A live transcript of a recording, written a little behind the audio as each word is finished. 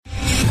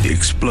the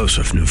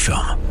explosive new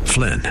film,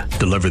 Flynn,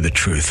 Deliver the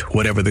Truth,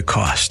 Whatever the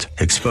Cost,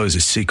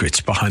 exposes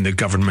secrets behind the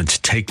government's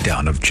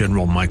takedown of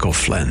General Michael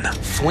Flynn.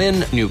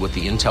 Flynn knew what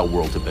the intel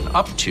world had been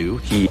up to.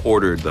 He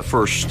ordered the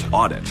first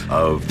audit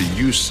of the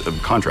use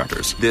of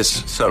contractors.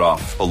 This set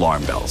off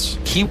alarm bells.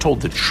 He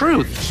told the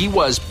truth. He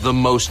was the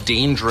most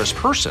dangerous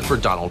person for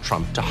Donald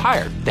Trump to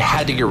hire. They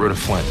had to get rid of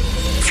Flynn.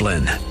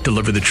 Flynn,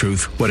 Deliver the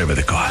Truth, Whatever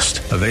the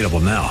Cost. Available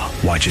now.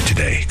 Watch it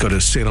today. Go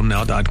to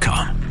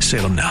salemnow.com.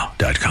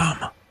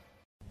 salemnow.com.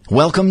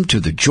 Welcome to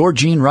the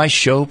Georgene Rice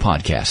Show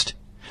podcast.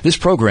 This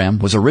program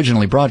was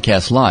originally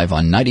broadcast live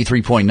on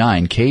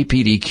 93.9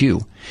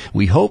 KPDQ.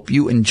 We hope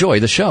you enjoy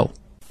the show.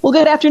 Well,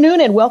 good afternoon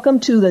and welcome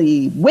to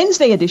the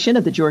Wednesday edition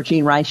of the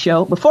Georgene Rice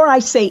Show. Before I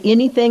say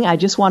anything, I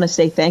just want to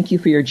say thank you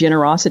for your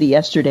generosity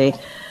yesterday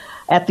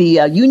at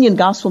the Union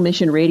Gospel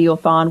Mission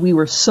Radiothon. We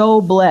were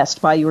so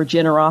blessed by your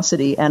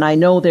generosity, and I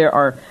know there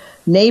are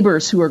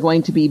neighbors who are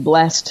going to be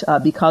blessed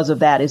because of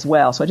that as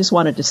well. So I just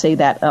wanted to say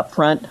that up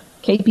front.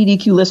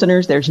 KPDQ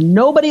listeners, there's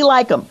nobody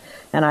like them,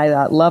 and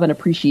I love and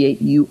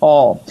appreciate you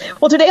all.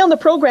 Well, today on the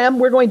program,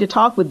 we're going to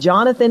talk with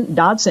Jonathan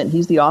Dodson.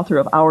 He's the author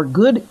of Our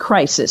Good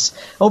Crisis,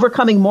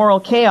 Overcoming Moral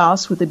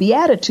Chaos with the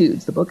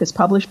Beatitudes. The book is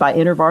published by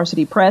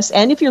InterVarsity Press,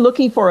 and if you're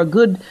looking for a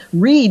good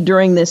read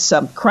during this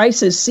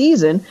crisis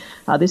season,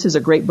 this is a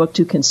great book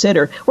to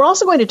consider. We're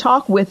also going to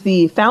talk with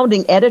the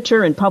founding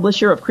editor and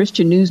publisher of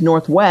Christian News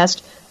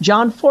Northwest,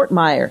 John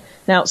Fortmeyer.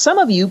 Now, some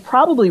of you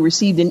probably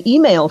received an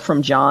email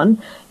from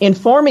John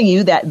informing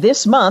you that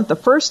this month, the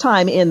first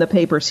time in the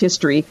paper's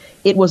history,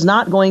 it was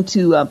not going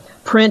to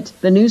print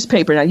the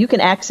newspaper. Now, you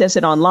can access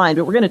it online,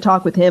 but we're going to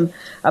talk with him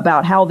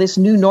about how this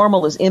new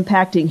normal is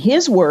impacting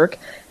his work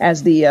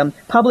as the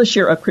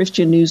publisher of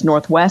Christian News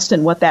Northwest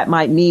and what that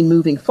might mean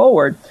moving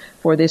forward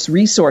for this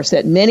resource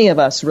that many of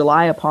us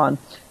rely upon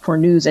for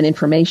news and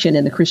information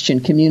in the Christian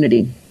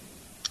community.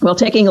 Well,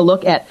 taking a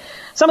look at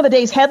some of the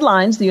day's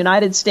headlines, the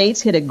United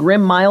States hit a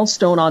grim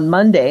milestone on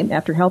Monday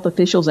after health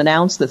officials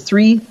announced the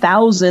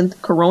 3,000th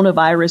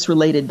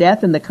coronavirus-related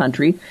death in the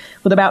country,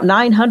 with about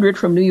 900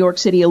 from New York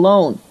City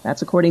alone.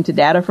 That's according to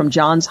data from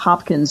Johns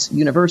Hopkins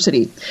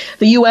University.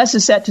 The U.S.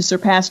 is set to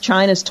surpass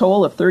China's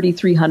toll of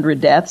 3,300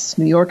 deaths.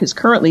 New York is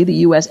currently the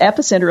U.S.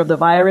 epicenter of the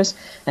virus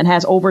and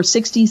has over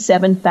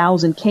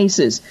 67,000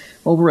 cases.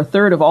 Over a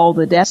third of all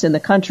the deaths in the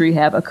country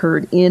have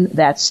occurred in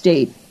that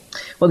state.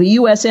 Well, the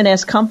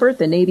USNS Comfort,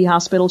 the Navy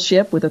hospital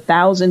ship with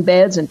 1,000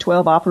 beds and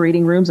 12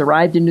 operating rooms,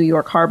 arrived in New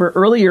York Harbor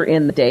earlier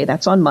in the day.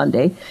 That's on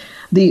Monday.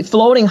 The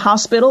floating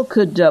hospital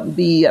could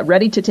be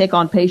ready to take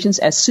on patients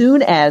as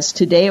soon as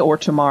today or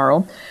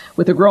tomorrow,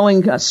 with a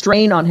growing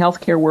strain on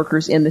healthcare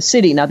workers in the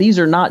city. Now, these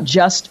are not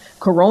just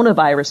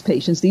coronavirus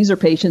patients. These are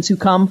patients who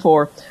come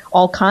for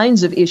all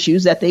kinds of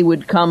issues that they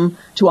would come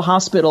to a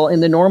hospital in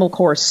the normal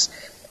course,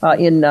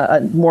 in a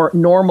more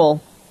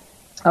normal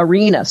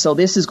arena. So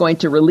this is going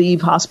to relieve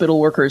hospital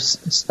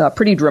workers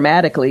pretty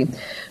dramatically.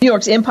 New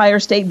York's Empire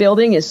State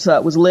Building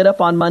was lit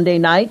up on Monday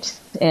night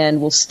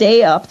and will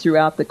stay up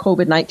throughout the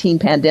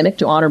COVID-19 pandemic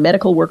to honor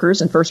medical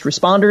workers and first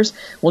responders.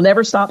 Will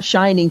never stop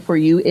shining for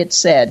you, it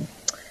said.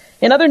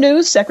 In other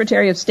news,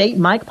 Secretary of State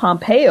Mike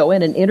Pompeo,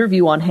 in an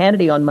interview on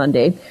Hannity on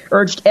Monday,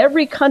 urged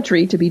every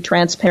country to be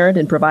transparent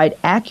and provide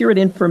accurate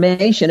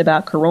information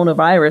about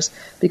coronavirus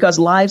because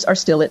lives are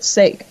still at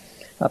stake.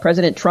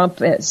 President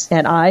Trump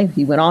and I,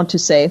 he went on to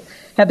say,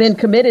 have been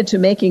committed to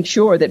making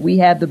sure that we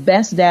have the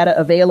best data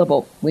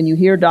available. When you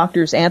hear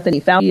Drs.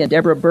 Anthony Fauci and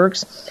Deborah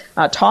Birx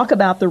talk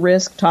about the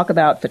risk, talk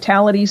about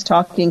fatalities,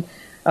 trying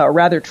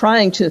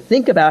to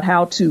think about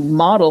how to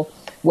model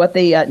what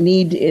they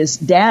need is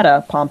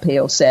data,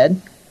 Pompeo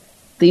said.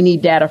 They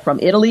need data from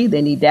Italy.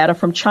 They need data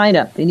from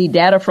China. They need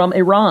data from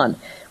Iran.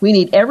 We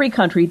need every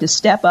country to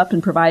step up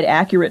and provide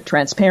accurate,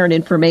 transparent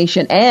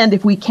information. And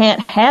if we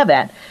can't have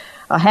that,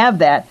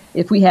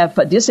 if we have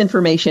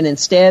disinformation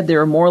instead, there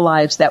are more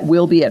lives that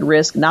will be at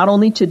risk, not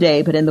only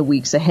today, but in the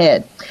weeks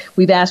ahead.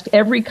 We've asked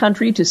every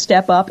country to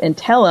step up and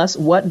tell us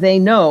what they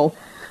know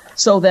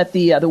so that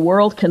the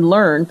world can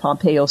learn,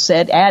 Pompeo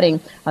said,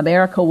 adding,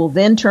 America will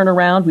then turn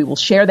around. We will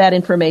share that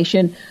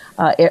information.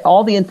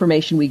 All the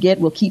information we get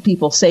will keep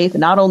people safe,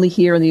 not only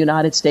here in the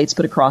United States,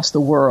 but across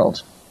the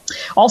world.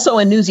 Also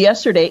in news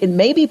yesterday, it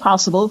may be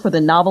possible for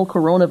the novel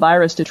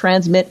coronavirus to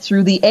transmit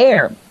through the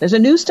air. There's a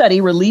new study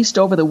released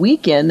over the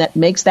weekend that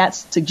makes that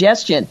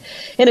suggestion.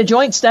 In a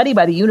joint study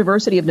by the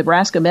University of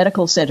Nebraska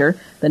Medical Center,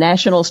 the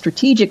National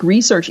Strategic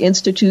Research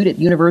Institute at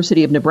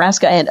University of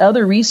Nebraska, and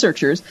other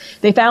researchers,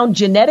 they found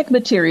genetic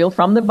material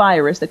from the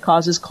virus that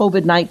causes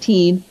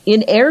COVID-19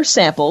 in air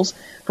samples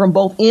from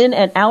both in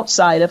and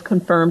outside of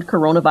confirmed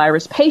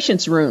coronavirus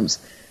patients' rooms.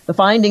 The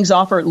findings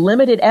offer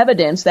limited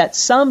evidence that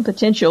some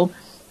potential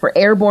for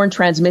airborne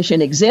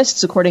transmission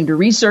exists, according to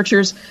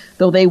researchers,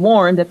 though they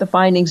warn that the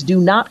findings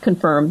do not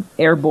confirm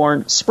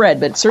airborne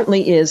spread. But it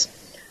certainly is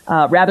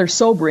rather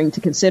sobering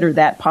to consider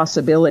that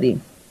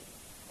possibility.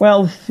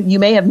 Well, you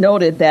may have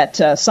noted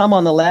that some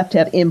on the left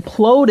have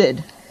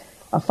imploded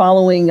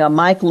following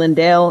Mike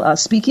Lindell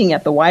speaking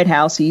at the White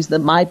House. He's the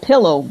My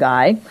Pillow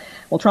guy.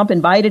 Well, Trump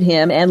invited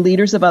him and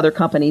leaders of other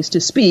companies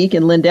to speak,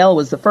 and Lindell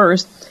was the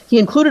first. He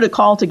included a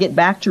call to get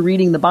back to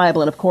reading the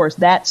Bible, and of course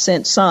that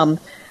sent some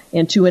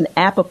into an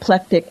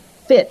apoplectic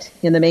fit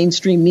in the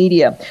mainstream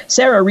media.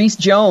 Sarah Reese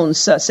Jones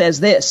says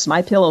this: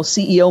 MyPillow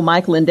CEO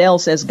Mike Lindell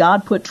says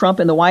God put Trump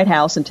in the White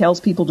House and tells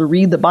people to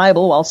read the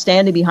Bible while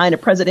standing behind a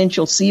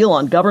presidential seal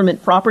on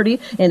government property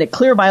and a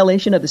clear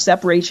violation of the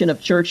separation of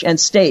church and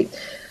state.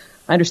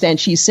 I understand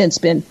she's since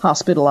been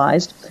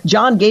hospitalized.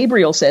 John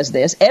Gabriel says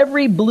this: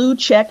 every blue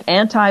check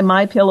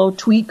anti-MyPillow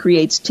tweet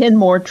creates 10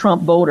 more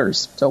Trump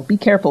voters. So be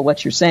careful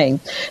what you're saying.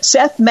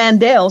 Seth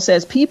Mandel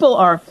says people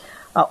are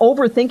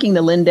overthinking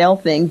the Lindell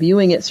thing,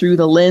 viewing it through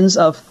the lens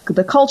of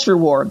the culture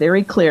war.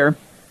 Very clear.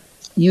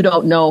 You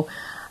don't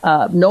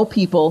know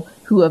people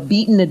who have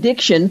beaten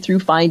addiction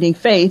through finding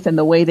faith and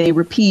the way they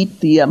repeat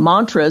the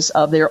mantras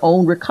of their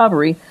own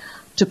recovery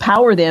to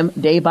power them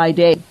day by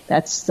day.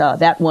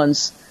 That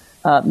one's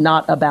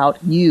not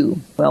about you.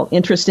 Well,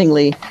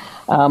 interestingly,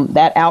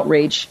 that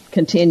outrage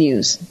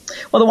continues.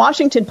 Well, the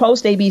Washington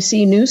Post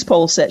ABC News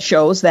poll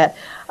shows that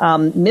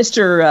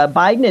Mr.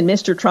 Biden and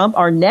Mr. Trump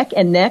are neck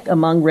and neck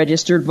among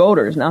registered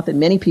voters. Not that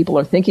many people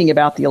are thinking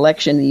about the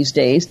election these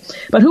days,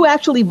 but who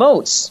actually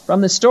votes?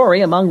 From the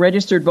story, among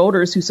registered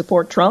voters who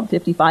support Trump,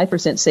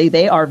 55% say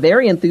they are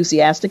very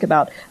enthusiastic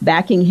about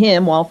backing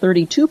him, while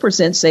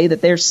 32% say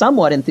that they're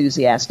somewhat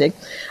enthusiastic.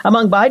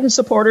 Among Biden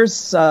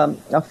supporters,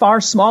 a far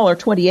smaller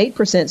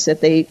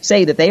 28%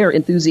 say that they are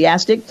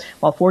enthusiastic,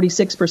 while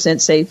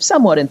 46% say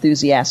somewhat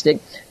enthusiastic.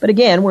 But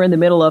again, we're in the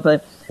middle of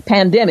a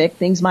pandemic.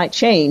 Things might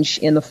change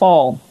in the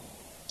fall.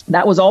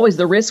 That was always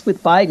the risk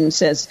with Biden,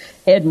 says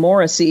Ed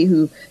Morrissey,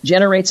 who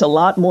generates a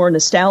lot more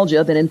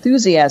nostalgia than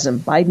enthusiasm.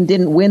 Biden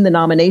didn't win the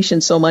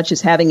nomination so much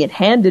as having it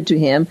handed to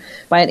him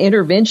by an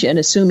intervention,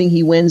 assuming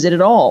he wins it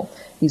at all.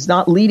 He's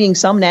not leading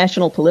some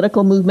national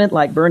political movement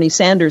like Bernie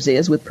Sanders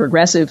is with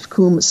progressive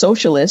cum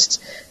socialists.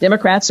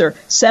 Democrats are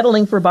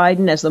settling for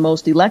Biden as the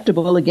most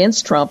electable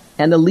against Trump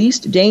and the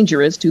least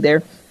dangerous to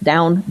their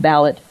down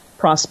ballot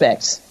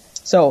prospects.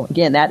 So,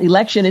 again, that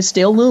election is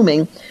still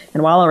looming,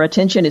 and while our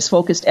attention is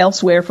focused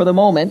elsewhere for the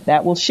moment,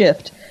 that will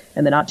shift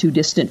in the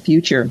not-too-distant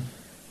future.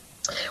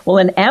 Well,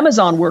 an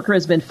Amazon worker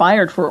has been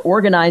fired for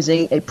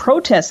organizing a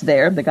protest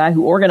there. The guy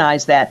who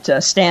organized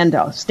that stand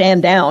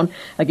down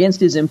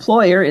against his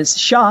employer is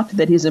shocked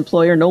that his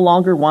employer no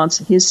longer wants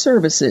his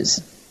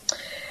services.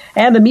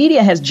 And the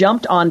media has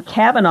jumped on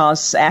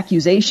Kavanaugh's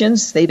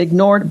accusations. They've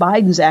ignored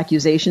Biden's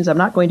accusations. I'm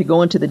not going to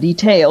go into the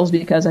details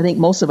because I think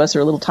most of us are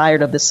a little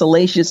tired of the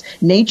salacious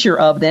nature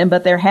of them,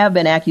 but there have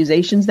been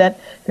accusations that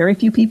very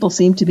few people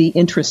seem to be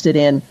interested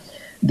in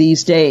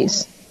these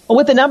days. Well,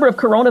 with the number of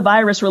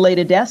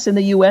coronavirus-related deaths in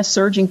the U.S.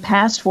 surging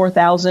past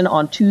 4,000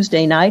 on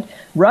Tuesday night,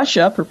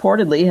 Russia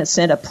purportedly has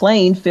sent a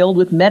plane filled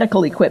with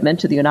medical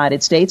equipment to the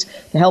United States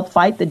to help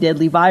fight the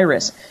deadly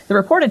virus. The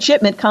reported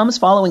shipment comes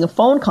following a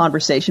phone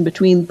conversation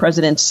between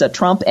Presidents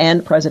Trump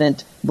and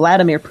President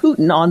Vladimir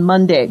Putin on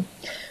Monday.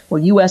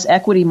 Well, U.S.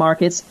 equity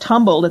markets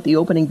tumbled at the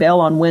opening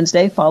bell on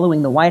Wednesday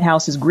following the White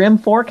House's grim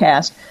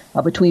forecast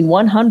of between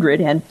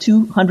 100 and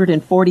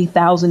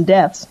 240,000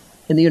 deaths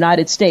in the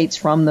United States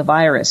from the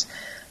virus.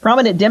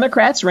 Prominent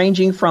Democrats,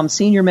 ranging from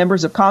senior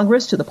members of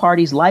Congress to the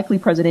party's likely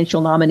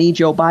presidential nominee,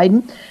 Joe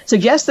Biden,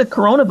 suggest that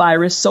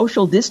coronavirus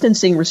social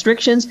distancing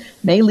restrictions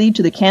may lead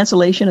to the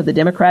cancellation of the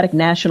Democratic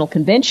National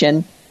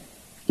Convention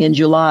in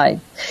July.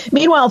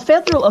 Meanwhile,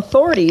 federal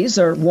authorities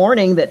are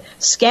warning that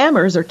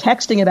scammers are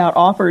texting about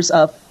offers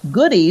of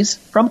goodies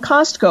from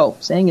Costco,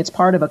 saying it's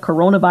part of a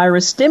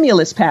coronavirus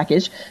stimulus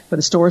package for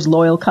the store's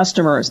loyal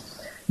customers.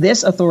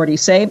 This,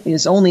 authorities say,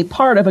 is only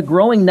part of a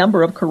growing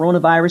number of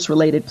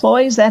coronavirus-related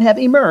ploys that have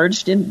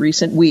emerged in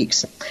recent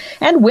weeks.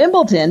 And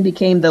Wimbledon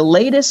became the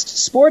latest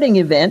sporting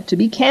event to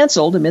be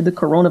canceled amid the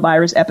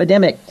coronavirus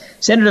epidemic.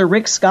 Senator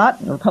Rick Scott,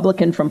 a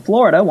Republican from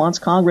Florida, wants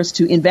Congress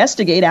to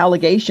investigate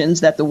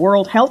allegations that the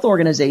World Health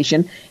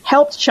Organization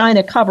helped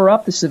China cover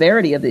up the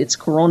severity of its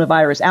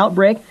coronavirus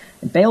outbreak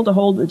and failed to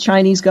hold the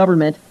Chinese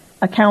government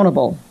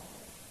accountable.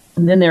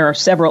 And then there are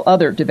several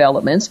other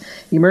developments.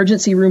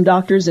 Emergency room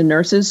doctors and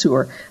nurses who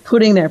are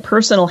putting their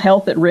personal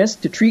health at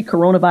risk to treat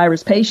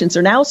coronavirus patients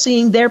are now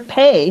seeing their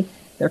pay,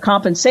 their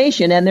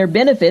compensation, and their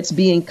benefits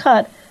being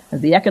cut as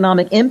the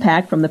economic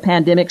impact from the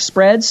pandemic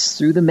spreads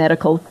through the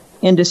medical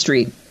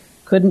industry.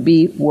 Couldn't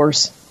be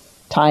worse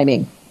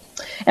timing.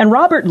 And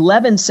Robert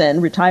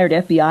Levinson, retired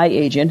FBI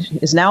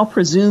agent, is now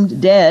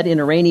presumed dead in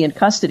Iranian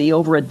custody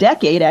over a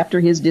decade after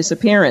his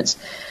disappearance.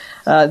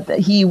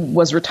 He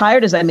was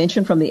retired, as I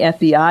mentioned, from the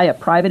FBI. A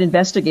private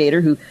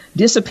investigator who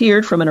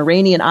disappeared from an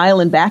Iranian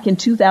island back in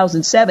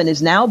 2007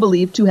 is now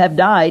believed to have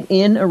died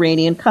in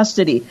Iranian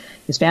custody.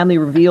 His family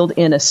revealed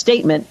in a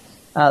statement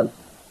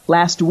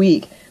last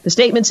week. The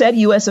statement said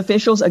U.S.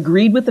 officials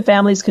agreed with the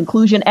family's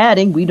conclusion,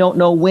 adding, "We don't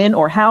know when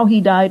or how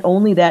he died,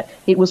 only that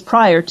it was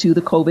prior to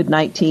the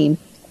COVID-19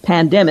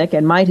 pandemic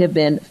and might have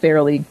been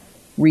fairly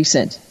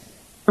recent."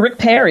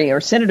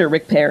 Senator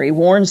Rick Perry,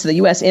 warns the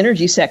U.S.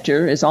 energy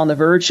sector is on the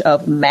verge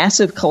of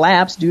massive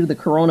collapse due to the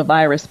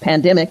coronavirus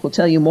pandemic. We'll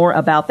tell you more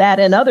about that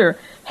and other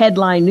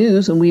headline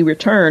news when we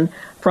return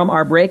from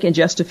our break in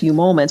just a few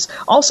moments.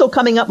 Also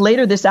coming up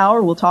later this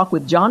hour, we'll talk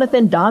with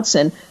Jonathan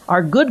Dodson,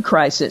 Our Good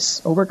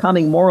Crisis,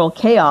 Overcoming Moral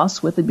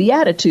Chaos with the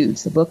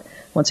Beatitudes, the book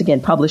once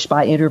again published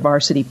by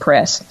InterVarsity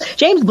Press.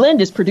 James Blend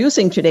is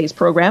producing today's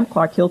program,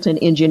 Clark Hilton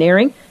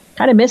Engineering.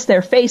 Kind of miss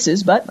their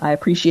faces, but I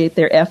appreciate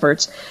their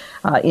efforts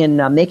in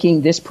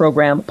making this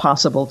program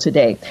possible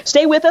today.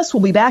 Stay with us.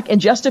 We'll be back in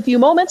just a few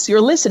moments.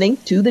 You're listening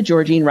to The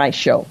Georgene Rice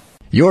Show.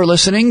 You're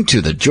listening to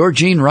the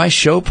Georgene Rice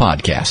Show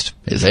podcast.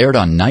 It's aired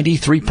on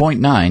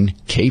 93.9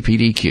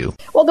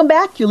 KPDQ. Welcome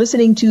back. You're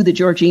listening to the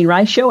Georgene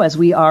Rice Show as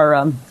we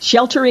are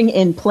sheltering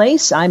in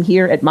place. I'm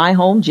here at my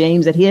home,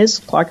 James at his,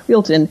 Clark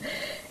Hilton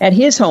at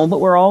his home,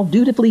 but we're all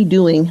dutifully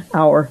doing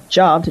our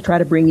job to try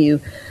to bring you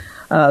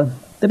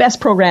the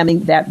best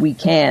programming that we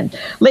can.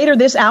 Later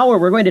this hour,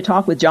 we're going to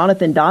talk with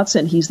Jonathan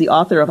Dodson. He's the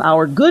author of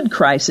Our Good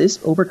Crisis,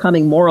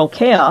 Overcoming Moral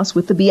Chaos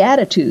with the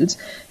Beatitudes.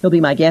 He'll be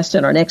my guest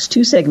in our next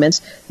two segments.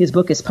 His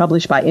book is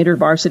published by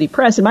InterVarsity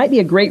Press. It might be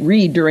a great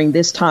read during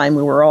this time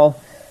when we're all,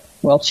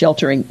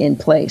 sheltering in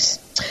place.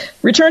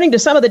 Returning to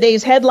some of the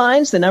day's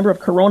headlines, the number of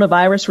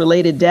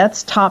coronavirus-related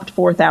deaths topped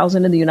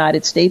 4,000 in the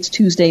United States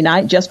Tuesday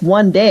night, just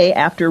one day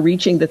after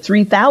reaching the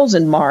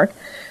 3,000 mark.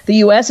 The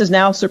U.S. has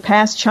now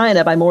surpassed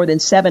China by more than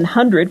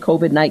 700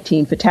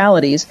 COVID-19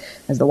 fatalities,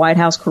 as the White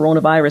House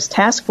Coronavirus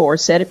Task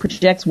Force said it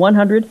projects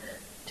 100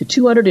 to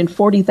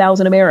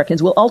 240,000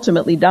 Americans will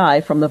ultimately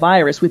die from the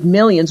virus, with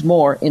millions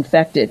more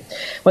infected.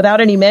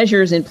 Without any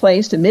measures in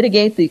place to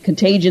mitigate the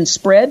contagion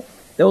spread,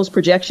 those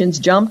projections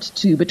jumped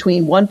to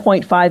between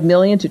 1.5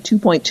 million to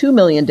 2.2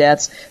 million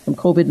deaths from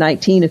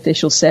COVID-19,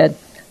 officials said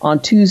on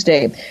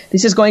Tuesday.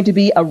 This is going to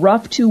be a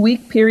rough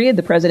 2-week period,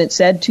 the president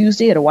said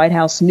Tuesday at a White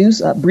House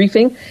news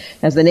briefing.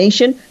 As the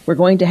nation, we're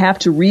going to have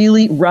to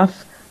really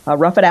rough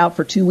it out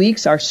for 2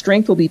 weeks. Our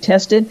strength will be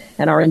tested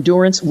and our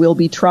endurance will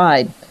be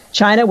tried.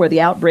 China, where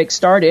the outbreak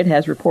started,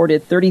 has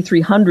reported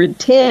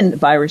 3,310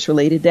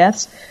 virus-related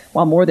deaths,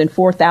 while more than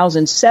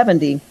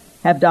 4,070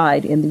 have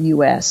died in the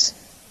U.S.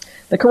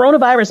 The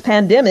coronavirus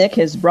pandemic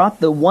has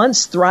brought the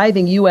once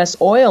thriving U.S.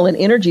 oil and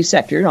energy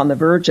sector on the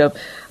verge of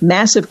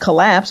massive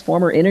collapse.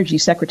 Former Energy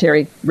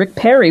Secretary Rick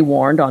Perry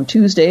warned on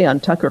Tuesday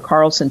on Tucker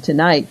Carlson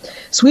Tonight.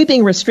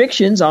 Sweeping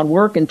restrictions on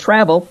work and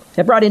travel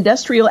have brought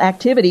industrial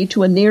activity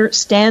to a near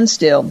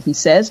standstill, he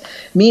says,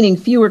 meaning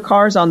fewer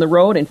cars on the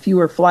road and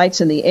fewer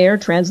flights in the air,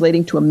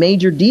 translating to a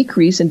major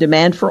decrease in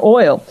demand for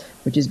oil,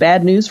 which is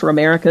bad news for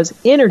America's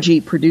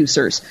energy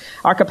producers.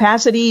 Our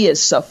capacity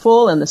is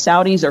full, and the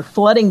Saudis are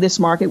flooding this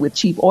market with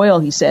cheap oil,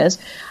 he says.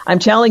 I'm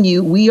telling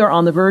you, we are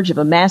on the verge of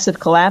a massive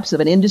collapse of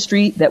an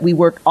industry that we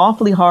worked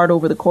awfully hard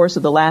over the course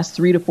of the last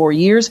 3 to 4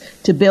 years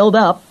to build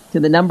up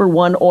to the number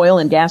one oil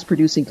and gas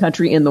producing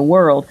country in the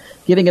world,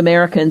 giving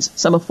Americans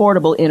some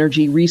affordable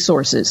energy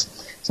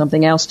resources.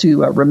 Something else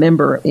to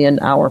remember in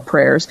our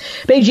prayers.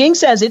 Beijing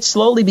says it's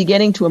slowly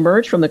beginning to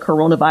emerge from the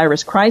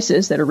coronavirus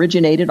crisis that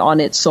originated on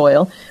its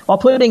soil, while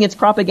putting its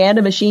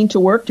propaganda machine to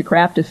work to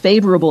craft a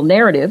favorable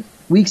narrative.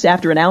 Weeks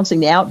after announcing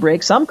the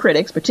outbreak, some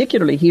critics,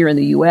 particularly here in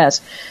the U.S.,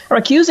 are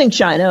accusing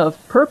China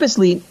of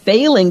purposely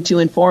failing to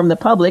inform the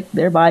public,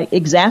 thereby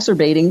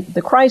exacerbating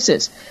the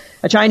crisis.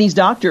 A Chinese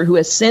doctor who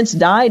has since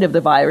died of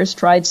the virus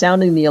tried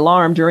sounding the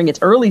alarm during its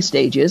early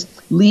stages.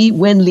 Li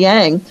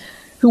Wenliang,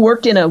 who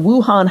worked in a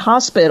Wuhan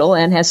hospital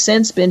and has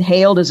since been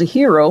hailed as a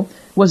hero,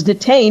 was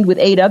detained with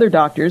 8 other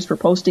doctors for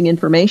posting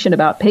information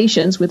about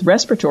patients with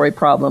respiratory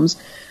problems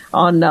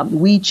on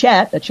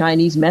WeChat, a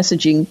Chinese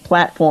messaging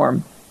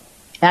platform.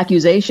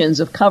 Accusations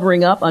of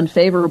covering up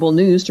unfavorable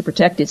news to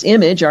protect its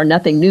image are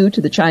nothing new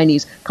to the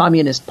Chinese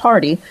Communist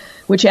Party,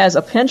 which has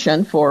a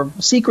penchant for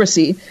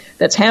secrecy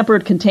that's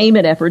hampered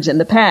containment efforts in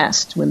the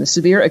past. When the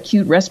severe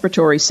acute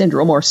respiratory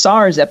syndrome, or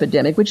SARS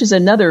epidemic, which is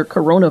another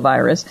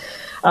coronavirus,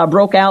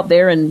 broke out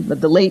there in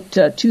the late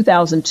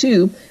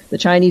 2002, the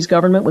Chinese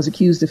government was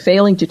accused of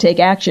failing to take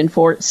action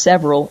for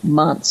several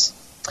months.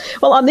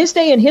 Well, on this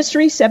day in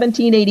history,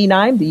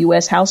 1789, the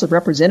U.S. House of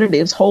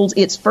Representatives holds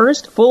its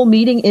first full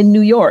meeting in New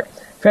York.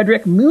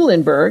 Frederick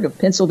Muhlenberg of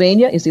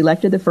Pennsylvania is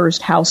elected the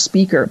first House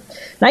Speaker.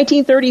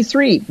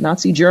 1933,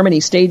 Nazi Germany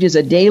stages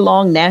a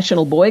day-long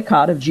national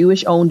boycott of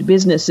Jewish-owned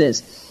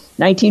businesses.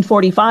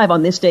 1945,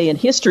 on this day in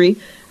history,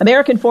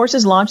 American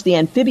forces launched the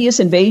amphibious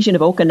invasion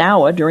of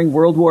Okinawa during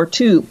World War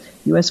II.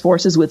 U.S.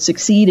 forces would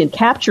succeed in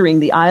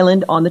capturing the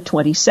island on the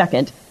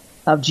 22nd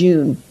of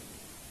June.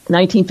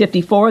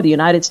 1954, the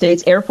United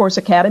States Air Force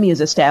Academy is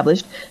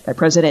established by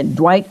President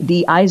Dwight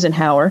D.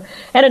 Eisenhower.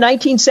 And in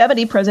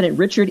 1970, President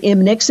Richard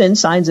M. Nixon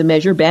signs a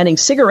measure banning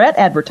cigarette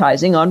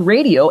advertising on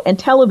radio and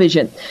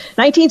television.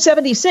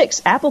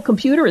 1976, Apple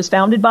Computer is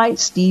founded by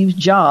Steve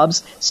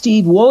Jobs,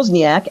 Steve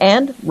Wozniak,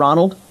 and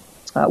Ronald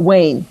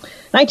Wayne.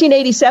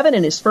 1987,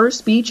 in his first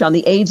speech on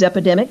the AIDS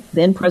epidemic,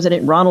 then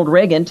President Ronald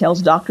Reagan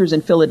tells doctors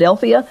in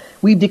Philadelphia,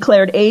 "We've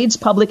declared AIDS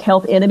public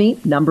health enemy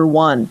number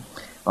 1.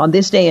 On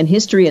this day in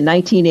history in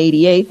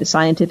 1988, the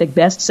scientific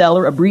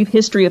bestseller, A Brief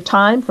History of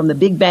Time, From the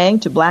Big Bang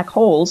to Black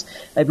Holes,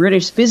 by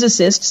British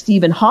physicist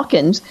Stephen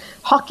Hawking,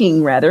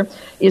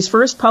 is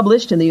first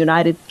published in the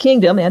United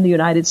Kingdom and the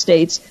United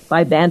States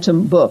by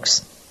Bantam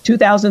Books.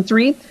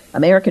 2003,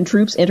 American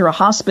troops enter a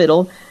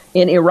hospital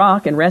in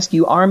Iraq and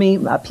rescue Army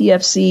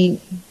PFC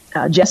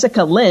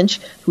Jessica Lynch,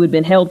 who had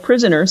been held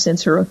prisoner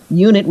since her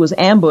unit was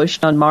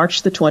ambushed on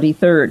March the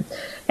 23rd.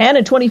 And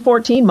in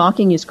 2014,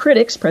 mocking his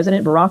critics,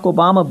 President Barack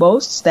Obama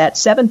boasts that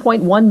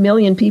 7.1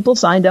 million people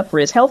signed up for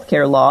his health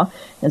care law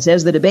and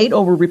says the debate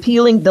over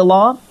repealing the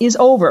law is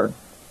over.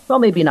 Well,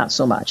 maybe not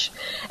so much.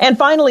 And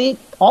finally,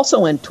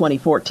 also in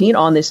 2014,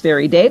 on this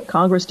very day,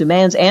 Congress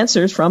demands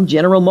answers from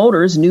General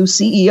Motors' new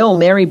CEO,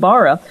 Mary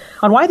Barra,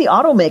 on why the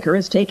automaker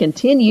has taken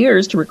 10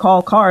 years to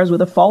recall cars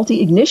with a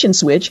faulty ignition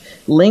switch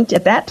linked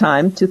at that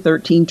time to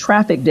 13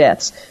 traffic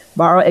deaths.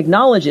 Barra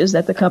acknowledges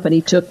that the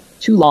company took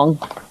too long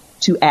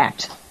to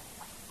act.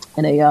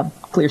 And a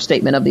clear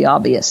statement of the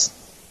obvious.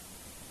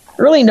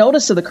 Early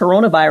notice of the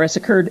coronavirus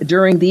occurred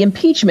during the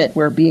impeachment,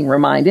 we're being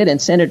reminded,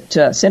 and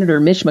Senator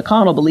Mitch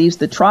McConnell believes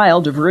the trial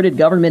diverted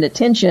government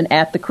attention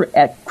at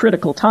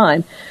critical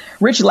time.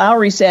 Rich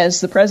Lowry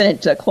says the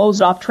president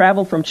closed off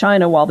travel from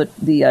China while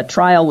the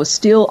trial was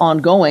still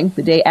ongoing,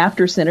 the day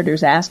after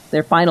senators asked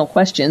their final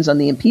questions on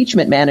the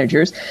impeachment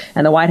managers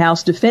and the White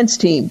House defense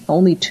team.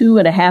 Only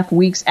 2.5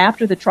 weeks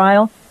after the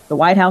trial, the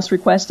White House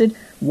requested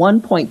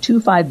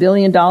 $1.25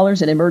 billion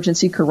in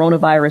emergency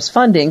coronavirus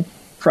funding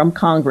from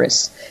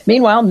Congress.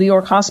 Meanwhile, New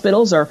York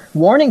hospitals are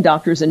warning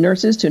doctors and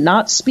nurses to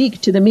not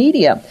speak to the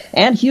media.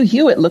 And Hugh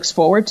Hewitt looks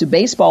forward to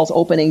baseball's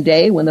opening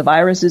day when the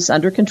virus is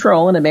under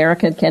control and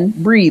America can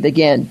breathe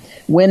again.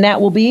 When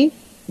that will be,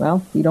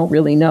 well, we don't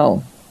really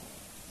know.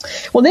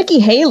 Well, Nikki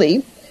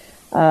Haley,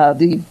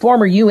 the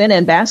former UN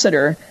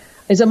ambassador,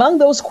 is among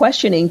those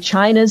questioning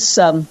China's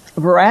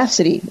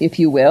veracity, if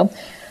you will.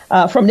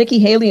 From Nikki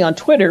Haley on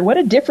Twitter, what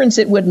a difference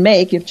it would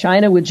make if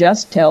China would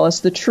just tell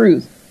us the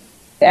truth.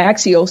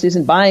 Axios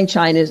isn't buying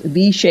China's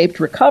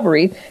V-shaped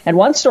recovery, and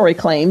one story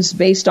claims,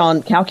 based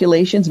on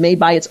calculations made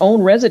by its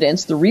own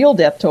residents, the real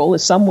death toll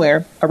is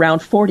somewhere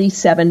around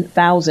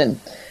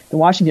 47,000. The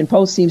Washington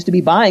Post seems to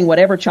be buying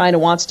whatever China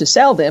wants to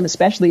sell them,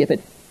 especially if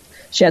it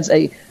sheds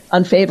a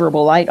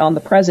unfavorable light on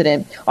the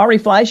president. Ari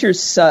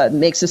Fleischers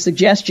makes a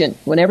suggestion.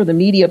 Whenever the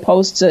media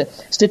posts a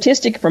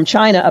statistic from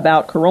China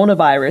about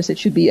coronavirus, it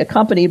should be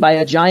accompanied by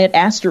a giant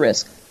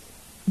asterisk.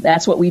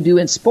 That's what we do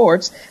in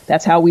sports.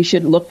 That's how we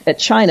should look at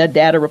China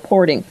data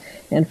reporting.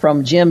 And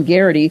from Jim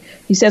Garrity,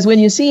 he says, when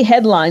you see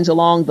headlines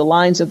along the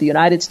lines of the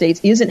United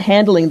States isn't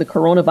handling the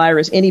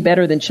coronavirus any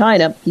better than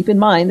China, keep in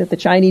mind that the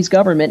Chinese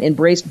government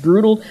embraced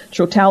brutal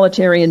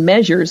totalitarian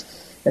measures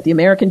that the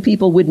American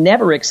people would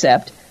never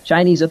accept.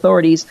 Chinese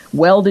authorities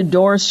welded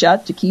doors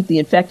shut to keep the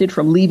infected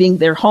from leaving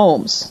their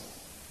homes.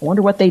 I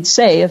wonder what they'd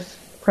say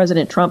if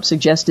President Trump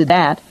suggested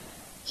that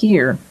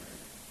here.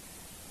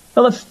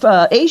 Well, if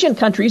Asian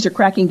countries are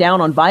cracking down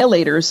on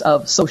violators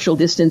of social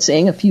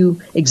distancing, a few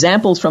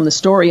examples from the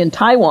story. In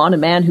Taiwan, a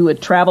man who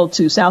had traveled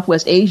to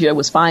Southwest Asia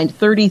was fined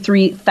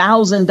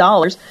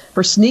 $33,000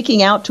 for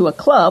sneaking out to a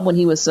club when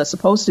he was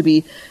supposed to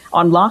be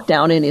on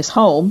lockdown in his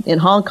home. In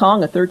Hong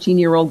Kong, a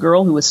 13-year-old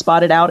girl who was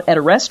spotted out at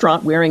a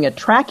restaurant wearing a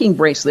tracking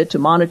bracelet to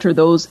monitor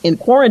those in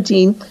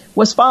quarantine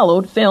was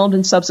followed, filmed,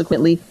 and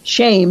subsequently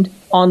shamed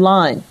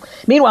online.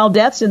 Meanwhile,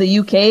 deaths in the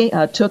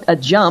UK took a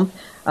jump.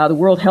 The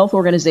World Health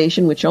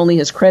Organization, which only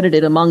has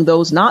credited among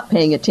those not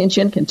paying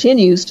attention,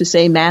 continues to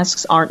say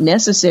masks aren't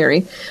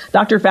necessary.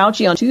 Dr.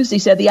 Fauci on Tuesday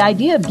said the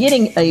idea of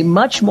getting a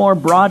much more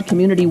broad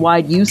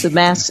community-wide use of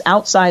masks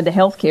outside the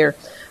healthcare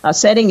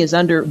setting is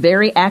under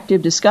very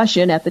active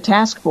discussion at the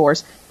task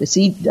force. The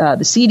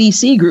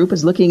CDC group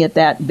is looking at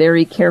that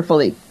very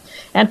carefully.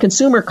 And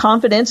consumer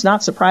confidence,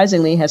 not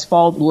surprisingly, has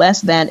fallen less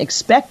than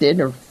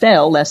expected, or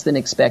fell less than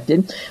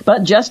expected.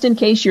 But just in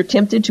case you're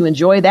tempted to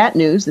enjoy that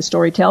news, the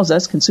story tells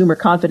us consumer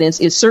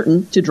confidence is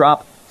certain to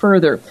drop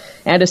further.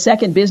 And a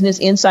second Business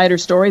Insider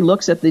story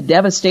looks at the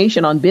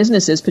devastation on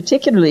businesses,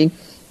 particularly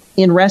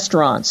in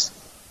restaurants.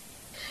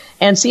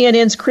 And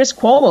CNN's Chris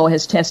Cuomo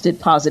has tested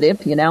positive.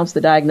 He announced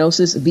the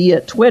diagnosis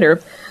via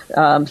Twitter.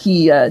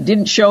 He did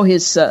his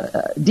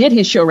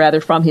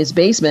show from his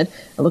basement.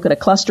 A look at a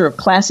cluster of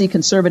classy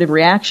conservative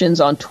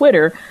reactions on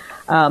Twitter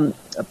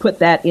put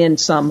that in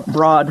some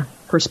broad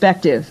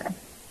perspective.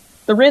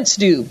 The rent's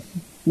due.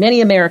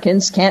 Many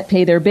Americans can't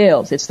pay their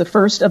bills. It's the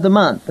first of the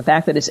month. The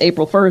fact that it's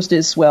April 1st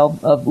is, well,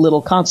 of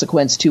little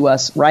consequence to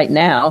us right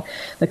now.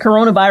 The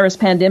coronavirus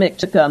pandemic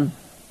took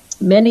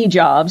many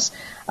jobs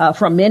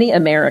from many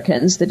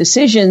Americans. The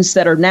decisions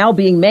that are now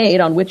being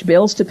made on which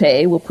bills to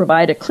pay will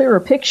provide a clearer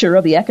picture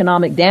of the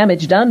economic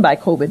damage done by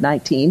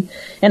COVID-19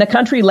 in a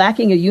country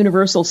lacking a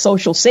universal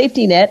social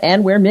safety net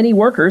and where many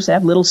workers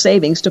have little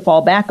savings to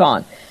fall back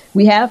on.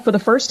 We have, for the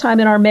first time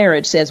in our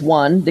marriage, says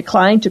one,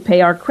 declined to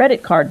pay our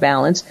credit card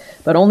balance,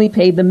 but only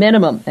paid the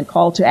minimum and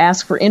called to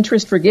ask for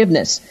interest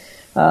forgiveness.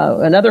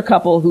 Another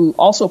couple who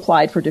also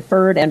applied for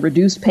deferred and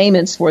reduced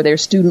payments for their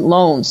student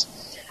loans.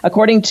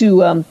 According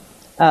to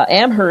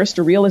Amherst,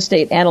 a real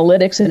estate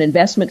analytics and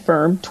investment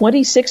firm,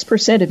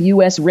 26% of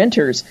U.S.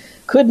 renters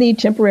could need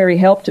temporary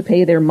help to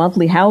pay their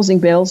monthly housing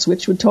bills,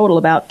 which would total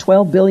about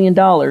 $12 billion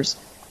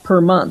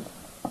per month.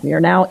 We are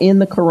now in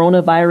the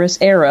coronavirus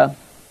era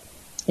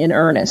in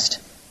earnest.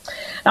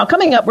 Now,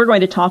 coming up, we're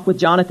going to talk with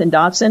Jonathan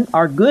Dodson,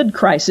 Our Good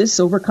Crisis,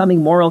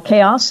 Overcoming Moral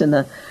Chaos,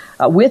 and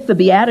with the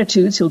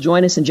Beatitudes. He'll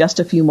join us in just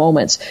a few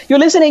moments. You're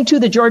listening to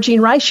The Georgene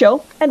Rice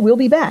Show, and we'll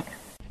be back.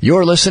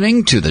 You're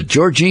listening to the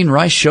Georgene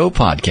Rice Show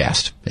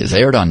podcast. It's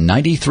aired on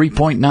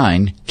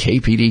 93.9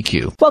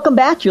 KPDQ. Welcome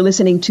back. You're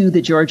listening to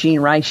the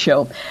Georgene Rice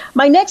Show.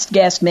 My next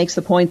guest makes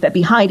the point that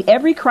behind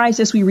every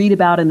crisis we read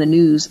about in the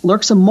news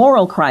lurks a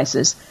moral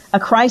crisis, a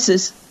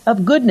crisis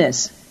of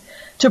goodness.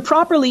 To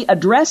properly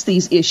address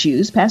these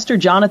issues, Pastor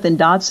Jonathan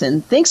Dodson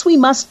thinks we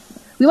must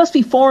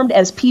be formed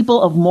as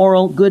people of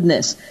moral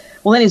goodness.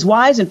 Well, in his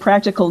wise and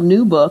practical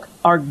new book,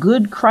 Our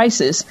Good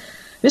Crisis,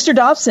 Mr.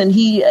 Dodson,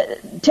 he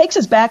takes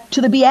us back to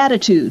the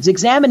Beatitudes,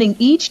 examining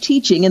each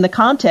teaching in the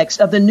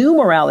context of the new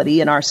morality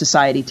in our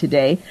society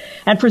today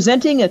and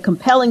presenting a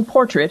compelling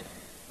portrait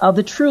of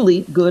the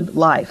truly good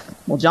life.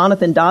 Well,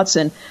 Jonathan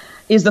Dodson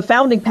is the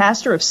founding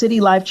pastor of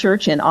City Life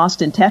Church in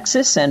Austin,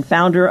 Texas, and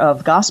founder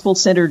of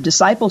Gospel-Centered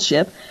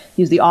Discipleship.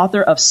 He's the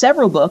author of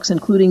several books,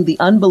 including The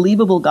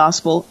Unbelievable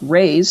Gospel,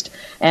 Raised,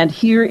 and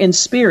Here in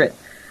Spirit.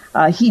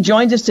 He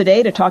joins us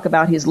today to talk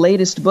about his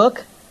latest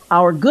book,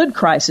 Our Good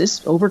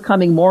Crisis,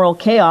 Overcoming Moral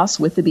Chaos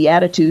with the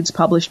Beatitudes,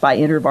 published by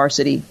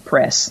InterVarsity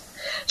Press.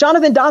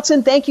 Jonathan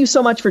Dodson, thank you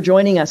so much for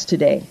joining us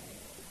today.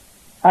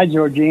 Hi,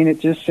 Georgene. It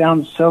just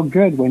sounds so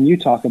good when you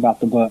talk about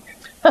the book.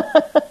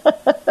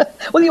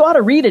 Well, you ought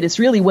to read it. It's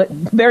really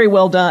very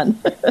well done.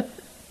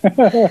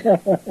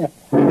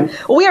 Well,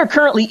 we are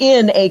currently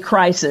in a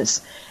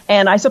crisis,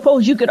 and I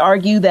suppose you could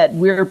argue that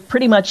we're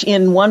pretty much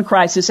in one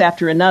crisis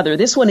after another.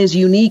 This one is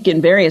unique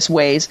in various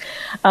ways,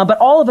 but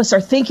all of us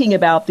are thinking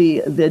about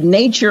the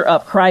nature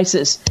of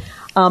crisis.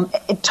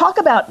 Talk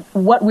about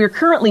what we're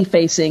currently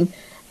facing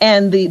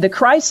and the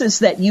crisis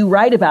that you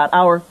write about,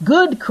 our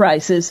good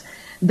crisis,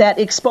 that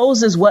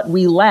exposes what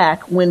we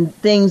lack when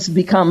things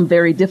become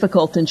very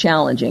difficult and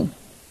challenging.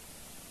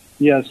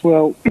 Yes,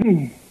 well,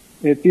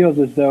 it feels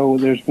as though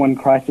there's one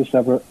crisis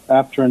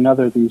after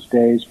another these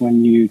days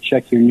when you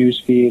check your news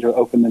feed or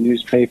open the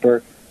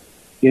newspaper.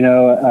 You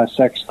know, a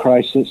sex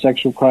crisis,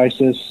 sexual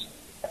crisis,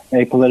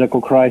 a political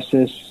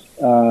crisis,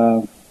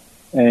 a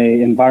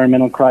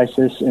environmental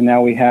crisis, and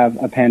now we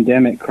have a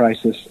pandemic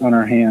crisis on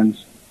our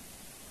hands.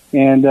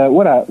 And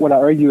what I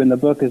argue in the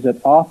book is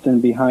that often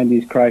behind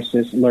these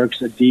crises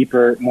lurks a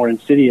deeper, more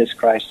insidious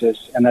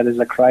crisis, and that is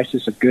a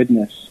crisis of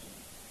goodness.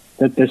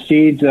 That the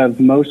seeds of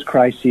most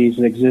crises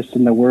that exist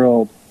in the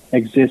world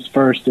exist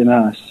first in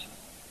us.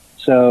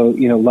 So,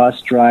 you know,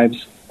 lust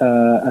drives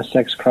a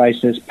sex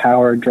crisis,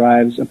 power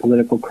drives a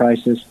political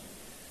crisis,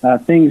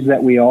 things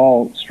that we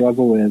all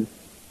struggle with.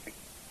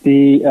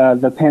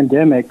 The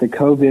pandemic, the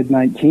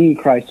COVID-19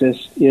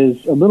 crisis,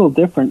 is a little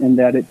different in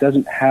that it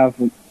doesn't have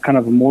kind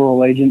of a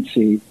moral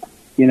agency.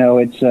 You know,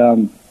 it's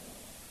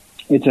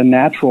a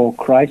natural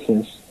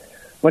crisis,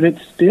 but it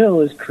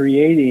still is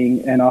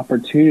creating an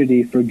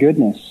opportunity for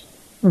goodness.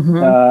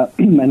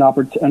 Mm-hmm.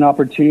 An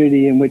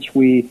opportunity in which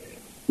we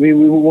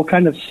will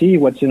kind of see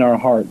what's in our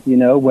heart, you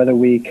know, whether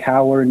we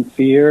cower in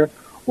fear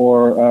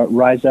or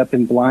rise up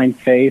in blind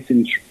faith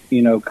and,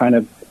 you know, kind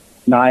of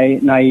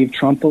naive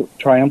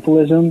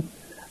triumphalism.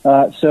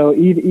 So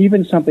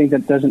even something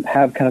that doesn't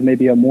have kind of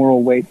maybe a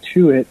moral weight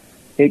to it,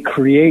 it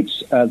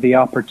creates the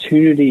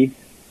opportunity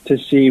to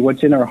see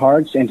what's in our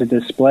hearts and to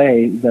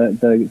display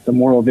the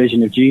moral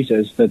vision of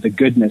Jesus, the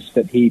goodness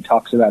that he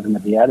talks about in the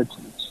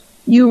Beatitudes.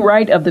 You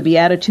write of the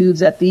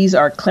Beatitudes that these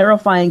are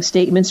clarifying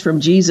statements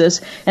from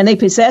Jesus, and they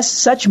possess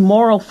such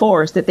moral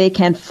force that they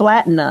can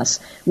flatten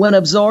us. When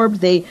absorbed,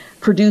 they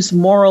produce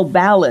moral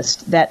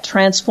ballast that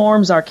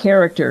transforms our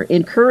character,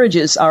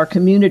 encourages our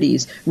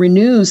communities,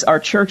 renews our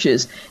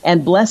churches,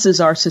 and blesses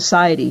our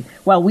society.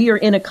 While we are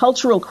in a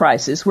cultural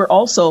crisis, we're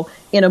also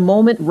in a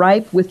moment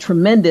ripe with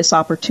tremendous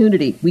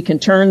opportunity. We can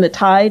turn the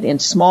tide in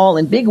small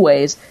and big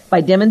ways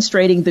by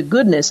demonstrating the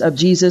goodness of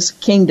Jesus'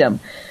 kingdom.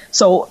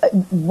 So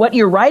what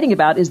you're writing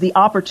about is the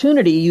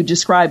opportunity you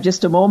described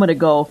just a moment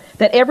ago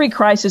that every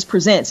crisis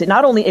presents. It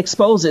not only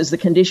exposes the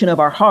condition of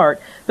our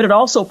heart, but it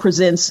also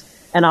presents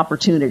an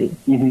opportunity.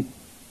 Mm-hmm.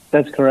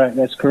 That's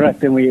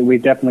correct. And we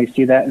definitely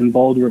see that in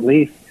bold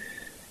relief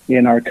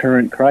in our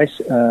current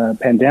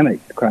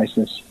pandemic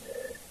crisis.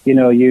 You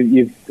know,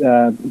 you've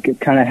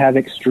kind of have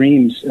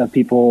extremes of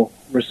people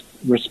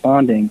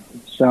responding,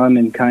 some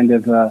in kind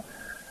of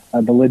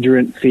a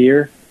belligerent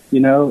fear, you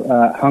know,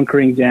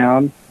 hunkering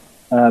down,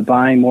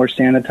 buying more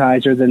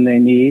sanitizer than they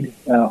need,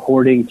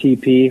 hoarding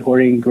TP,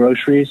 hoarding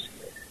groceries,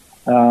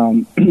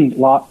 kind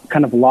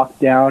of locked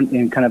down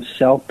in kind of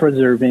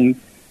self-preserving,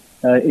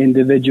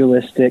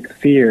 individualistic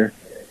fear.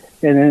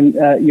 And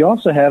then you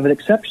also have an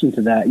exception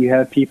to that. You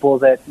have people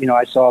that, you know,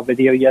 I saw a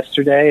video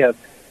yesterday of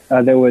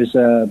there was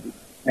a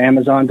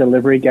Amazon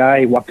delivery guy.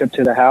 He walked up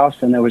to the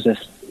house and there was a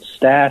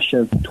stash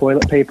of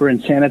toilet paper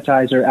and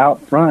sanitizer out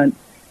front,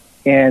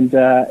 and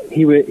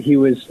he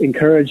was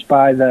encouraged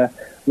by the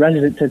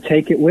resident to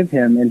take it with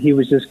him, and he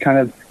was just kind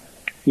of,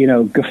 you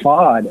know,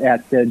 guffawed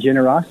at the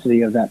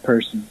generosity of that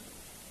person.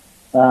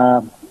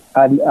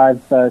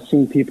 I've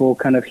seen people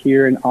kind of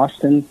here in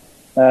Austin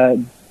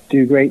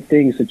do great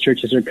things. The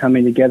churches are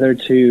coming together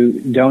to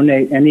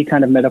donate any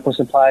kind of medical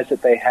supplies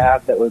that they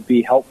have that would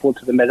be helpful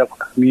to the medical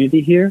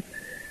community here.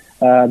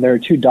 There are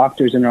 2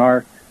 doctors in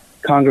our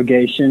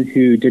congregation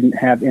who didn't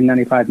have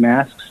N95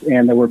 masks,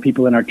 and there were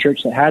people in our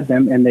church that had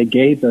them, and they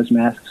gave those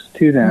masks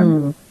to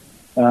them.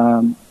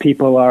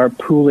 People are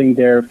pooling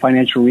their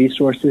financial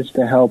resources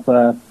to help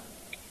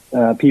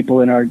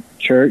people in our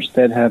church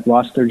that have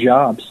lost their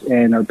jobs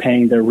and are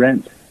paying their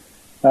rent.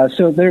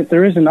 So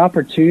there is an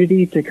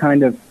opportunity to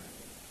kind of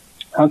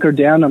hunker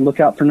down and look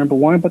out for number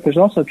one, but there's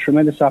also a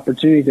tremendous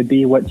opportunity to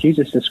be what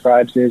Jesus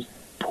describes as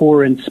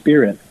poor in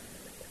spirit,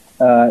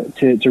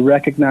 to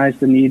recognize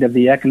the need of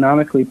the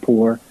economically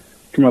poor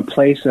from a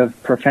place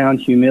of profound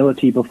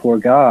humility before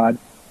God,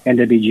 and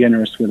to be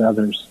generous with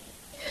others.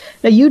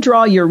 Now, you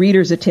draw your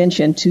readers'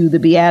 attention to the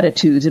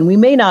Beatitudes, and we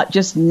may not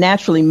just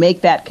naturally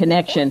make that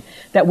connection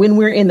that when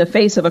we're in the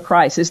face of a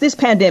crisis, this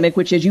pandemic,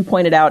 which, as you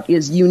pointed out,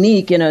 is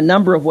unique in a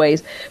number of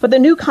ways, but the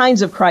new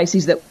kinds of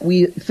crises that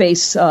we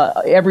face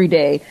every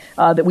day,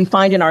 that we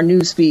find in our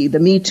news feed, the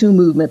Me Too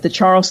movement, the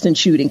Charleston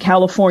shooting,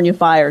 California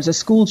fires, a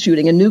school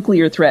shooting, a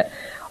nuclear threat,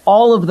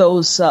 all of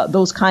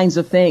those kinds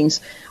of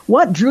things.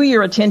 What drew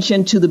your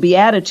attention to the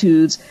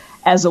Beatitudes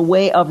as a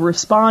way of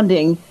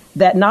responding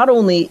that not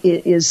only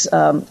is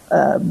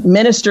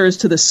ministers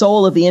to the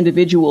soul of the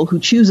individual who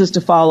chooses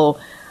to follow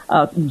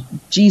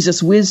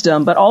Jesus'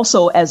 wisdom, but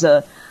also as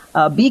a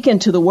beacon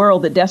to the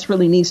world that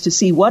desperately needs to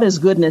see what does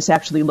goodness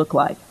actually look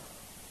like?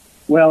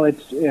 Well,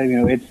 it's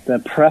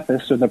the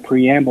preface or the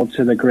preamble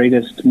to the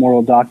greatest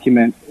moral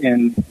document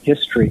in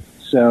history.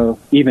 So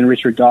even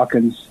Richard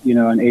Dawkins,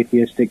 an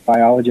atheistic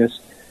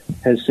biologist,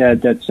 has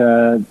said that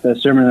the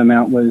Sermon on the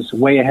Mount was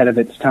way ahead of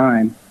its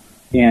time,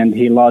 and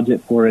he lauds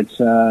it for its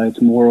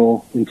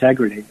moral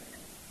integrity.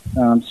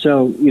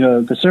 So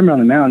the Sermon on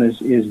the Mount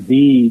is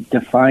the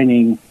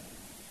defining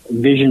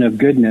vision of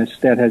goodness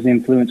that has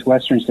influenced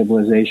Western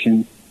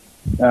civilization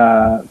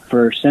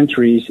for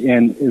centuries,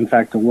 and in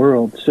fact the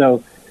world.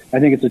 So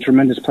I think it's a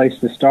tremendous place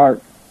to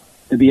start.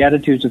 The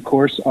Beatitudes, of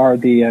course, are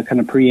the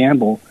kind of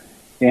preamble,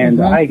 and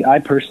I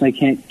personally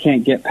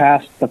can't get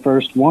past the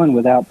first one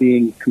without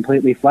being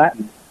completely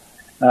flattened.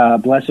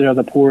 Blessed are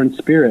the poor in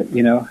spirit.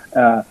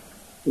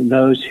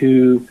 Those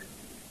who,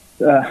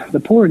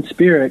 the poor in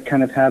spirit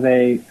kind of have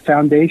a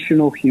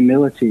foundational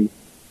humility.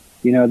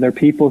 They're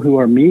people who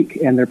are meek,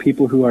 and they're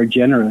people who are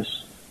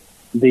generous.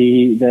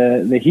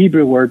 The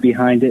Hebrew word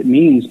behind it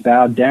means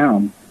bowed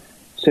down.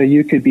 So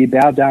you could be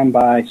bowed down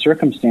by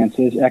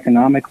circumstances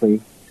economically.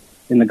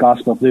 In the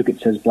Gospel of Luke, it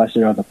says, blessed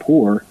are the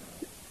poor.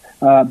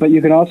 But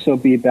you can also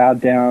be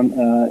bowed down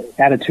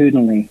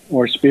attitudinally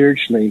or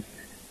spiritually,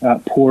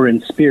 poor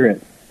in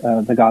spirit,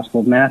 the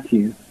Gospel of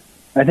Matthew.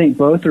 I think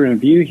both are in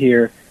view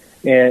here,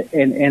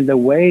 and the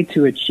way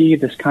to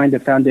achieve this kind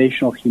of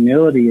foundational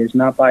humility is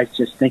not by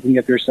just thinking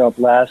of yourself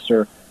less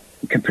or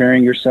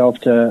comparing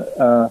yourself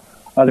to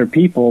other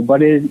people,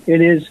 but it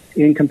is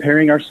in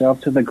comparing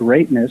ourselves to the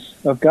greatness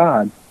of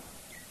God.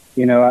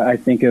 I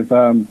think of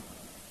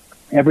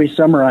every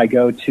summer I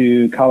go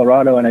to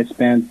Colorado and I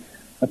spend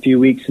a few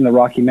weeks in the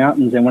Rocky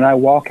Mountains, and when I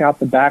walk out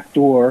the back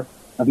door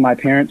of my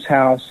parents'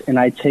 house and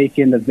I take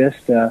in the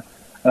vista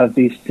of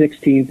these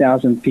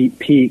 16,000 feet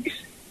peaks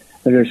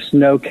that are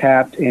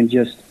snow-capped and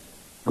just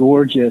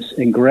gorgeous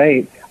and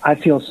great, I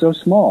feel so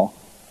small.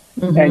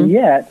 And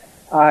yet,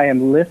 I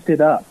am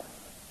lifted up.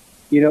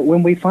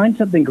 When we find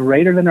something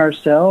greater than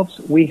ourselves,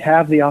 we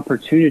have the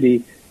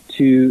opportunity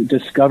to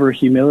discover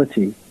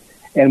humility.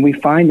 And we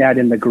find that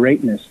in the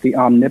greatness, the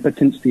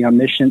omnipotence, the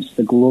omniscience,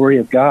 the glory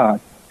of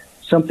God.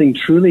 Something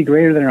truly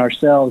greater than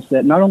ourselves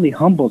that not only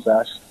humbles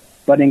us,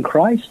 but in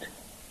Christ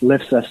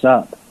lifts us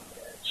up.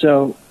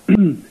 So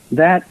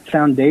that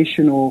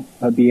foundational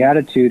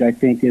beatitude, I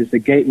think, is the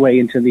gateway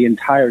into the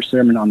entire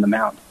Sermon on the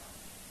Mount.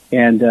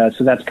 And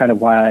so that's kind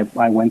of why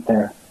I went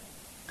there.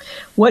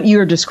 What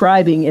you're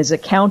describing is a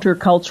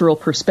countercultural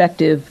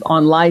perspective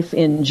on life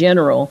in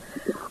general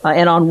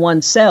and on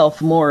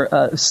oneself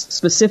more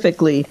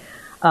specifically.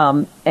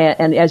 And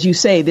as you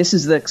say, this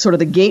is the sort of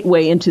the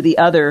gateway into the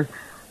other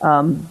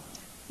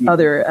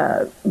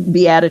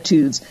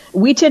Beatitudes.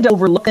 We tend to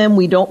overlook them.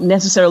 We don't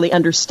necessarily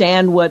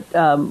understand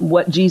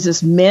what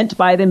Jesus meant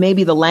by them.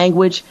 Maybe the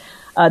language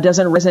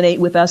doesn't resonate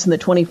with us in the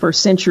 21st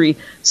century.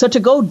 So to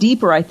go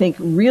deeper, I think,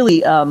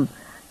 really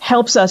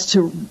helps us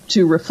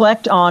to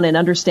reflect on and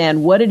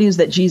understand what it is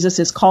that Jesus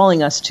is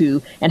calling us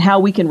to and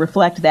how we can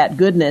reflect that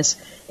goodness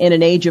in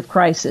an age of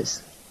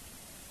crisis.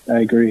 I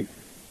agree.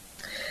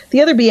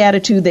 The other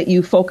beatitude that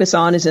you focus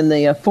on is in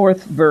the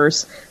 4th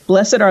verse.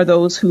 Blessed are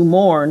those who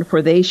mourn,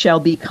 for they shall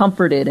be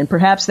comforted. And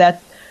perhaps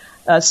that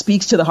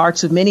speaks to the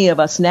hearts of many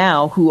of us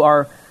now who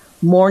are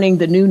mourning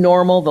the new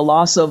normal, the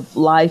loss of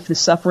life, the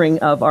suffering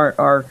of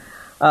our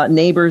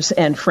neighbors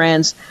and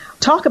friends.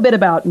 Talk a bit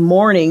about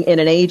mourning in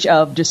an age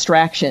of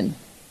distraction.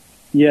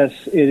 Yes,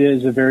 it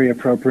is a very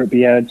appropriate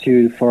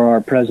beatitude for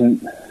our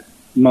present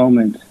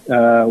moment.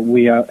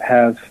 We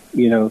have,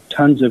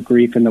 tons of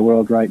grief in the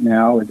world right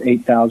now, with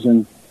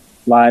 8,000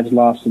 lives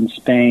lost in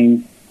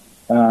Spain,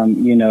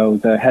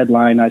 The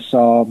headline I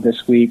saw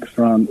this week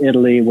from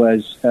Italy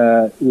was,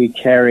 we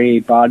carry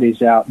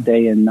bodies out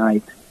day and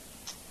night.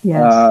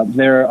 Yes.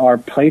 There are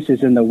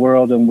places in the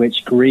world in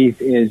which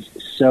grief is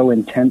so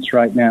intense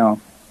right now.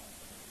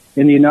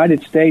 In the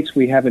United States,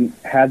 we haven't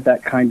had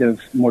that kind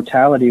of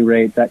mortality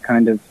rate, that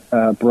kind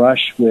of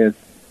brush with,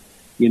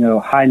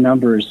 high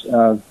numbers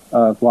of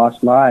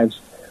lost lives.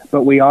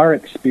 But we are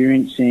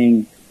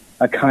experiencing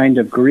a kind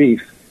of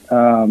grief.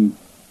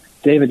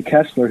 David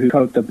Kessler, who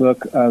wrote the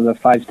book on the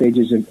 5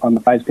 stages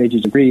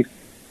of grief,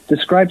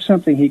 describes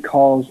something he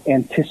calls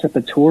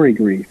anticipatory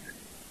grief.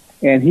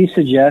 And he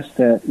suggests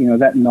that,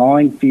 that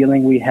gnawing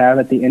feeling we have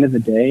at the end of the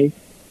day,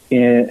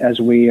 as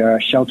we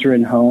shelter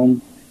in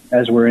home,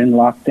 as we're in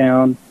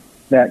lockdown,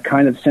 that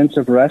kind of sense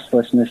of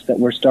restlessness that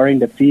we're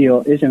starting to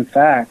feel is in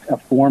fact a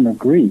form of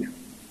grief.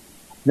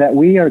 That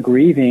we are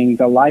grieving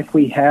the life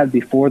we had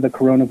before the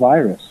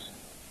coronavirus.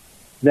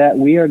 That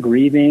we are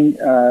grieving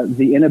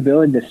the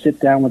inability to sit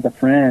down with a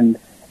friend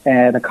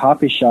at a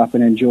coffee shop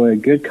and enjoy a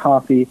good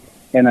coffee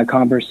and a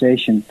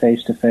conversation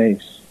face to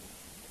face.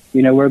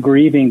 We're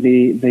grieving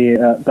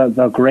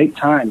the great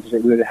times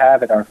that we would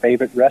have at our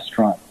favorite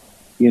restaurant.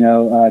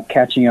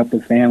 Catching up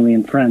with family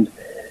and friends.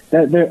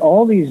 That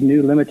all these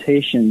new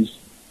limitations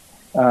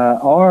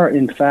are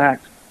in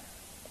fact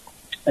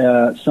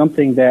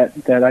something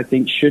that I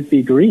think should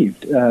be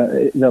grieved.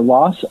 The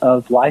loss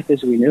of life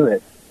as we knew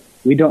it.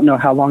 We don't know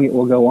how long it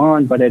will go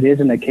on, but it is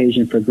an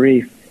occasion for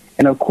grief.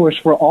 And of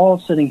course, we're all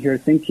sitting here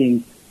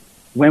thinking,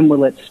 when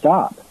will it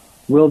stop?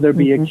 Will there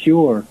be a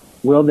cure?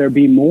 Will there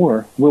be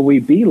more? Will we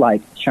be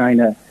like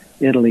China,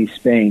 Italy,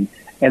 Spain?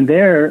 And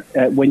there,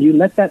 when you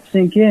let that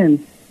sink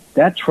in,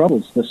 that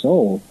troubles the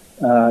soul.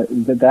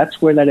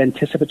 That's where that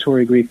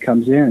anticipatory grief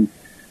comes in.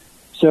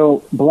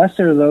 So blessed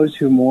are those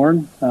who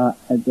mourn.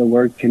 The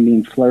word can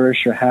mean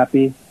flourish or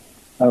happy.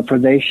 For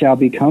they shall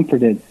be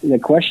comforted. The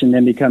question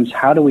then becomes,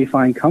 how do we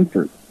find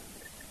comfort?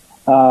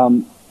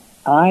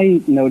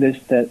 I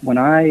noticed that when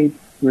I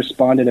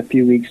responded a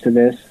few weeks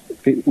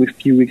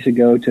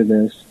ago to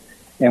this,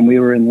 and we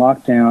were in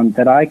lockdown,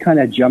 that I kind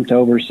of jumped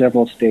over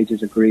several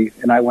stages of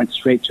grief, and I went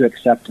straight to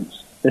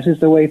acceptance. This is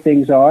the way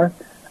things are.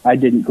 I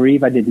didn't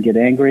grieve. I didn't get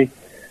angry.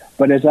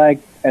 But as I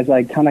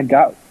kind of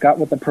got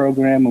with the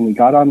program, and we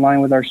got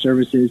online with our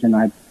services, and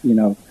I,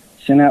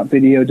 sent out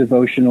video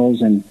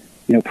devotionals and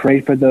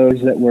prayed for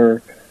those that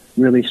were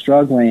really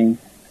struggling,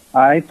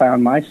 I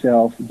found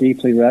myself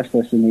deeply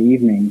restless in the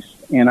evenings.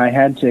 And I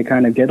had to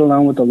kind of get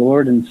alone with the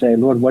Lord and say,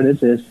 Lord, what is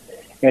this?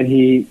 And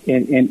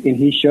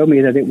he showed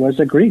me that it was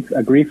a grief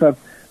of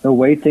the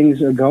way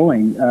things are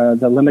going,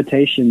 the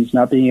limitations,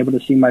 not being able to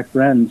see my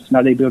friends,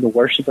 not able to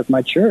worship with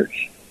my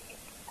church.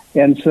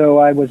 And so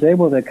I was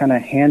able to kind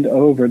of hand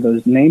over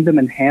those, name them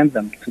and hand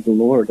them to the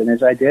Lord. And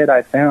as I did,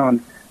 I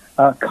found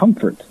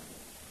comfort.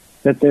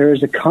 That there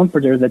is a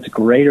comforter that's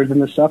greater than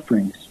the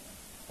sufferings.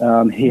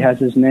 He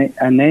has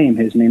a name.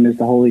 His name is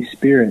the Holy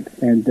Spirit.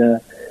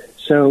 And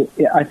so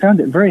I found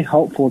it very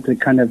helpful to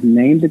kind of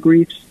name the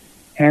griefs,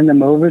 hand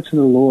them over to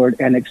the Lord,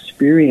 and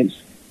experience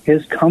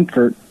His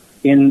comfort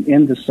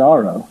in the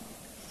sorrow.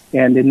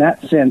 And in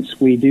that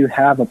sense, we do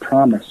have a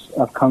promise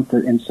of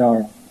comfort in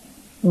sorrow.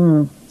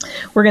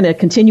 We're going to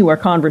continue our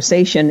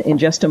conversation in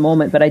just a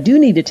moment, but I do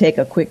need to take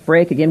a quick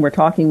break. Again, we're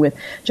talking with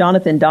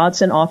Jonathan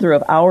Dodson, author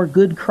of Our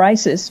Good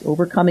Crisis,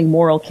 Overcoming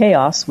Moral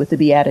Chaos with the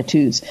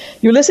Beatitudes.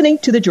 You're listening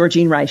to The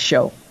Georgene Rice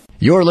Show.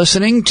 You're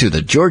listening to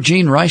the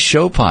Georgene Rice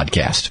Show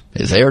podcast.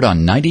 It's aired on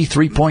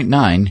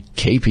 93.9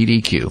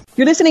 KPDQ.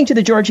 You're listening to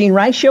the Georgene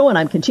Rice Show, and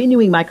I'm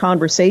continuing my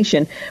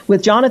conversation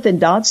with Jonathan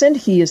Dodson.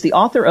 He is the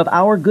author of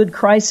Our Good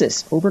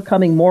Crisis,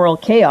 Overcoming Moral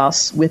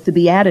Chaos with the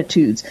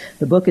Beatitudes.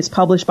 The book is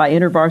published by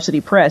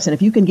InterVarsity Press, and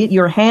if you can get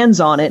your hands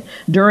on it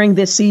during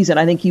this season,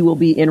 I think you will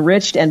be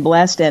enriched and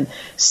blessed and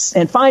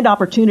find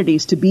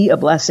opportunities to be a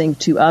blessing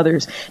to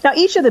others. Now,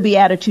 each of the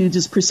Beatitudes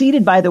is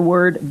preceded by the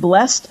word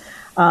blessed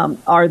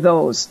are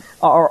those,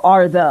 or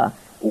are the.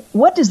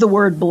 What does the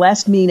word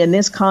blessed mean in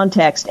this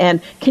context?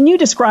 And can you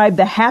describe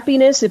the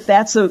happiness, if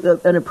that's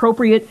an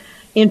appropriate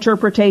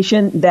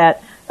interpretation,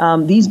 that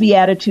these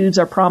Beatitudes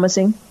are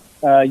promising?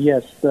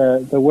 Yes,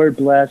 the word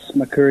blessed,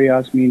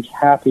 makarios, means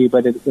happy,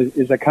 but it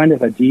is a kind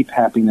of a deep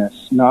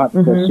happiness, not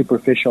the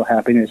superficial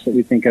happiness that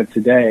we think of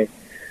today.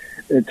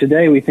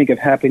 Today we think of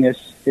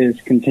happiness as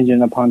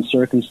contingent upon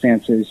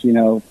circumstances.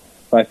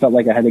 If I felt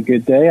like I had a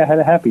good day, I had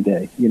a happy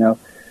day.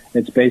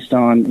 It's based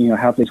on,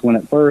 how things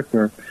went at work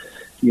or,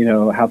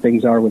 how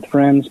things are with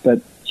friends.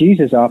 But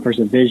Jesus offers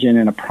a vision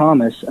and a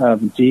promise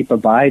of deep,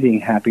 abiding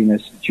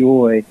happiness,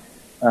 joy.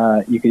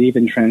 You could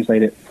even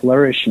translate it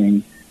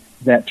flourishing,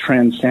 that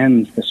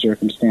transcends the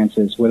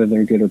circumstances, whether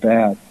they're good or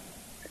bad.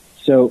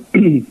 So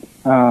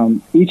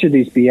each of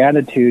these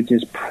Beatitudes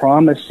is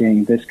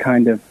promising this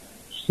kind of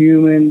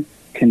human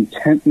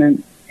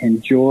contentment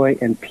and joy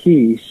and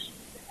peace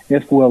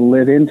if we'll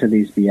live into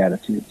these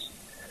Beatitudes.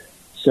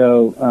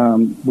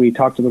 So we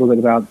talked a little bit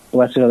about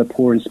blessed are the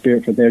poor in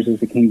spirit, for theirs is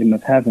the kingdom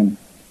of heaven.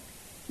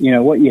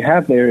 What you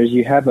have there is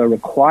you have a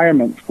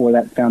requirement for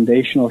that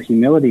foundational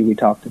humility we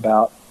talked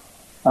about,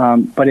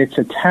 but it's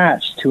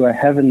attached to a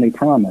heavenly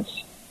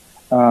promise,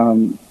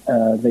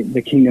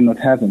 the kingdom of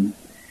heaven.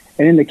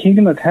 And in the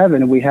kingdom of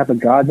heaven, we have a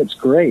God that's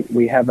great.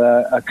 We have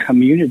a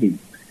community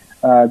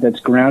that's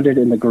grounded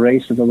in the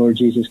grace of the Lord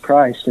Jesus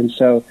Christ. And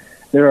so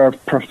there are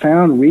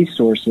profound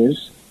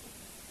resources,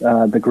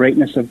 the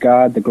greatness of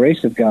God, the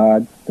grace of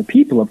God, the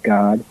people of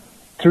God,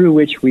 through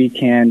which we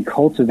can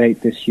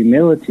cultivate this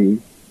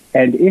humility.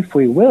 And if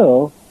we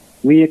will,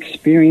 we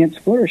experience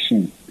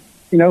flourishing.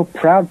 You know,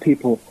 proud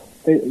people,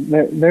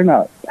 they're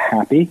not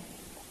happy.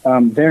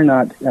 They're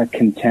not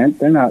content.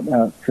 They're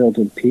not filled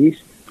with peace.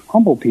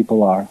 Humble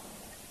people are.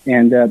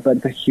 And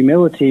but the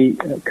humility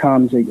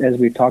comes, as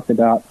we've talked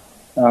about,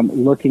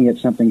 looking at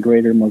something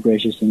greater, more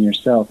gracious than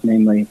yourself,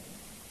 namely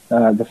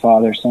the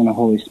Father, Son, and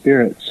Holy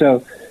Spirit.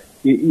 So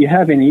you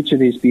have in each of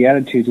these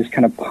Beatitudes this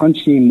kind of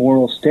punchy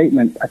moral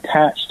statement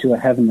attached to a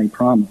heavenly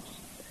promise.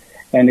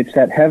 And it's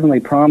that heavenly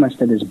promise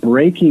that is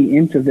breaking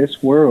into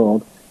this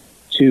world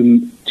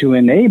to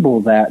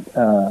enable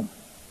that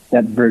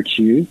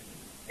virtue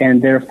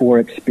and therefore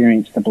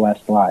experience the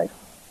blessed life.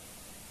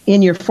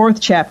 In your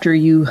fourth chapter,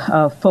 you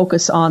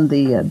focus on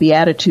the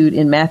Beatitude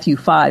in Matthew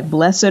 5.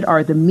 Blessed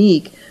are the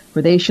meek,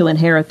 for they shall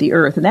inherit the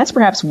earth. And that's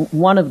perhaps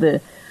one of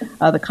the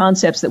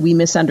concepts that we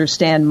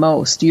misunderstand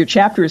most. Your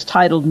chapter is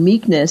titled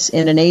Meekness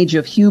in an Age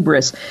of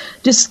Hubris.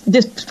 Just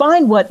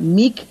define what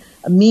meek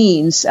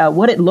means,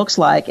 what it looks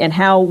like, and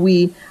how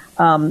we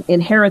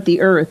inherit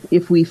the earth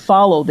if we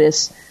follow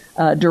this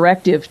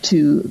directive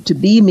to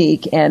be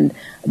meek and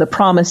the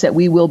promise that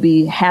we will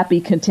be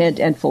happy, content,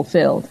 and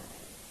fulfilled.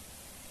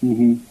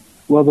 Mm-hmm.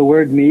 Well, the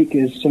word meek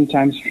is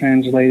sometimes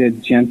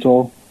translated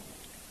gentle.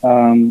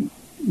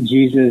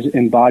 Jesus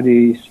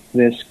embodies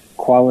this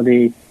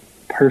quality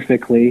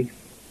perfectly.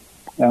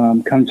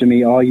 Come to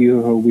me, all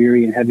you who are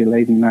weary and heavy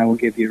laden, and I will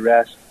give you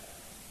rest.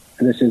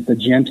 And this is the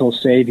gentle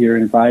Savior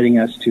inviting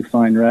us to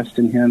find rest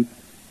in Him.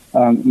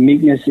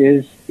 Meekness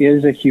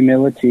is a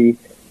humility.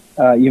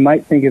 You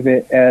might think of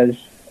it as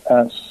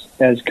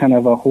kind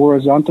of a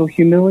horizontal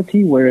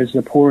humility, whereas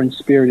the poor in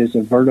spirit is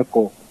a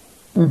vertical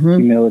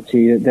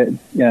humility.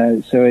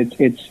 So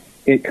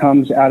it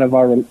comes out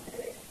of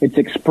it's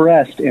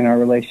expressed in our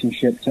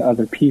relationship to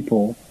other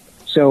people.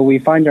 So we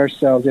find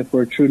ourselves, if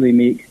we're truly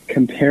meek,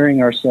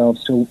 comparing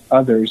ourselves to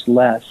others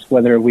less,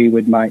 whether we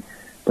might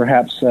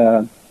perhaps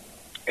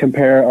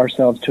compare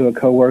ourselves to a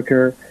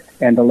coworker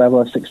and the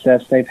level of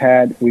success they've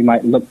had. We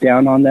might look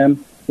down on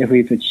them if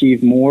we've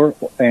achieved more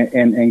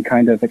and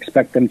kind of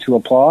expect them to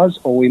applause,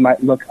 or we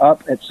might look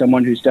up at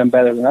someone who's done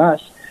better than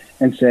us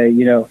and say,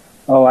 you know,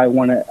 oh, I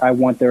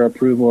want their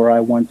approval, or I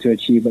want to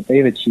achieve what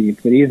they've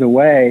achieved. But either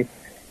way,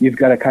 you've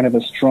got a kind of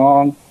a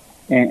strong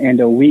and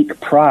a weak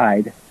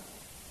pride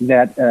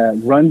that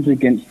runs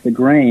against the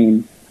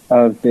grain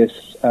of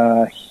this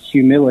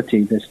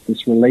humility,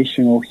 this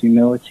relational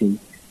humility.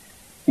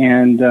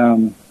 And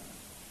the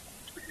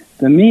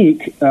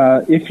meek,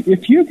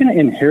 if you're going to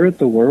inherit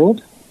the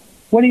world,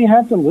 what do you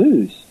have to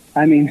lose?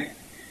 I mean,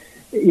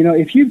 you know,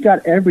 if you've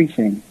got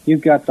everything,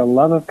 you've got the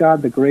love of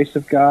God, the grace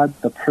of God,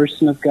 the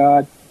person of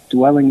God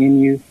dwelling in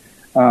you,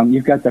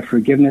 you've got the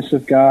forgiveness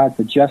of God,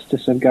 the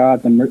justice of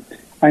God.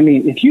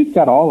 If you've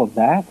got all of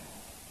that,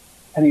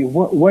 I mean,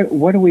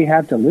 what do we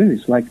have to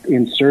lose? Like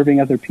in serving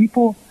other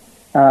people,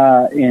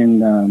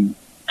 in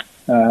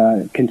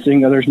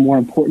considering others more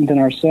important than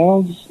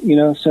ourselves, you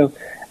know? So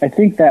I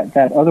think that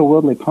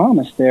otherworldly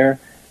promise there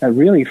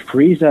really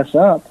frees us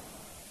up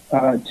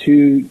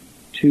to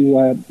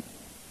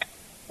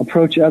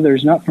approach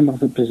others not from a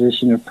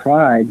position of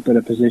pride, but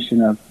a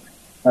position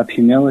of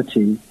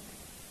humility.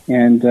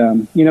 And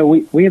you know,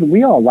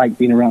 we all like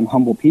being around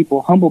humble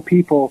people. Humble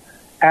people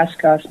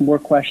ask us more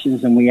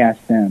questions than we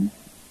ask them.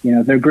 You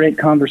know, they're great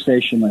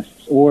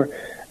conversationalists, or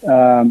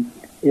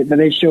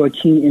they show a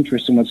keen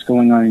interest in what's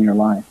going on in your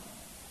life.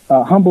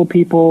 Humble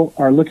people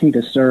are looking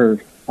to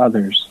serve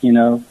others. You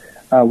know,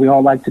 we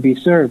all like to be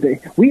served.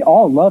 We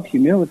all love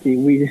humility.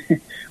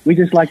 We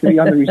just like to be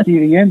on the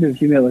receiving end of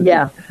humility.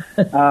 Yeah.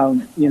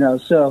 You know,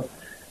 so,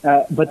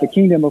 but the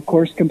kingdom, of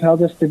course,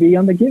 compelled us to be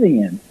on the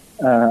giving end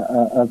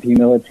of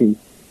humility.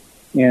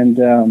 And,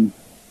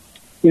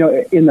 you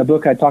know, in the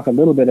book, I talk a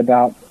little bit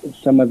about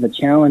some of the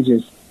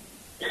challenges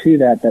to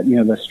that, you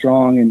know, the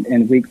strong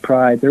and weak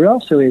pride. There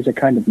also is a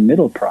kind of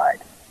middle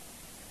pride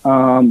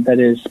that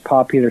is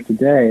popular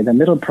today. The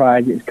middle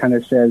pride kind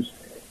of says,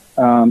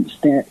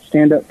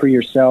 stand up for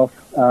yourself.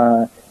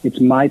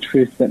 It's my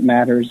truth that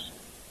matters.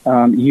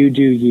 You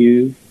do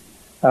you.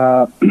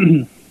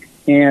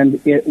 And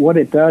what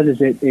it does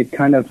is it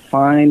kind of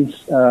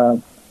finds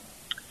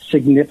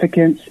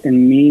significance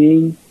and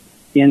meaning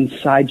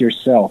inside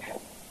yourself.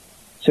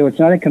 So it's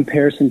not a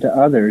comparison to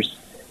others.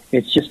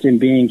 It's just in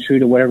being true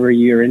to whatever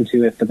you're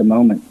into it for the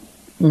moment,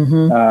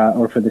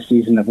 or for the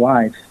season of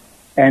life.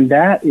 And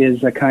that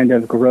is a kind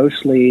of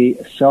grossly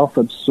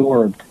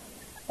self-absorbed,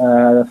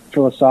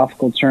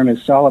 philosophical term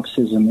is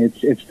solipsism.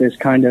 It's this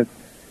kind of,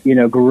 you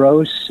know,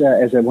 gross,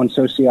 as one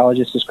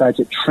sociologist describes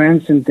it,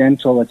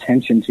 transcendental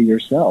attention to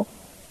yourself.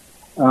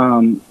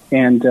 And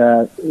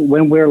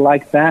when we're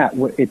like that,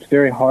 it's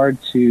very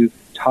hard to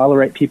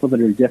tolerate people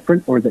that are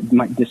different or that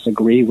might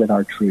disagree with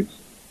our truth.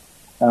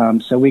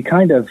 So we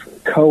kind of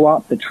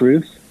co-opt the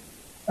truth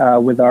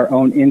with our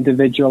own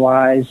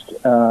individualized,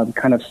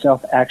 kind of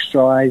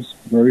self-actualized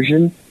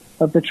version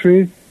of the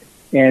truth,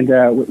 and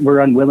we're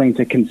unwilling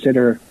to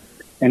consider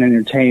and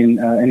entertain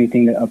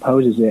anything that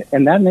opposes it.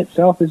 And that in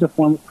itself is a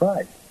form of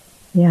pride.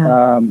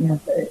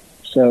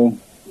 So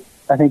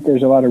I think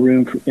there's a lot of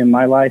room in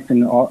my life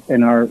and all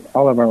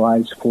of our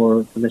lives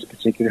for this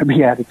particular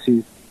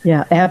beatitude.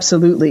 Yeah,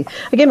 absolutely.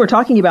 Again, we're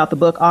talking about the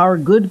book, Our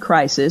Good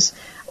Crisis,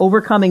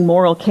 Overcoming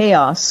Moral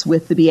Chaos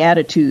with the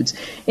Beatitudes.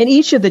 In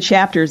each of the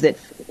chapters that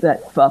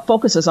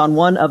focuses on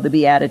one of the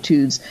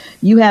Beatitudes,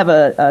 you have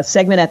a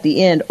segment at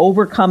the end,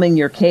 Overcoming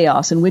Your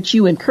Chaos, in which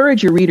you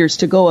encourage your readers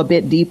to go a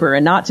bit deeper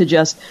and not to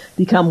just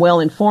become well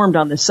informed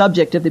on the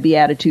subject of the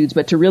Beatitudes,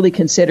 but to really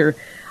consider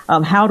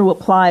how to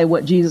apply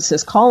what Jesus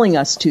is calling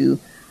us to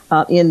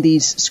in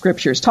these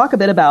scriptures. Talk a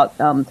bit about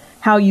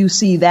how you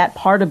see that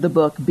part of the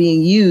book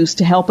being used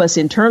to help us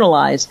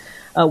internalize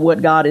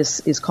what God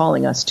is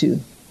calling us to.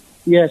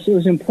 Yes, it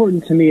was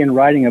important to me in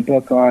writing a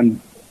book on,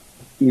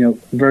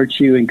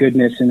 virtue and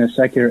goodness in a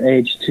secular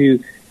age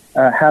to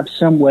have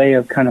some way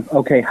of kind of,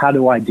 okay, how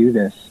do I do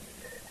this?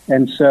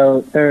 And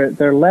so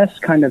they're less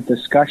kind of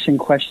discussion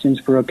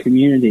questions for a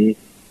community,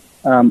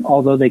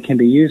 although they can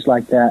be used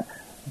like that.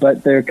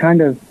 But they're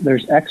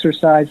there's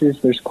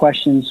exercises, there's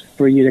questions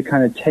for you to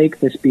kind of take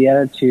this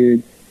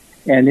beatitude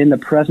and in the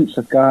presence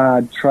of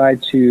God try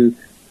to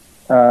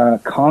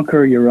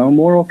conquer your own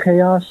moral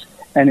chaos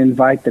and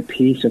invite the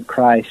peace of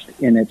Christ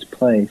in its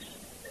place.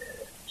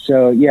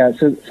 So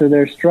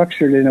they're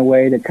structured in a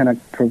way to kind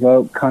of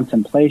provoke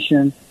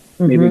contemplation,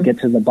 maybe get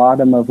to the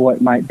bottom of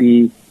what might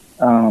be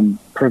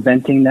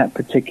preventing that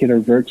particular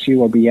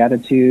virtue or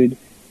beatitude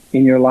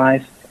in your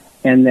life,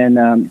 and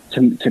then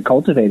to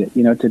cultivate it,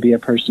 to be a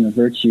person of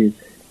virtue.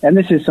 And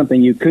this is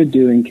something you could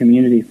do in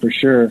community for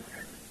sure,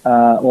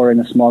 or in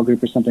a small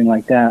group or something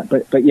like that.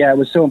 But yeah, it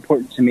was so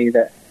important to me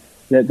that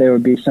there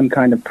would be some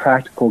kind of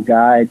practical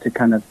guide to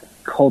kind of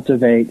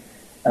cultivate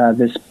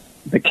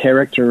the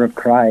character of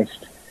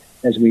Christ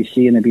as we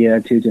see in the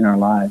Beatitudes in our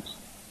lives.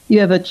 You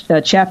have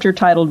a chapter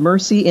titled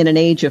Mercy in an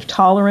Age of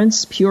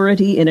Tolerance,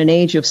 Purity in an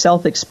Age of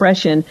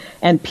Self-Expression,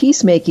 and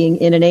Peacemaking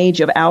in an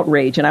Age of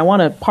Outrage. And I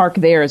want to park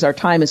there as our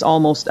time is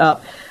almost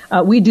up.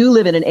 We do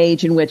live in an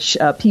age in which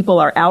people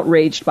are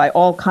outraged by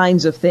all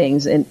kinds of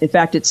things. And in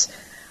fact, it's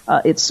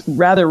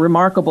rather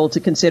remarkable to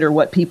consider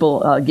what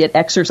people get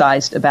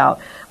exercised about.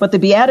 But the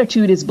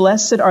Beatitude is,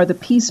 blessed are the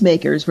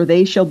peacemakers, for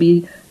they shall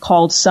be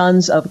called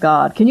sons of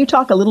God. Can you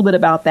talk a little bit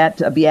about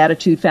that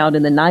Beatitude found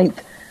in the 9th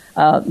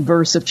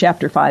verse of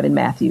chapter 5 in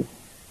Matthew?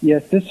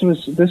 Yes, this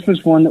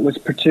was one that was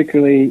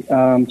particularly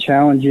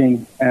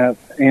challenging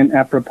and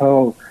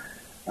apropos.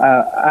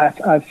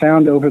 I've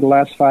found over the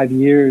last 5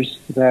 years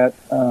that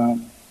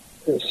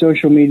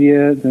social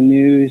media, the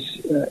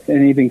news,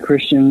 and even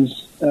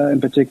Christians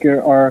in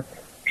particular are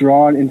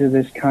drawn into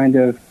this kind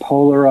of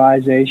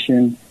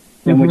polarization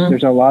in which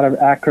there's a lot of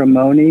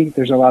acrimony,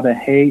 there's a lot of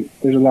hate,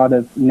 there's a lot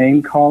of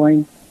name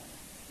calling,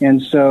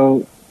 and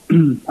so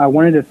I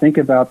wanted to think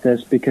about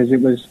this because it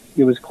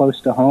was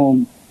close to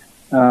home,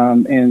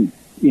 and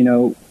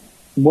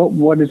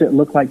what does it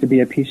look like to be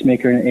a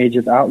peacemaker in an age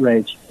of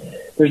outrage?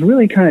 There's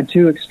really kind of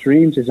two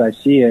extremes as I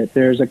see it.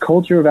 There's a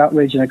culture of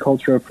outrage and a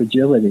culture of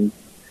fragility.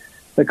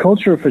 The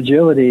culture of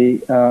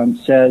fragility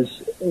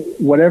says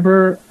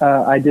whatever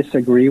I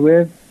disagree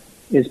with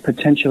is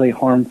potentially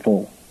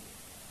harmful.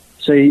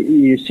 So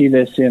you see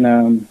this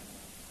in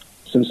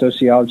some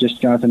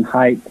sociologist, Jonathan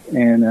Haidt,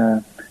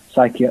 and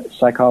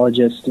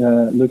psychologist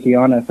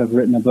Lukianoff have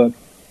written a book,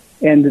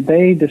 and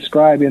they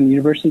describe in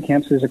university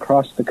campuses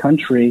across the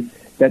country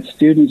that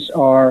students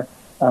are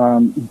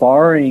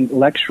barring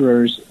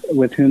lecturers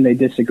with whom they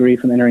disagree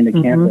from entering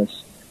the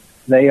campus.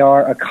 They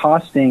are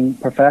accosting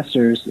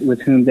professors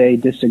with whom they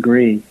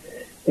disagree.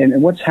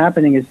 And what's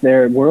happening is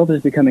their world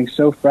is becoming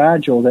so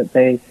fragile that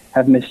they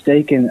have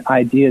mistaken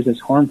ideas as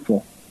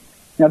harmful.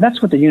 Now,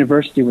 that's what the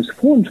university was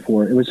formed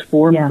for. It was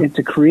formed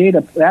to create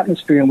an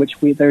atmosphere in which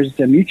there's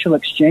a mutual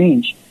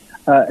exchange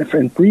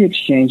and free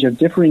exchange of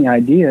differing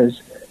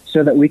ideas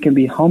so that we can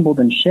be humbled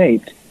and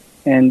shaped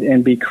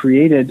and be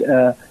created,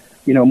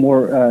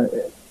 more,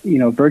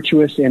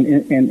 virtuous and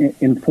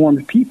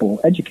informed people,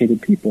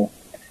 educated people.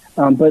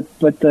 But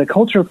the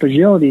culture of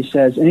fragility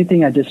says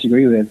anything I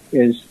disagree with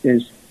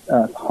is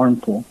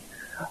harmful.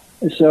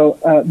 So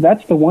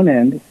that's the one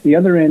end. The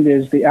other end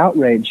is the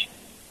outrage.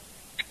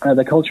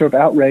 The culture of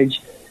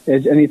outrage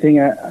is anything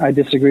I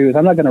disagree with.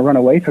 I'm not going to run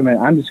away from it.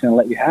 I'm just going to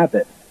let you have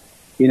it.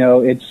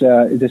 It's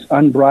this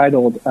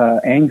unbridled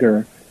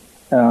anger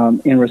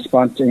in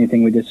response to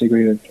anything we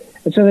disagree with.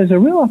 And so there's a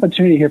real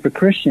opportunity here for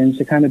Christians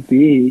to kind of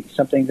be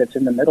something that's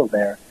in the middle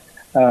there,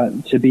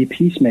 to be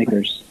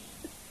peacemakers,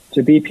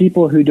 to be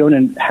people who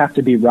don't have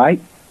to be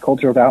right,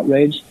 culture of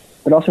outrage,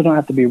 but also don't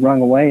have to be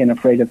wrung away and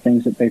afraid of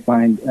things that they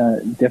find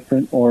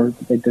different or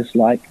that they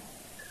dislike,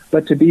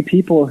 but to be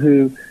people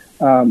who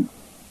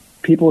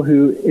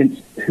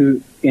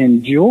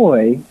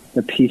enjoy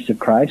the peace of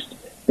Christ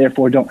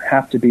therefore don't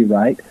have to be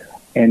right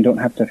and don't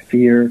have to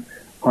fear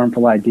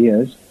harmful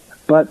ideas,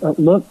 but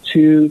look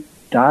to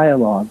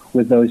dialogue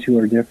with those who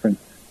are different.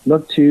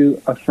 Look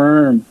to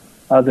affirm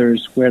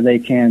others where they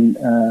can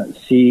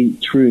see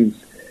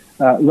truth.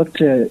 Look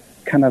to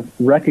kind of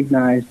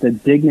recognize the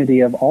dignity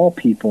of all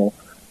people,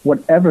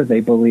 whatever they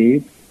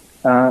believe,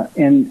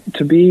 and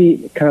to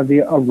be kind of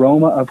the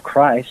aroma of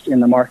Christ in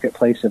the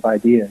marketplace of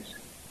ideas.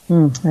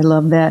 I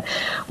love that.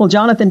 Well,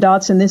 Jonathan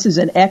Dodson, this is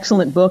an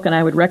excellent book, and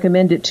I would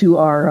recommend it to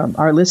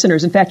our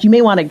listeners. In fact, you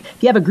may want to,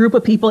 if you have a group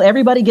of people,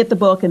 everybody get the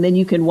book, and then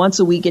you can once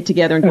a week get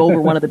together and go over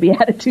one of the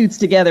Beatitudes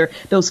together,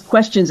 those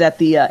questions at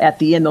the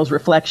end, those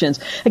reflections.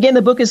 Again,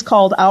 the book is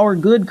called Our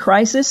Good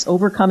Crisis,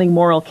 Overcoming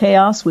Moral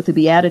Chaos with the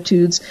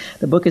Beatitudes.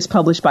 The book is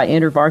published by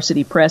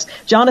InterVarsity Press.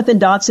 Jonathan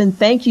Dodson,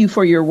 thank you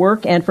for your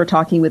work and for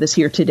talking with us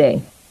here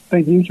today.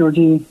 Thank you,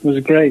 Georgine. It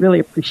was great. Really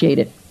appreciate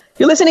it.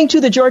 You're listening to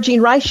The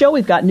Georgine Rice Show.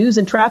 We've got news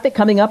and traffic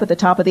coming up at the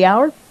top of the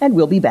hour, and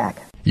we'll be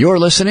back. You're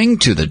listening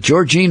to The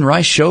Georgine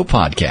Rice Show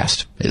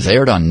podcast. It's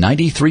aired on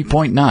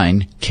 93.9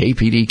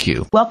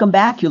 KPDQ. Welcome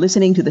back. You're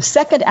listening to the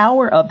second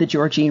hour of The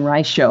Georgine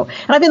Rice Show.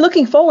 And I've been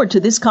looking forward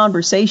to this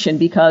conversation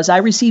because I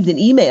received an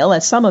email,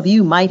 as some of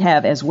you might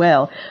have as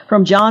well,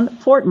 from John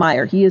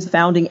Fortmeyer. He is the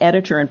founding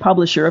editor and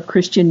publisher of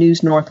Christian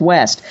News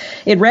Northwest.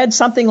 It read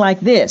something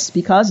like this: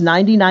 because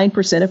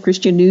 99% of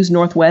Christian News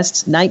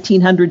Northwest's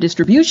 1,900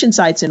 distribution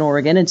sites in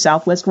Oregon and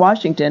Southwest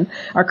Washington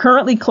are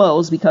currently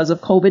closed because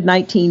of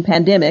COVID-19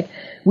 pandemic,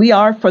 we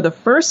are, for the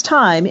first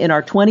time in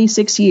our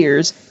 26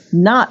 years,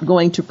 not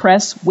going to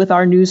press with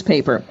our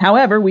newspaper.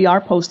 However, we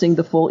are posting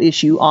the full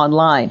issue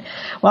online.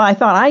 Well, I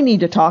thought I need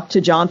to talk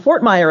to John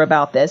Fortmeyer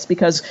about this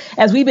because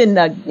as we've been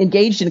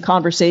engaged in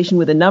conversation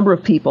with a number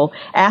of people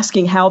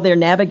asking how they're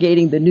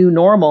navigating the new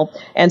normal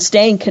and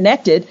staying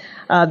connected,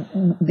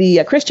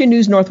 the Christian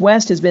News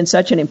Northwest has been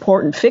such an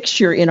important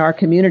fixture in our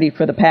community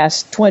for the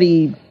past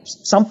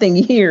 20-something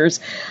years.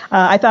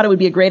 I thought it would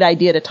be a great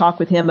idea to talk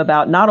with him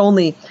about not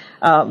only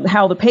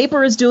how the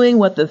paper is doing,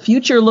 what the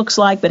future looks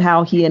like, but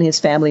how he and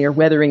his family are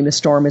weathering the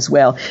storm as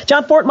well.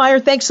 John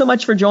Fortmeyer, thanks so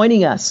much for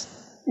joining us.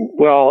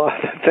 Well,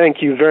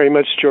 thank you very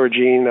much,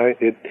 Georgine.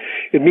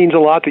 It means a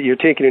lot that you're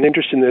taking an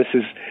interest in this.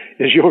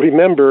 As you'll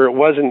remember, it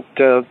wasn't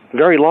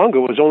very long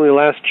ago. It was only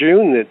last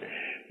June that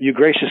you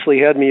graciously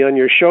had me on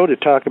your show to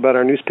talk about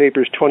our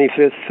newspaper's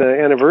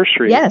 25th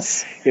anniversary.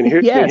 Yes. And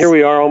here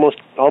we are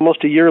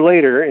almost a year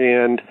later,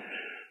 and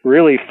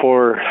really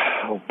for,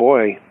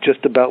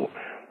 just about...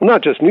 Well,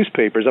 not just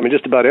newspapers,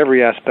 just about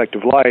every aspect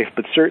of life,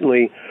 but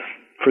certainly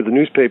for the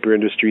newspaper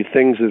industry,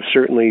 things have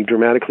certainly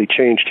dramatically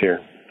changed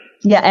here.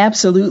 Yeah,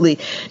 absolutely.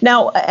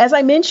 Now, as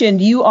I mentioned,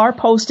 you are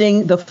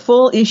posting the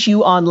full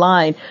issue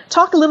online.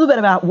 Talk a little bit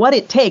about what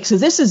it takes,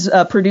 because this is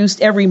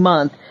produced every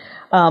month,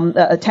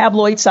 a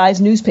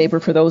tabloid-sized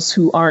newspaper for those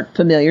who aren't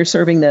familiar,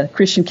 serving the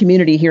Christian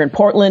community here in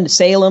Portland,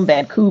 Salem,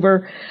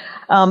 Vancouver.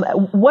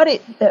 What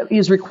it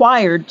is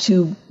required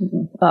to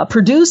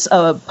produce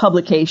a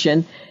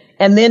publication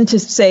and then to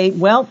say,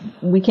 well,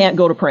 we can't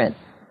go to print?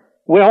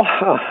 Well,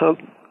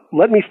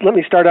 let me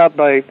start out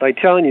by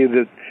telling you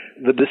that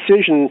the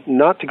decision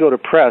not to go to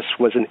press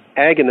was an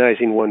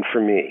agonizing one for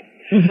me.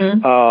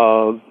 Mm-hmm.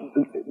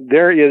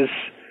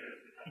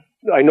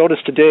 I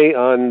noticed today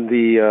on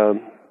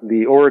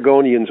the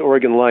Oregonians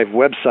Oregon Live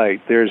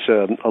website, there's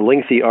a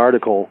lengthy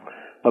article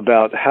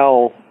about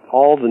how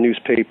all the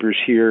newspapers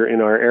here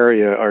in our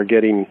area are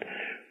getting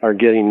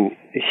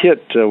hit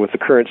with the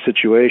current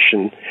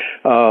situation.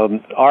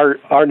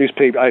 Our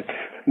newspaper,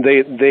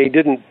 they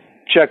didn't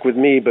check with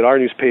me, but our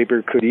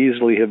newspaper could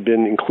easily have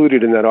been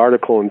included in that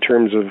article in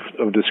terms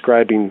of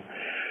describing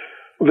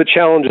the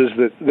challenges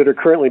that are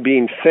currently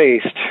being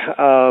faced.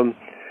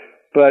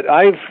 But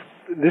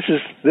this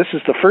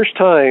is the first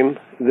time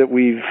that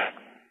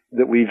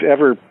we've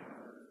ever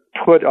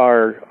put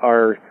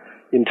our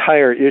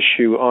entire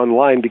issue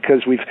online,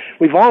 because we've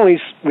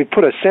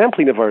put a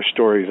sampling of our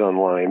stories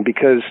online,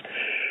 because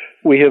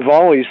we have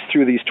always,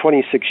 through these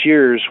 26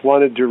 years,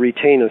 wanted to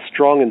retain a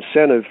strong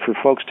incentive for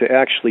folks to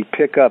actually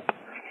pick up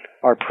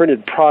our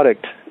printed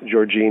product,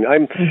 Georgine.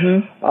 And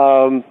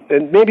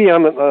maybe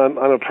I'm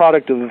a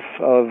product of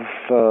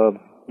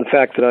the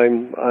fact that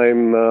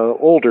I'm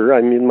older.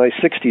 I'm in my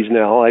 60s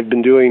now. I've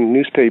been doing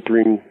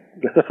newspapering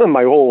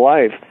my whole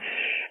life.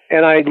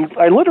 And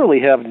I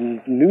literally have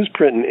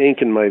newsprint and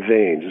ink in my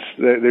veins.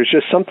 There's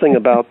just something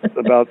about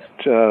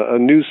a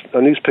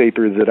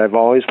newspaper that I've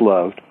always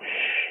loved.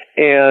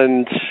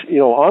 And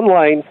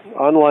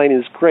online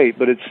is great,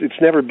 but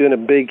it's never been a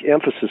big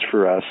emphasis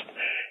for us.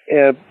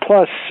 And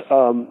plus,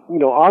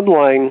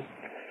 online,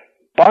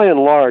 by and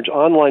large,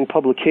 online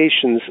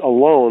publications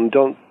alone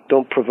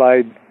don't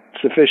provide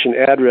sufficient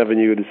ad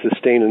revenue to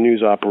sustain a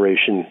news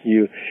operation.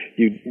 You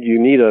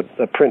need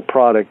a print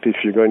product if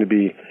you're going to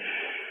be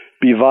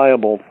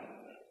viable.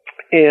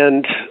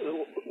 And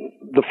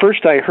the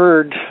first I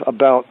heard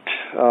about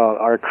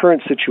our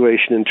current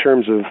situation in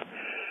terms of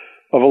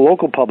a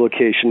local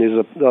publication is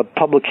a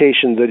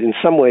publication that in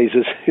some ways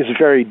is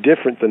very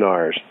different than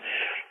ours,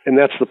 and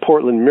that's the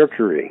Portland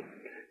Mercury.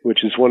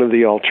 which is one of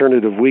the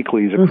alternative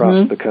weeklies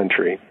across the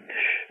country.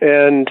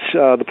 And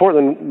the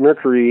Portland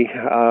Mercury,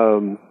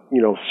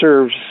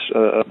 serves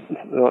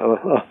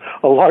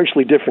a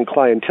largely different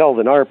clientele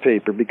than our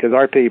paper, because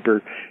our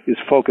paper is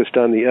focused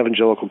on the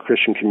evangelical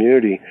Christian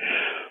community.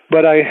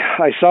 But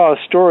I saw a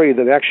story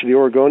that actually the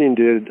Oregonian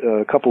did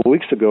a couple of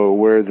weeks ago,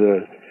 where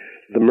the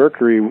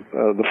Mercury,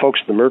 the folks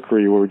at the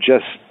Mercury were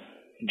just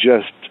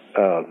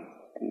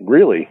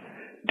really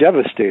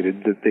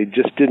devastated that they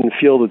just didn't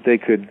feel that they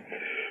could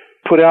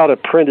put out a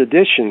print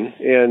edition,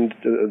 and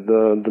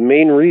the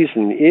main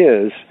reason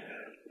is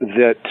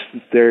that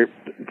they're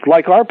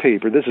like our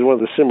paper. This is one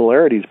of the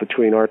similarities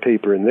between our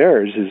paper and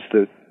theirs, is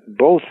that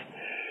both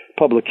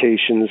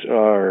publications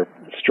are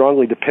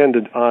strongly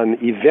dependent on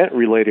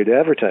event-related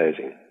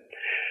advertising,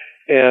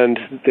 and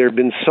there have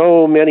been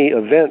so many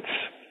events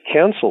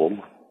canceled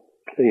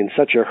in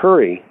such a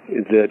hurry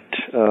that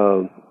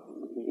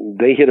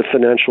they hit a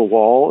financial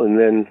wall, and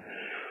then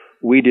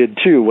we did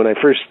too. When I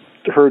first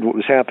heard what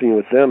was happening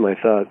with them, I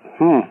thought,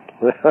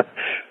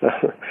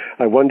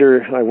 I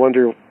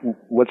wonder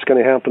what's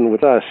going to happen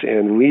with us.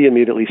 And we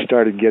immediately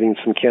started getting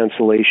some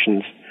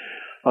cancellations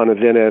on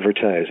event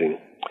advertising.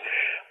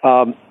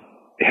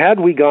 Had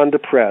we gone to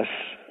press,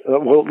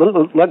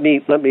 let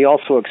me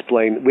also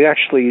explain. We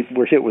actually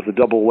were hit with a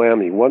double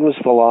whammy. One was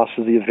the loss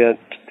of the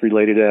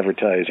event-related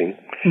advertising.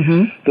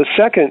 The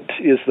second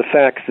is the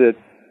fact that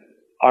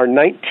our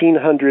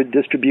 1,900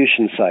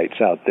 distribution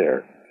sites out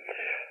there,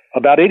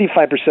 about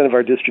 85% of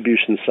our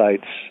distribution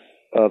sites,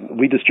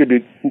 we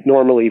distribute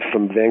normally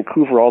from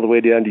Vancouver all the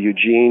way down to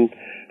Eugene,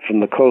 from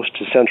the coast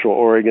to Central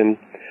Oregon,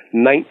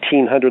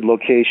 1,900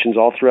 locations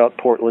all throughout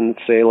Portland,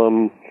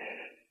 Salem,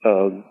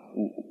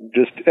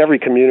 just every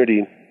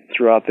community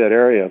throughout that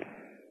area.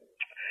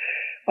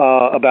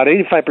 About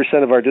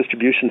 85% of our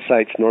distribution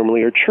sites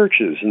normally are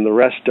churches, and the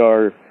rest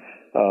are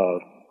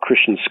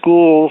Christian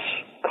schools,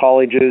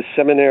 colleges,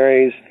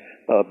 seminaries,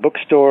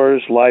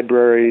 bookstores,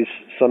 libraries,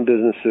 some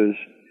businesses.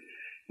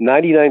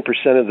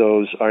 99% of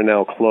those are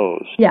now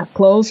closed. Yeah,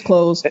 closed.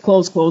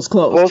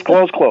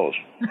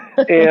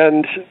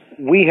 And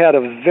we had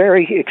a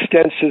very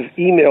extensive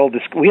email.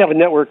 We have a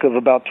network of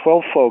about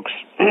 12 folks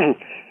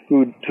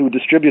who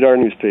distribute our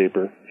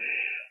newspaper.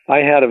 I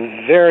had a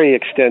very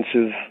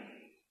extensive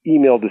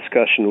email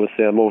discussion with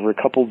them over a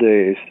couple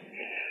days,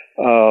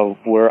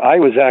 where I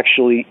was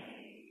actually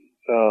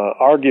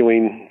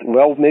arguing,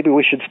 well, maybe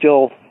we should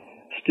still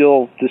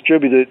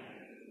distribute it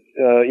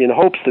in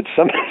hopes that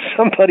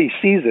somebody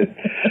sees it.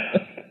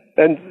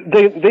 And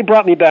they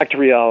brought me back to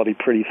reality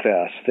pretty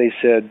fast. They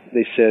said,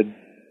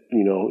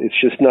 it's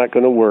just not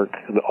going to work.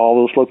 All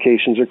those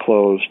locations are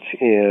closed,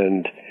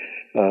 and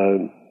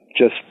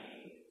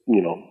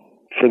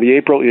for the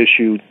April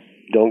issue,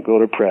 don't go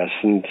to press.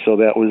 And so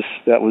that was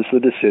the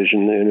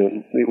decision,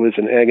 and it was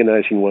an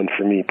agonizing one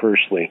for me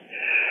personally.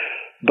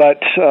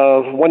 But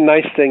one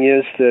nice thing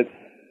is that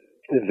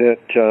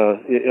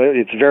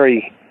it's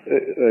very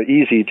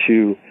easy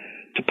to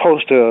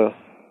post a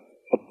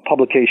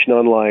publication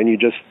online. You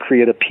just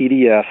create a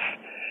PDF.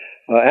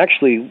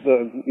 Actually,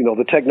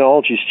 the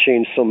technology's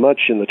changed so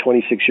much in the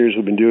 26 years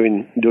we've been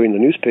doing the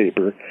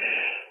newspaper.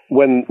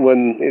 When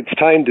it's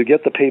time to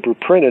get the paper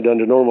printed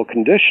under normal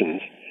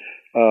conditions,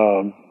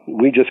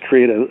 we just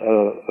create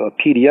a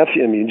PDF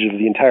image of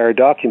the entire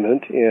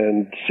document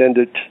and send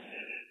it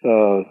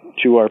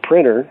to our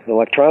printer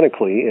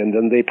electronically, and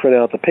then they print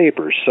out the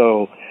paper.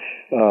 So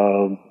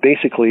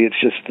basically, it's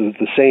just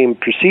the same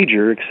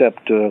procedure,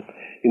 except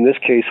in this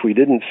case, we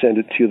didn't send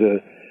it to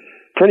the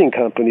printing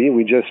company.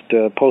 We just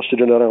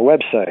posted it on our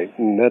website,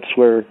 and that's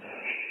where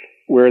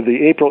the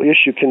April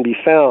issue can be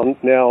found.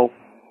 Now,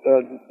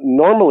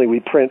 normally we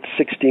print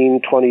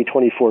 16, 20,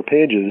 24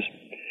 pages.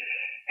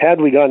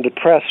 Had we gone to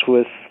press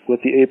with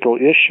the April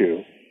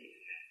issue,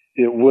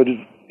 it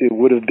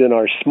would have been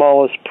our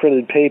smallest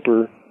printed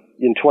paper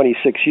in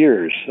 26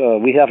 years.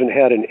 We haven't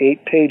had an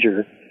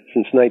 8-pager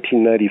since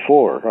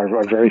 1994,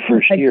 our very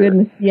first year.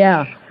 Goodness,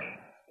 yeah.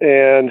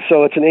 And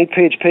so it's an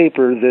 8-page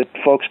paper that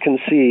folks can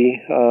see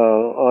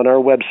on our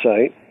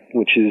website,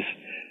 which is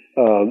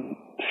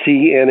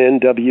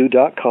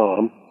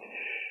cnnw.com.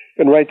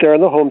 And right there on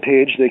the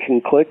homepage, they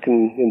can click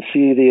and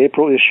see the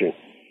April issue.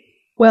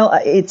 Well,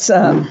 it's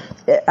when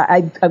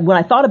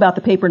I thought about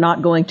the paper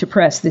not going to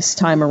press this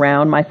time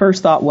around, my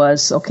first thought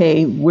was,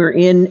 okay, we're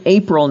in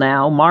April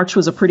now. March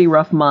was a pretty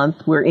rough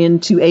month. We're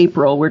into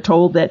April. We're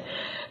told that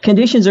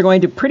conditions are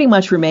going to pretty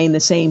much remain the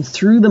same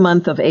through the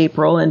month of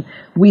April, and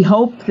we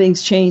hope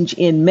things change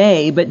in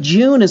May, but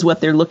June is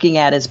what they're looking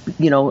at as,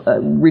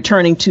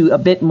 returning to a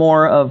bit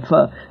more of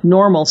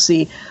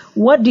normalcy.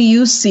 What do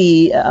you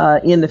see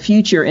in the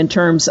future in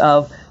terms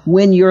of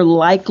when you're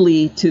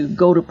likely to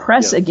go to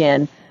press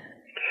again?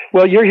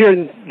 Well,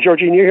 Georgene, you're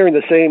hearing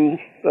the same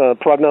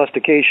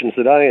prognostications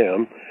that I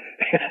am,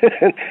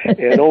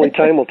 and only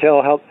time will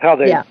tell how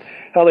they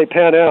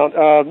pan out.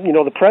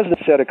 The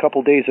president said a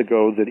couple days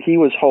ago that he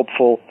was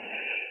hopeful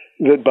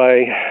that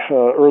by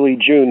early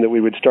June that we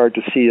would start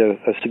to see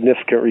a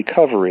significant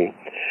recovery.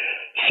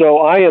 So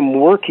I am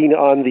working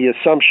on the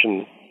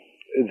assumption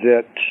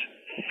that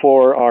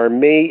for our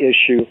May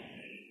issue,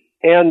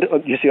 and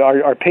you see,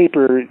 our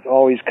paper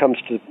always comes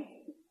to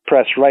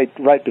press right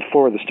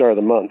before the start of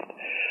the month.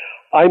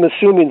 I'm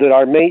assuming that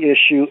our May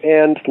issue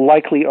and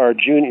likely our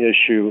June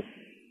issue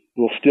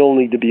will still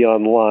need to be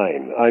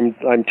online.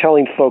 I'm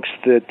telling folks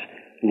that,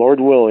 Lord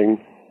willing,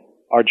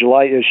 our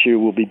July issue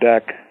will be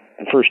back,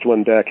 the first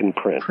one back in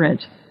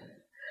print.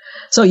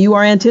 So you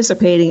are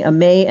anticipating a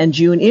May and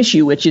June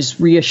issue, which is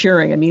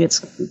reassuring. I mean, it's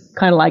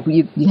kind of like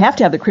you have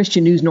to have the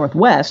Christian News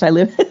Northwest.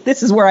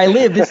 This is where I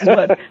live. This is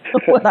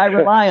what I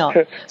rely on.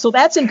 So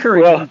that's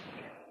encouraging. Well,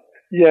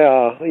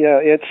 yeah.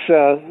 It's,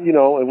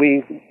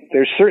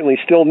 there's certainly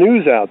still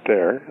news out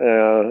there.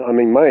 I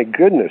mean, my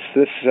goodness,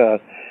 this,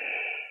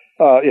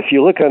 if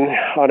you look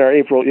on our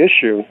April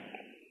issue,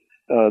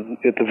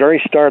 at the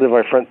very start of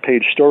our front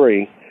page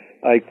story,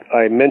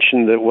 I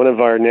mentioned that one of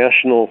our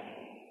national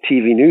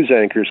TV news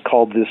anchors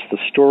called this the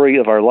story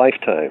of our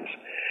lifetimes.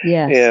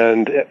 Yes.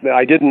 And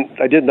I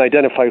didn't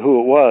identify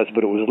who it was,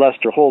 but it was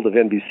Lester Holt of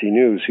NBC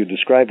News who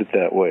described it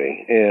that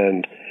way.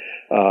 And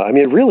I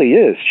mean, it really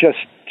is just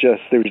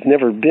there's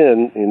never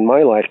been in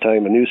my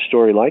lifetime a news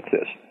story like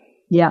this.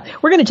 Yeah,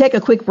 we're going to take a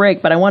quick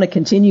break, but I want to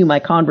continue my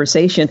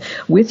conversation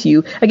with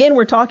you. Again,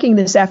 we're talking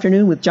this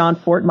afternoon with John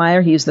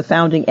Fortmire. He is the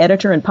founding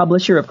editor and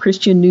publisher of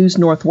Christian News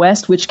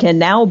Northwest, which can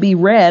now be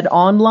read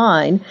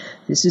online.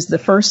 This is the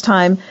first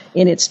time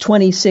in its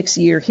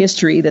 26-year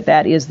history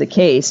that is the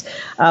case.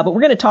 But we're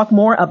going to talk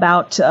more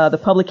about the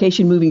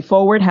publication moving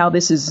forward, how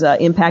this is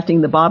impacting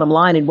the bottom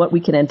line, and what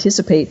we can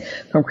anticipate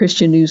from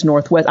Christian News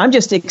Northwest. I'm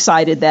just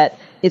excited that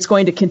it's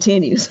going to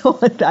continue. So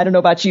I don't know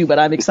about you, but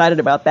I'm excited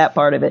about that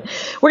part of it.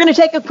 We're going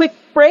to take a quick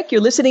break. You're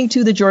listening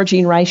to The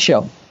Georgene Rice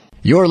Show.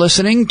 You're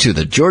listening to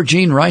the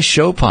Georgene Rice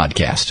Show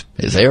podcast.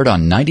 It's aired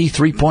on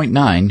 93.9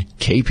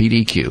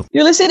 KPDQ.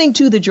 You're listening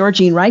to the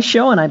Georgene Rice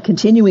Show, and I'm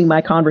continuing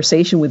my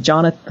conversation with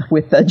John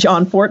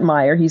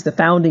Fortmire. He's the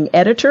founding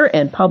editor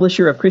and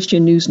publisher of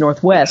Christian News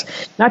Northwest.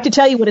 Not to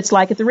tell you what it's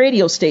like at the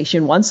radio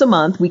station. Once a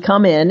month, we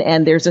come in,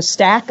 and there's a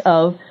stack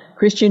of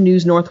Christian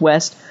News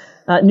Northwest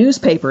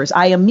newspapers.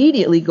 I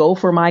immediately go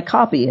for my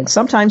copy, and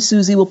sometimes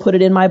Susie will put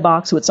it in my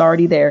box, so it's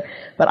already there.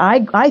 But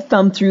I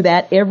thumb through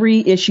that every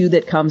issue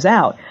that comes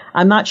out.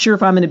 I'm not sure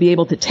if I'm going to be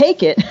able to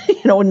take it,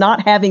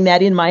 not having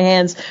that in my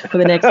hands for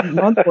the next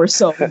month or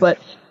so. But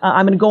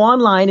I'm going to go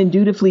online and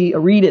dutifully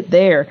read it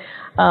there.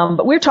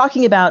 But we're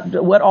talking about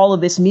what all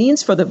of this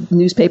means for the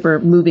newspaper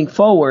moving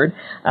forward.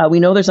 We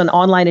know there's an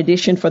online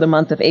edition for the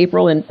month of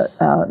April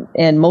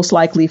and most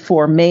likely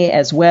for May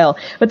as well.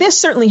 But this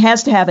certainly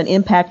has to have an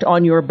impact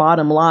on your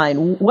bottom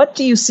line. What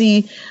do you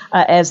see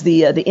as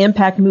the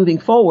impact moving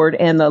forward,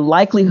 and the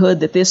likelihood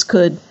that this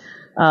could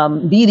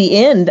be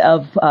the end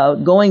of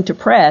going to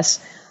press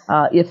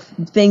if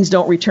things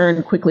don't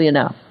return quickly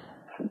enough?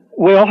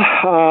 Well,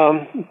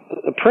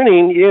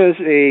 printing is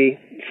a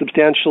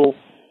substantial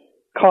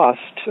cost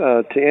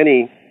to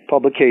any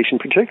publication,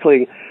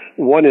 particularly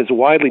one as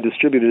widely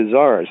distributed as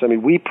ours. I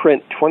mean, we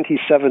print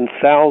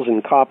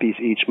 27,000 copies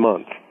each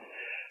month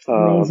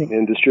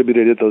and distribute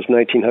it at those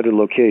 1,900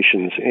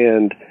 locations.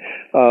 And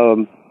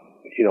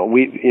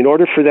in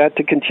order for that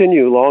to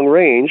continue long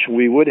range,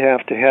 we would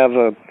have to have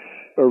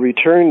a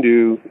return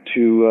to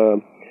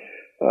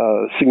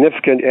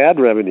significant ad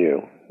revenue.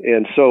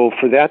 And so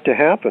for that to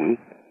happen,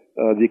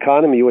 the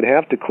economy would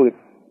have to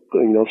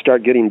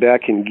start getting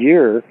back in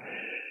gear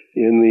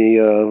in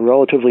the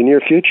relatively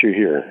near future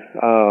here.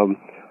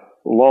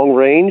 Long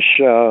range,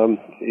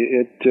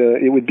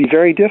 it would be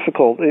very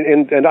difficult.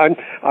 And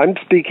I'm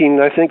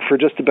speaking, I think, for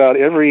just about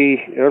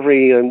every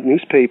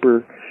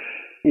newspaper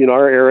in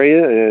our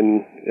area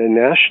and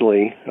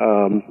nationally.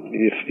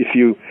 If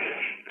you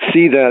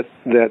see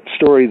that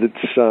story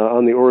that's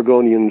on the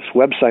Oregonian's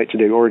website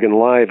today, Oregon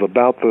Live,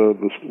 about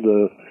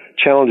the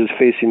challenges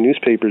facing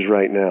newspapers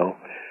right now,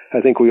 I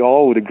think we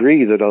all would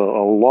agree that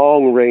a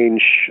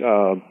long-range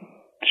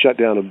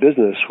shutdown of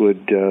business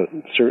would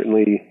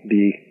certainly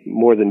be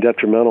more than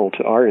detrimental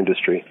to our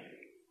industry.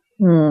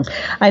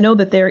 I know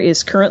that there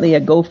is currently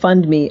a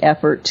GoFundMe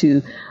effort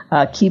to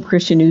keep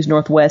Christian News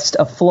Northwest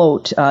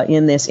afloat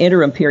in this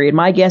interim period.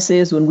 My guess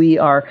is when we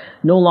are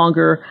no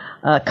longer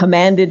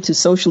commanded to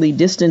socially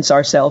distance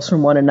ourselves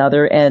from one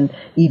another and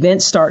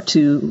events start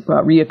to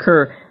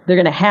reoccur, they're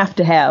going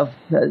to have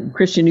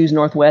Christian News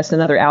Northwest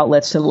and other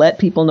outlets to let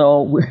people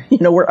know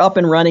we're up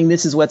and running.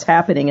 This is what's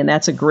happening, and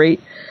that's a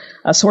great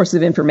source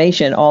of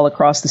information all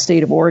across the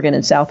state of Oregon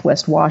and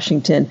Southwest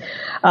Washington.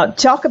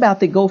 Talk about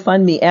the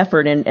GoFundMe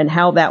effort and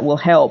how that will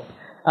help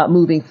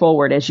moving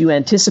forward as you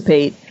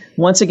anticipate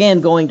once again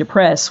going to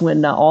press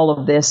when all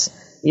of this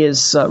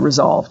is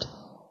resolved.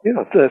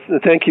 Yeah,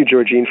 thank you,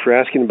 Georgene, for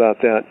asking about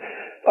that.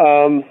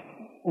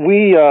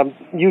 We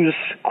use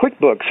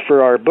QuickBooks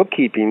for our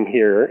bookkeeping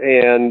here,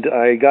 and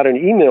I got an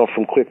email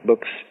from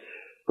QuickBooks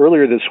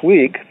earlier this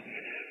week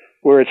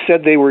where it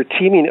said they were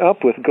teaming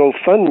up with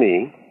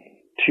GoFundMe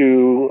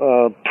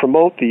to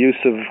promote the use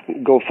of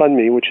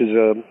GoFundMe, which is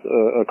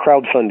a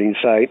crowdfunding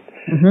site,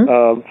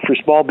 for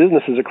small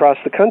businesses across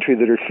the country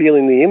that are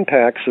feeling the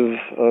impacts of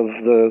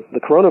the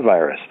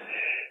coronavirus.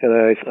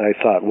 And I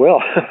thought,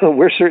 well,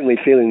 we're certainly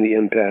feeling the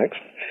impacts.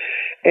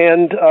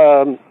 And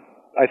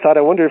I thought,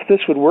 I wonder if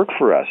this would work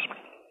for us.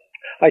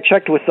 I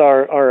checked with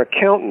our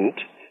accountant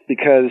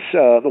because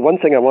the one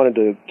thing I wanted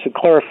to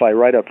clarify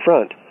right up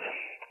front,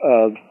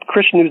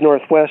 Christian News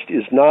Northwest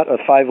is not a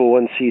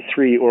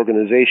 501c3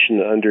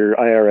 organization under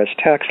IRS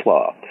tax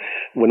law.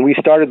 When we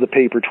started the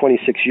paper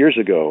 26 years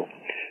ago,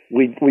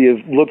 we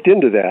have looked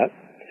into that,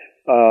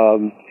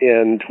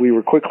 and we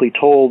were quickly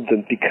told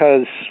that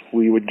because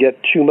we would get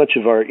too much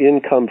of our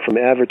income from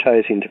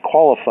advertising to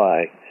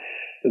qualify,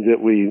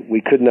 that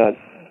we could not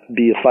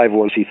be a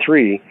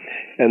 501c3,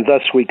 and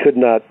thus we could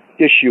not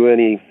issue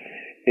any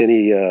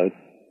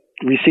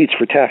receipts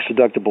for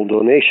tax-deductible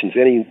donations.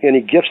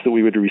 Any gifts that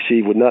we would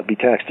receive would not be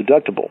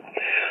tax-deductible.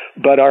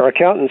 But our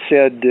accountant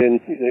said,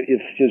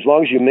 as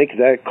long as you make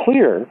that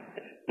clear,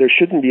 there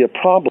shouldn't be a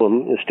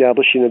problem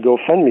establishing a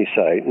GoFundMe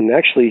site. And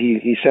actually,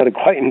 he sounded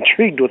quite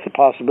intrigued with the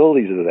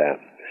possibilities of that.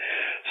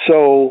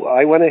 So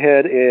I went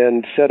ahead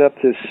and set up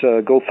this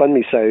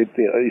GoFundMe site.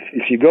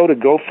 If you go to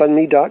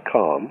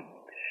GoFundMe.com,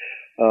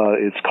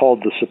 it's called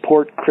the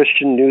Support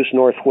Christian News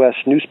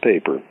Northwest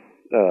newspaper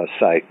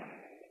site.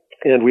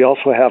 And we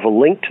also have a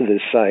link to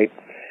this site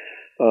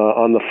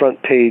on the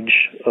front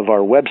page of our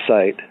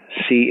website,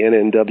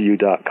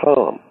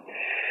 cnnw.com.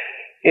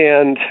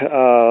 And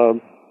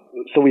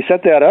so we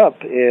set that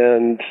up,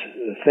 and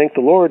thank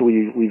the Lord,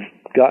 we've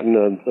gotten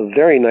a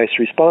very nice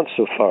response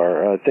so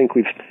far. I think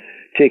we've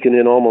taken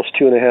in almost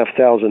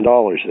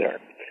 $2,500 there.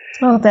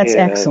 Oh, that's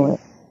excellent.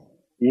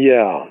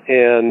 Yeah,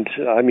 and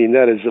I mean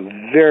that is a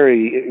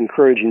very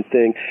encouraging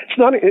thing.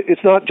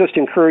 It's not just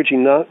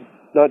encouraging, not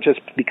just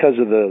because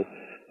of the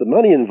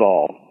money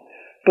involved,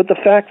 but the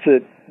fact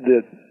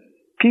that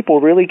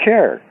people really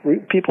care.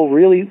 People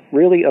really,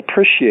 really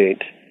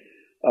appreciate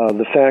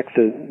the fact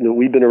that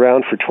we've been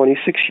around for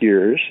 26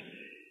 years,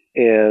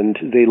 and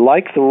they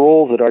like the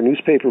role that our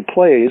newspaper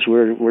plays.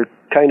 We're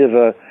kind of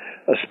a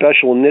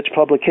special niche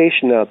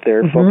publication out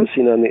there,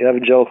 focusing on the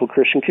evangelical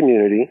Christian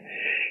community,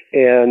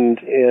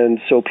 and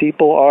so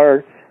people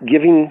are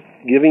giving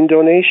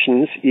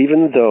donations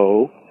even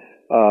though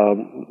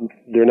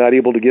they're not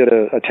able to get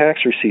a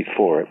tax receipt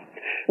for it.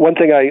 One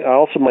thing I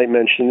also might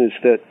mention is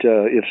that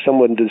if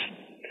someone does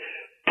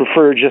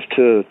prefer just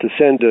to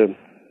send a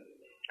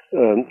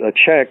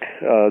check,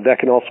 that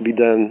can also be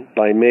done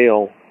by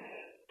mail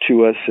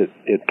to us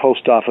at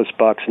Post Office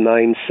Box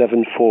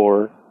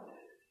 974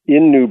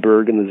 in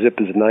Newburgh, and the zip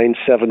is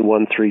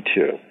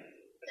 97132.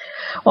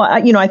 Well,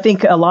 I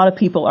think a lot of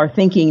people are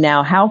thinking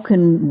now, how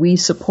can we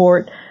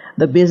support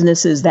the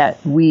businesses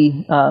that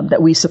we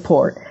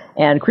support?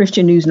 And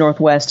Christian News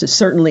Northwest is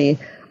certainly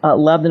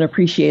loved and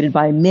appreciated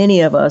by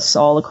many of us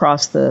all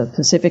across the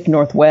Pacific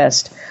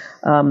Northwest.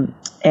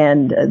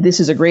 And this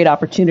is a great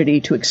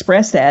opportunity to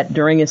express that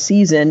during a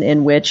season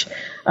in which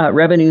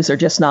revenues are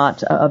just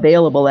not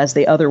available as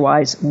they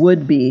otherwise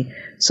would be.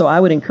 So I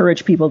would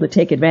encourage people to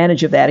take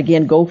advantage of that.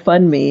 Again,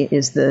 GoFundMe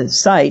is the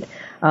site,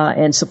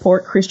 and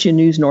Support Christian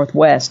News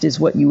Northwest is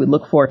what you would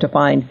look for to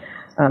find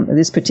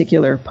this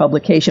particular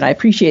publication. I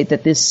appreciate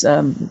that this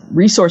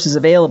resource is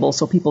available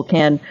so people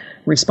can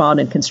respond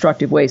in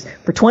constructive ways.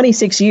 For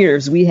 26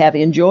 years, we have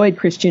enjoyed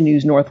Christian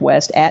News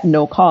Northwest at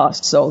no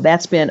cost. So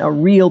that's been a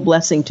real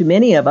blessing to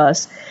many of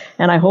us.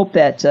 And I hope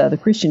that the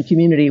Christian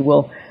community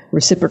will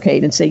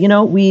reciprocate and say,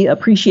 we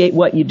appreciate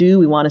what you do.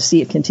 We want to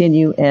see it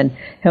continue and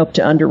help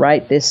to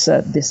underwrite this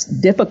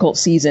difficult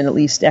season, at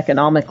least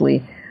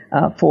economically,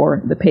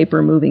 for the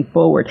paper moving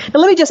forward.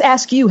 Now, let me just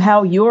ask you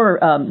how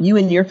you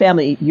and your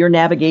family, you're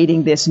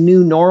navigating this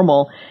new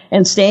normal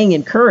and staying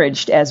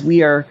encouraged as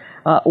we are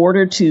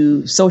ordered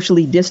to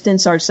socially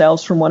distance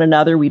ourselves from one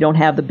another. We don't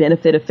have the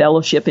benefit of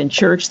fellowship in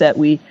church that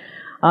we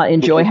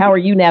enjoy. How are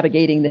you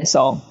navigating this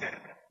all?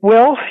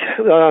 Well,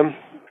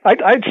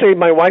 I'd say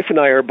my wife and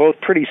I are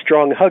both pretty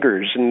strong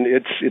huggers, and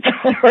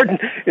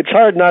it's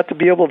hard not to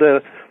be able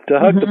to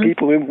hug the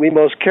people we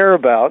most care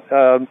about.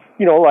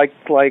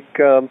 Like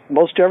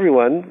most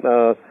everyone,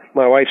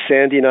 my wife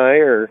Sandy and I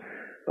are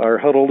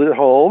huddled at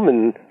home,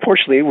 and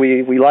fortunately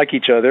we like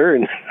each other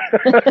and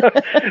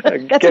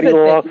getting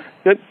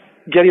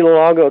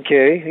along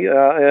okay.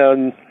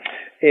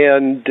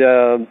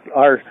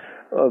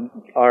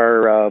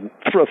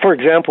 For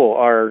example,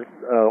 our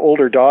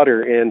older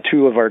daughter and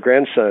two of our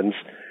grandsons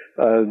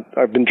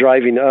have been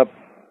driving up.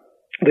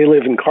 They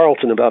live in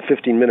Carlton, about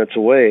 15 minutes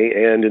away,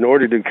 and in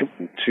order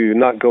to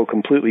not go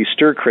completely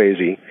stir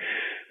crazy,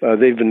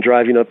 they've been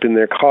driving up in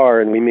their car,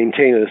 and we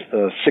maintain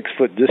a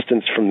 6-foot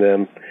distance from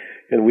them,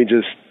 and we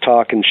just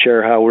talk and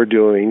share how we're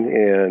doing,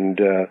 and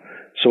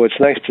so it's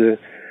nice to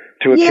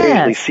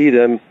occasionally see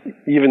them,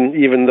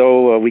 even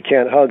though we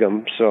can't hug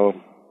them. So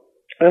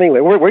anyway,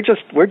 we're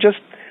just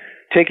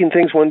taking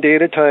things one day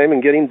at a time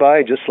and getting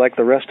by just like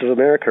the rest of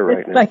America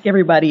right now. Like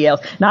everybody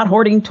else, not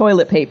hoarding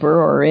toilet paper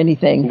or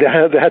anything.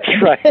 That's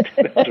right.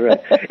 That's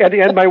right.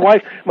 And my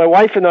wife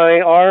and I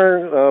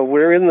are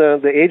we're in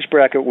the age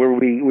bracket where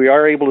we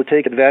are able to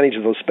take advantage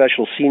of those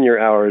special senior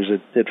hours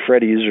at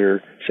Freddy's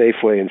or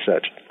Safeway and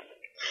such.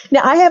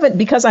 Now, I haven't,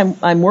 because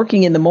I'm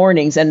working in the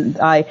mornings, and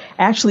I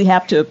actually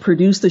have to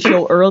produce the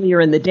show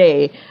earlier in the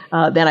day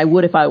than I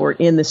would if I were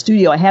in the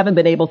studio. I haven't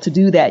been able to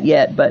do that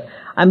yet, but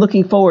I'm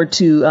looking forward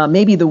to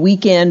maybe the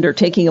weekend or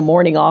taking a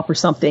morning off or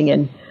something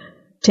and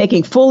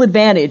taking full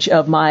advantage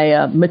of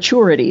my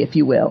maturity, if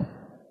you will.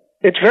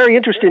 It's very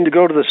interesting to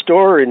go to the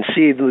store and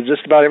see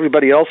just about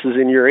everybody else is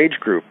in your age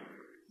group.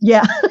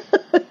 Yeah,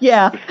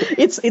 yeah.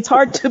 It's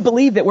hard to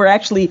believe that we're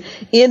actually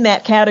in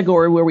that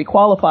category where we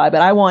qualify, but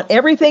I want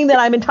everything that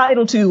I'm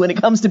entitled to when it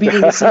comes to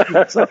being a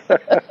senior. So.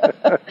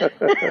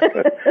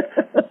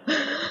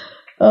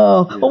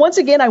 Well, once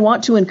again, I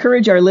want to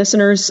encourage our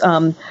listeners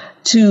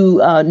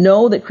to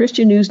know that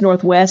Christian News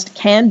Northwest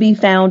can be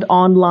found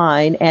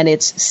online, and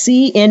it's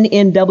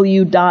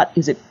cnnw.com?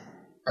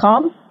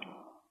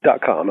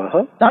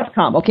 .com,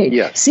 .com, okay.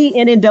 Yeah.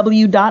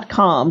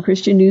 cnnw.com,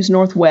 Christian News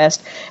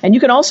Northwest. And you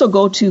can also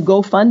go to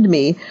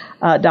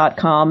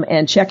GoFundMe.com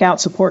and check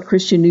out Support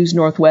Christian News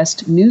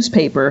Northwest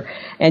newspaper,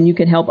 and you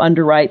can help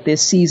underwrite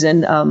this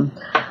season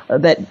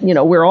that,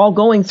 we're all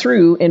going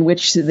through, in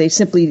which they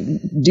simply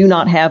do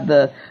not have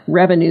the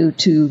revenue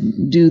to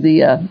do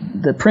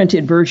the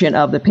printed version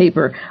of the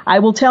paper. I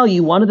will tell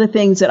you, one of the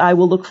things that I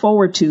will look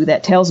forward to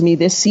that tells me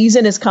this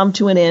season has come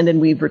to an end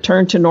and we've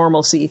returned to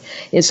normalcy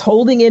is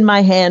holding in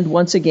my hand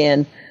once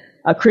again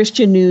a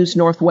Christian News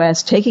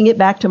Northwest, taking it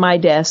back to my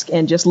desk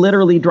and just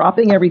literally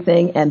dropping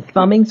everything and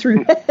thumbing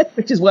through it,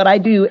 which is what I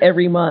do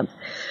every month.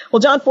 Well,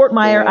 John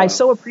Fortmeyer, I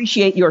so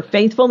appreciate your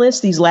faithfulness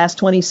these last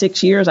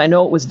 26 years. I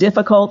know it was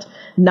difficult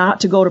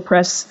not to go to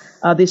press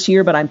this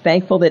year, but I'm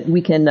thankful that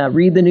we can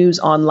read the news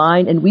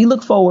online, and we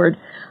look forward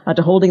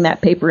to holding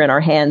that paper in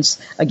our hands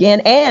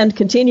again and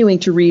continuing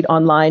to read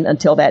online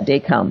until that day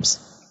comes.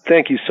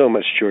 Thank you so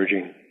much,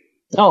 Georgie.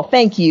 Oh,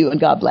 thank you, and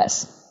God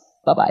bless.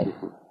 Bye-bye.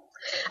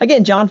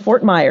 Again, John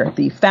Fortmeyer,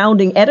 the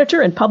founding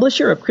editor and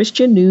publisher of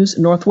Christian News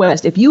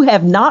Northwest. If you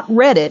have not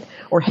read it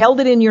or held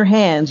it in your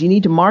hands, you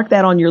need to mark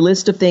that on your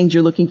list of things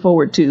you're looking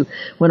forward to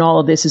when all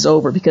of this is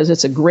over, because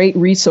it's a great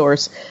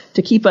resource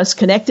to keep us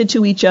connected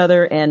to each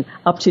other and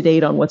up to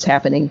date on what's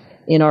happening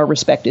in our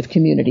respective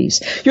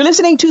communities. You're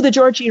listening to The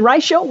Georgene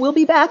Rice Show. We'll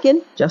be back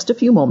in just a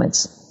few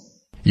moments.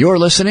 You're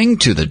listening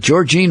to the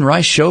Georgene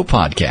Rice Show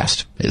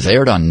podcast. It's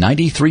aired on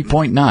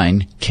 93.9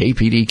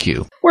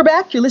 KPDQ. We're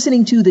back. You're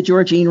listening to the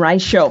Georgene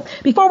Rice Show.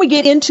 Before we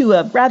get into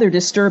a rather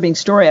disturbing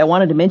story, I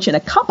wanted to mention a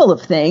couple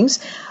of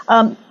things.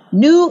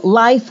 New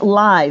Life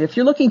Live. If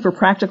you're looking for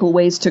practical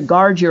ways to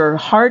guard your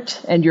heart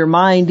and your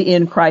mind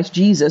in Christ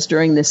Jesus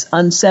during this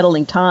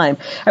unsettling time,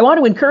 I want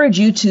to encourage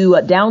you to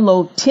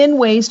download 10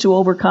 Ways to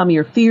Overcome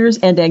Your Fears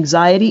and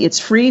Anxiety. It's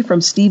free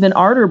from Stephen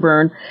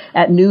Arterburn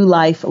at New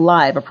Life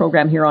Live, a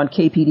program here on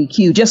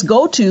KPDQ. Just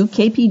go to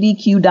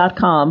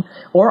kpdq.com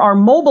or our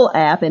mobile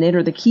app and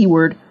enter the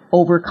keyword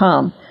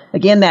overcome.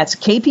 Again, that's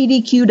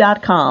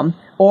kpdq.com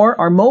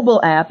or our mobile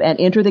app and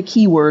enter the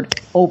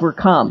keyword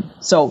overcome.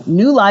 So,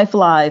 New Life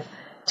Live,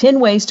 10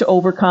 Ways to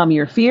Overcome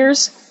Your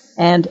Fears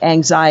and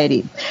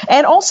Anxiety.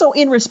 And also,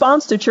 in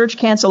response to church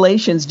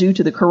cancellations due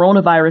to the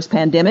coronavirus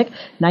pandemic,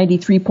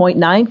 93.9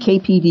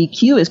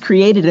 KPDQ has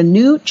created a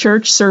new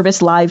church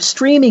service live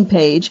streaming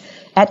page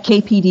at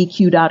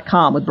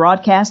kpdq.com with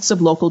broadcasts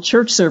of local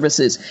church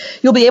services.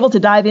 You'll be able to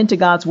dive into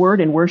God's Word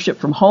and worship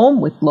from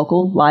home with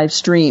local live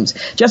streams.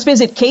 Just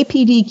visit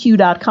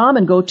kpdq.com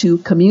and go to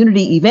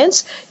Community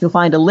Events. You'll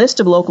find a list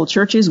of local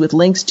churches with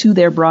links to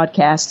their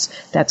broadcasts.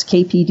 That's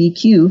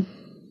kpdq.com.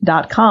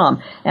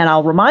 And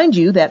I'll remind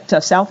you that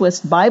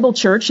Southwest Bible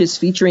Church is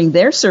featuring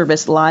their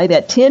service live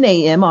at 10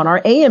 a.m. on our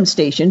AM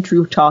station,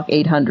 True Talk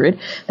 800.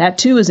 That,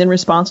 too, is in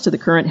response to the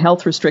current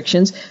health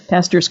restrictions.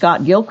 Pastor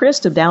Scott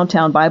Gilchrist of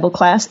Downtown Bible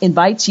Class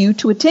invites you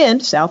to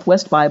attend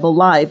Southwest Bible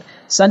Live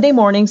Sunday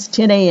mornings,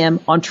 10 a.m.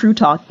 on True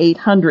Talk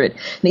 800.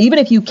 Now, even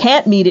if you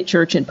can't meet at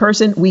church in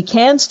person, we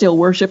can still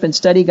worship and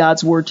study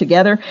God's Word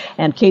together,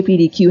 and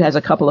KPDQ has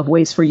a couple of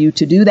ways for you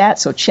to do that.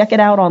 So check it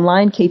out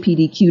online,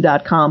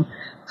 kpdq.com.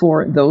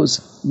 for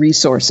those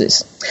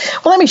resources.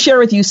 Well, let me share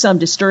with you some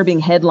disturbing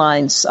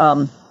headlines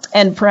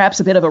and perhaps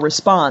a bit of a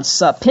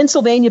response.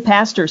 Pennsylvania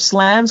pastor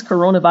slams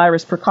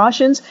coronavirus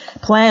precautions,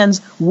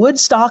 plans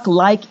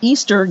Woodstock-like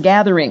Easter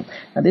gathering.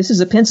 Now, this is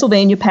a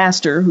Pennsylvania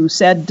pastor who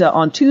said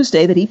on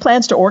Tuesday that he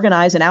plans to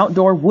organize an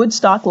outdoor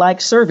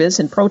Woodstock-like service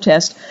in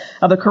protest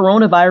of a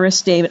coronavirus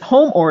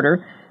stay-at-home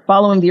order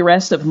following the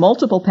arrest of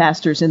multiple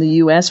pastors in the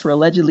U.S. for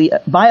allegedly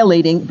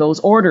violating those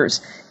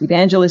orders.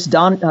 Evangelist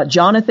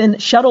Jonathan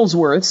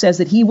Shuttlesworth says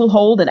that he will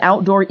hold an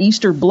outdoor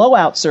Easter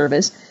blowout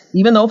service,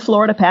 even though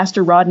Florida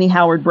pastor Rodney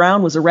Howard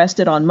Brown was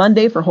arrested on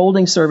Monday for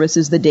holding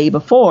services the day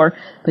before,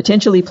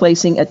 potentially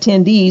placing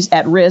attendees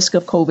at risk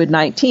of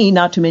COVID-19,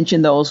 not to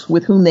mention those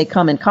with whom they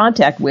come in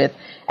contact with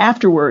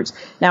afterwards.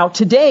 Now,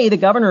 today, the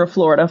governor of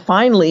Florida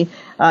finally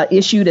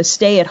issued a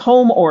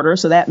stay-at-home order,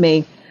 so that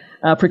may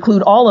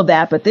preclude all of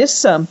that. But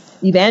this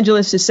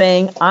evangelist is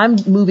saying, I'm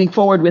moving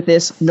forward with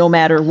this no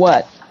matter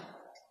what.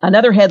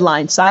 Another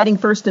headline, citing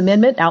First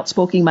Amendment,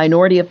 outspoken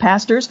minority of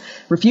pastors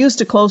refuse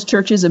to close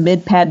churches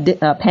amid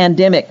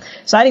pandemic.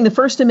 Citing the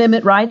First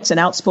Amendment rights, an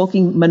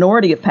outspoken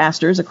minority of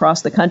pastors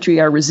across the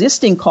country are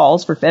resisting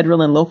calls for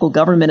federal and local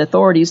government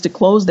authorities to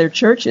close their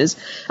churches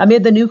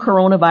amid the new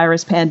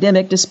coronavirus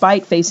pandemic,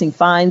 despite facing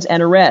fines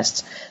and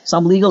arrests.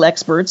 Some legal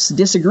experts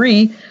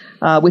disagree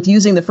with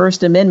using the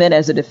First Amendment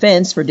as a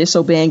defense for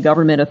disobeying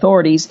government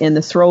authorities in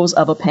the throes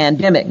of a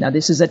pandemic. Now,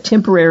 this is a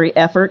temporary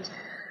effort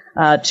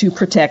to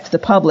protect the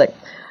public.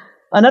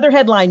 Another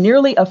headline,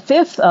 nearly a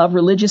fifth of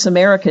religious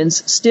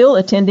Americans still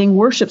attending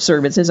worship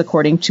services,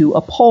 according to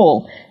a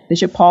poll.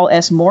 Bishop Paul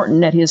S.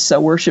 Morton at his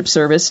worship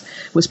service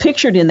was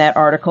pictured in that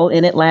article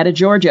in Atlanta,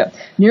 Georgia.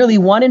 Nearly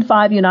 1 in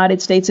 5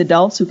 United States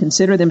adults who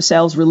consider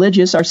themselves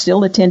religious are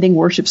still attending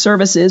worship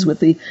services with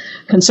the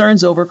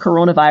concerns over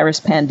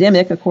coronavirus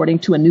pandemic, according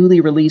to a newly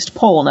released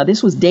poll. Now,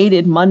 this was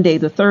dated Monday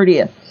the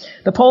 30th.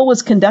 The poll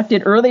was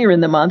conducted earlier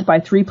in the month by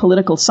 3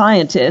 political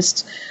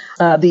scientists.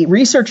 The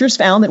researchers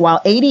found that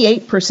while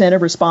 88%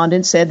 of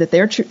respondents said that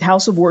their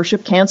house of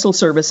worship canceled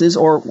services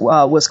or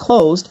was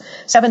closed,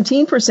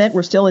 17%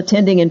 were still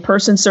attending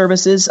in-person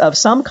services of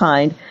some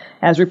kind,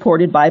 as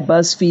reported by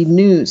BuzzFeed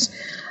News.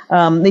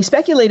 They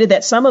speculated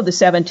that some of the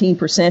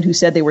 17% who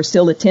said they were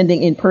still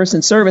attending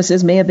in-person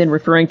services may have been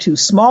referring to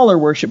smaller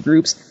worship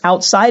groups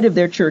outside of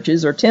their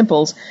churches or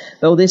temples,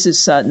 though this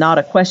is not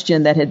a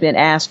question that had been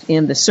asked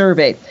in the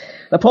survey.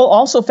 The poll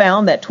also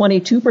found that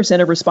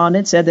 22% of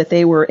respondents said that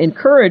they were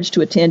encouraged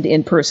to attend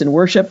in-person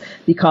worship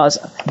because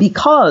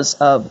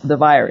of the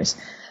virus.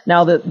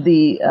 Now,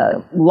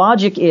 the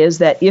logic is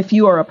that if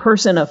you are a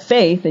person of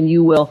faith, then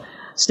you will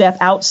step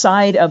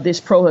outside of this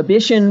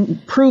prohibition,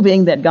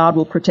 proving that God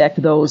will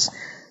protect those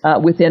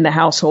within the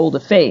household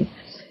of faith.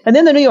 And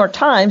then the New York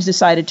Times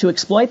decided to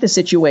exploit the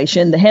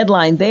situation. The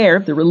headline there,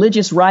 the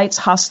religious right's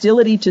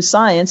hostility to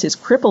science is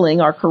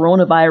crippling our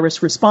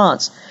coronavirus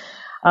response.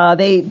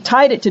 They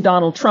tied it to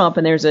Donald Trump,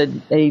 and there's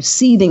a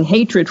seething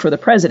hatred for the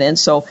president,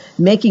 so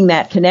making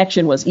that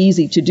connection was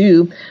easy to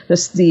do.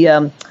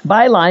 The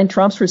byline,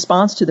 Trump's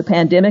response to the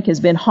pandemic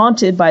has been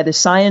haunted by the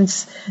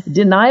science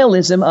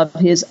denialism of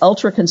his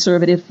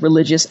ultra-conservative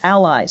religious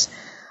allies.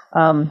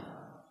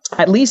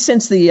 At least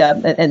since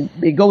and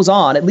it goes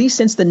on, at least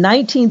since the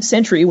 19th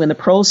century, when the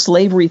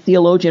pro-slavery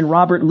theologian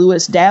Robert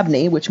Louis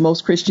Dabney, which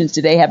most Christians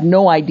today have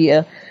no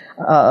idea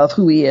of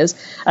who he is,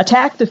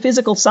 attacked the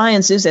physical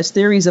sciences as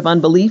theories of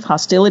unbelief.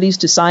 Hostilities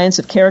to science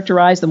have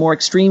characterized the more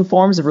extreme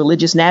forms of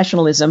religious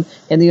nationalism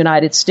in the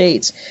United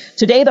States.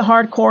 Today, the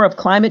hardcore of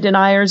climate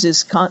deniers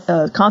is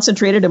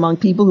concentrated among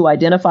people who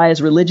identify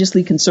as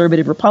religiously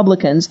conservative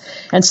Republicans,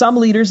 and some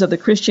leaders of the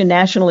Christian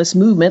nationalist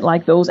movement,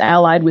 like those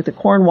allied with the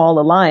Cornwall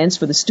Alliance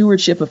for the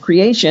Stewardship of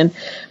Creation,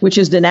 which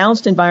has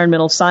denounced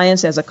environmental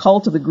science as a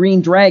cult of the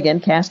green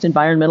dragon, cast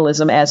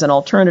environmentalism as an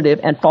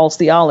alternative, and false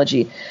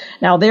theology.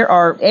 Now, there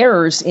are errors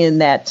in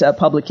that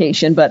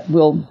publication, but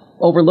we'll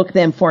overlook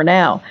them for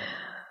now.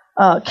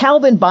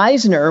 Calvin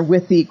Beisner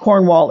with the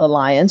Cornwall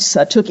Alliance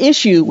took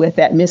issue with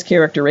that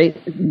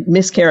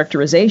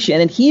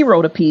mischaracterization, and he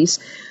wrote a piece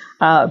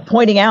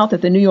pointing out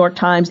that the New York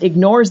Times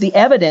ignores the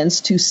evidence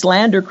to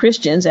slander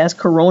Christians as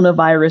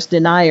coronavirus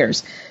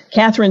deniers.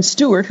 Catherine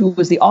Stewart, who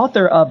was the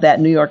author of that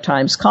New York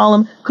Times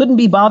column, couldn't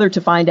be bothered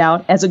to find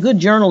out, as a good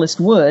journalist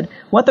would,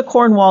 what the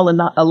Cornwall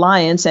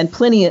Alliance and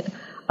plenty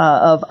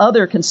of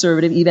other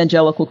conservative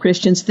evangelical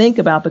Christians think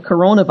about the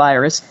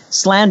coronavirus.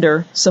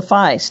 Slander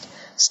sufficed.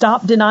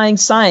 Stop denying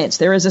science.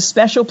 There is a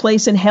special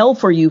place in hell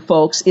for you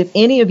folks. If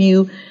any of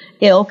you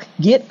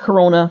get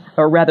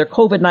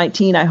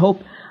COVID-19, I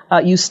hope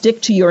you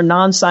stick to your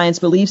non-science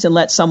beliefs and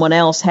let someone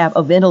else have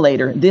a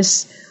ventilator.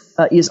 This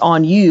is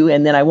on you,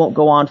 and then I won't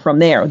go on from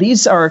there.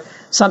 These are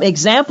some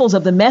examples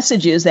of the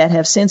messages that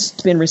have since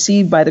been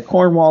received by the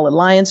Cornwall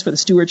Alliance for the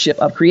Stewardship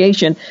of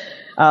Creation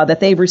that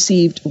they've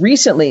received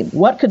recently.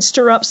 What could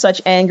stir up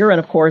such anger? And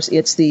of course,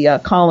 it's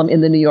the column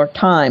in the New York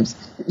Times.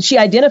 She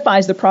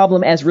identifies the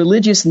problem as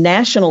religious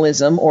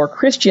nationalism or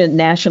Christian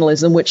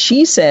nationalism, which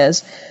she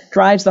says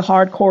drives the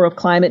hardcore of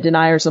climate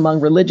deniers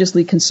among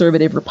religiously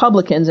conservative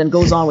Republicans, and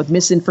goes on with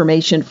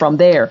misinformation from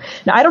there.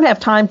 Now, I don't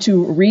have time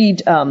to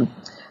read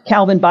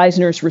Calvin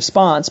Beisner's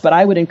response, but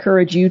I would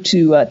encourage you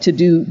to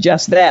do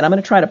just that. I'm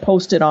going to try to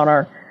post it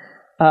on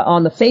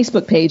the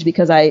Facebook page,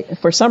 because I,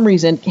 for some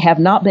reason, have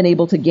not been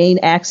able to gain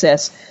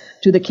access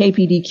to the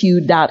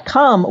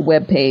kpdq.com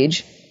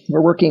webpage.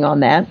 We're working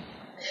on that.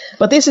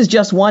 But this is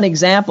just one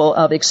example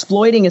of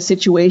exploiting a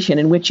situation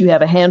in which you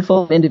have a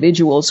handful of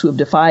individuals who have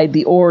defied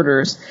the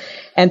orders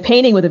and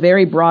painting with a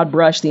very broad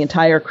brush the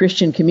entire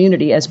Christian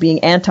community as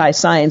being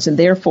anti-science and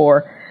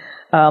therefore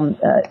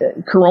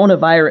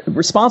coronavirus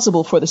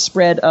responsible for the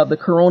spread of the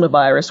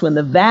coronavirus, when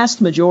the vast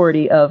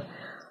majority of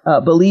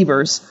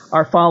believers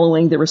are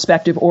following the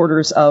respective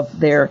orders of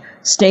their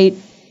state,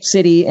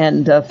 city,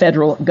 and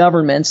federal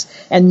governments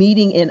and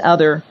meeting in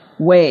other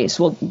ways.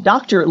 Well,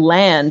 Dr.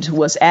 Land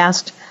was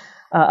asked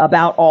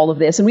about all of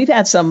this, and we've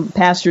had some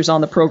pastors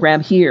on the program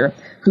here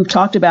who've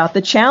talked about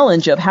the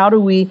challenge of how do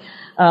we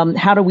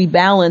How do we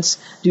balance,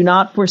 do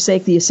not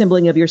forsake the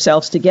assembling of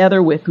yourselves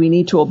together with, we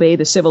need to obey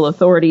the civil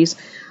authorities.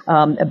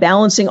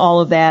 Balancing all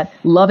of that,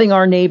 loving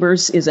our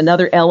neighbors is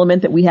another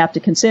element that we have to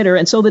consider.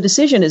 And so the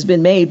decision has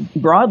been made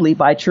broadly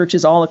by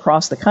churches all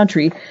across the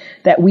country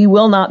that we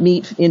will not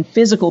meet in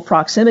physical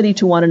proximity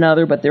to one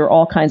another, but there are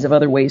all kinds of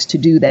other ways to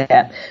do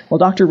that. Well,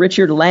 Dr.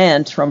 Richard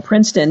Land from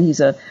Princeton,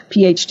 he's a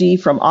PhD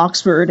from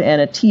Oxford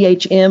and a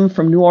THM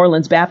from New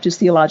Orleans Baptist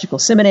Theological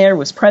Seminary,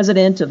 was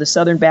president of the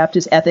Southern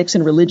Baptist Ethics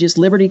and Religious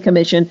Liberty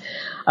Commission,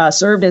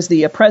 served as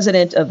the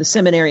president of the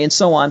seminary, and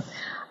so on.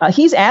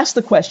 He's asked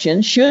the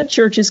question, should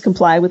churches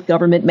comply with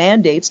government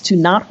mandates to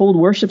not hold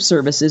worship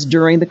services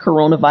during the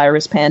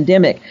coronavirus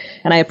pandemic?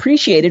 And I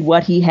appreciated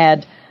what he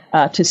had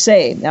to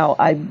say. Now,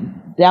 I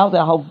doubt that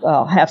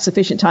I'll have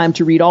sufficient time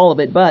to read all of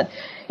it, but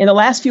in the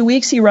last few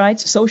weeks, he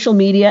writes, social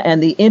media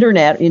and the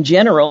internet in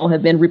general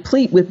have been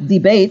replete with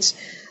debates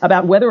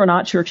about whether or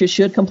not churches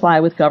should comply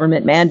with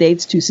government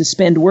mandates to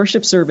suspend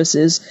worship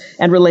services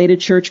and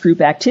related church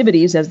group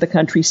activities as the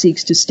country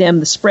seeks to stem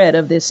the spread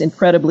of this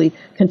incredibly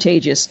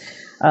contagious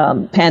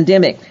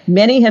pandemic.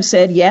 Many have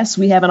said, yes,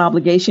 we have an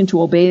obligation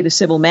to obey the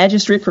civil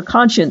magistrate for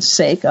conscience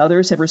sake.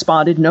 Others have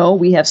responded, no,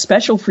 we have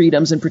special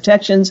freedoms and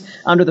protections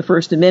under the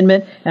First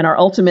Amendment, and our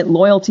ultimate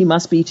loyalty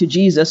must be to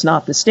Jesus,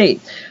 not the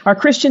state. Are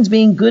Christians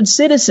being good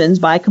citizens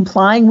by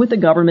complying with the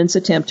government's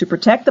attempt to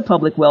protect the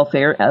public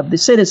welfare of the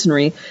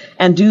citizenry?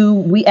 And do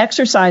we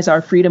exercise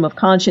our freedom of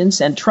conscience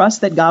and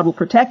trust that God will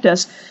protect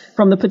us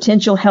from the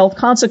potential health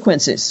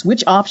consequences?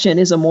 Which option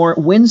is a more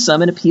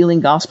winsome and appealing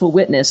gospel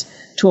witness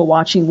to a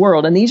watching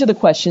world? And these are the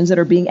questions that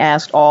are being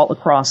asked all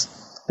across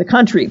the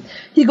country.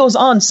 He goes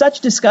on, such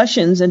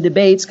discussions and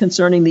debates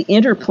concerning the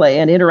interplay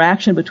and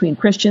interaction between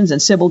Christians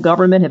and civil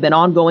government have been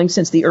ongoing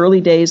since the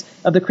early days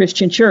of the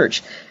Christian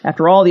church.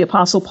 After all, the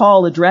Apostle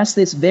Paul addressed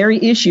this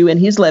very issue in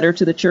his letter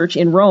to the church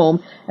in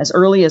Rome as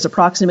early as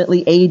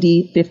approximately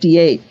AD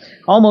 58.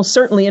 Almost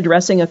certainly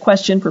addressing a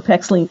question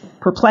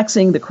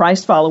perplexing the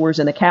Christ followers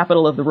in the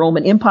capital of the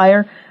Roman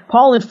Empire,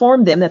 Paul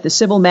informed them that the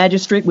civil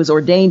magistrate was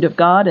ordained of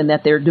God and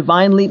that their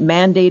divinely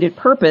mandated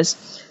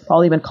purpose,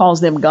 Paul even calls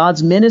them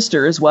God's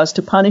ministers, was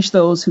to punish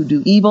those who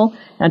do evil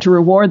and to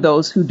reward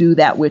those who do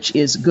that which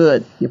is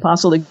good. The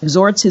apostle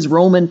exhorts his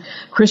Roman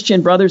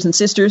Christian brothers and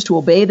sisters to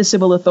obey the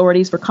civil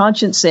authorities for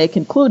conscience sake,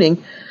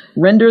 concluding,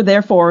 render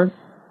therefore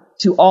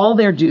to all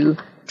their due,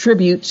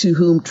 tribute to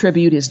whom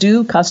tribute is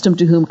due, custom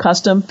to whom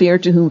custom, fear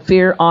to whom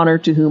fear, honor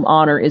to whom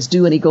honor is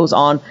due. And he goes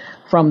on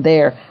from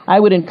there. I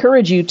would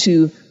encourage you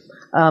to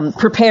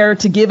prepare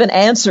to give an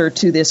answer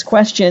to this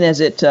question as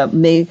it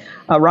may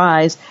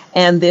arise,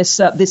 and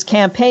this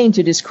campaign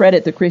to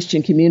discredit the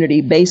Christian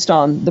community based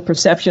on the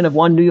perception of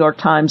one New York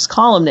Times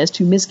columnist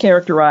who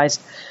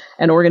mischaracterized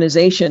an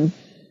organization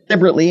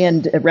deliberately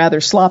and rather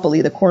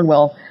sloppily, the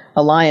Cornwall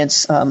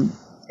Alliance,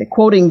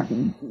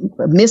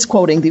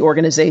 misquoting the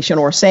organization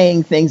or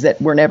saying things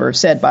that were never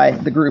said by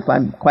the group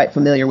I'm quite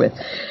familiar with.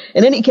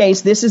 In any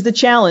case, this is the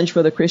challenge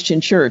for the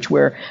Christian church,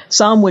 where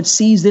some would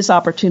seize this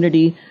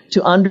opportunity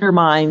to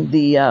undermine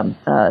the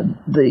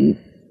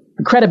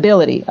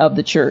credibility of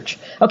the church.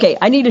 Okay,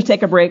 I need to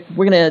take a break.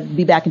 We're going to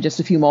be back in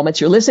just a few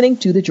moments. You're listening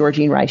to The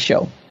Georgene Rice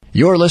Show.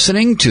 You're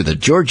listening to the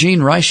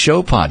Georgene Rice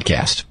Show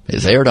podcast.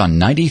 It's aired on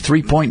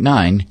 93.9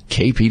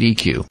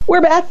 KPDQ. We're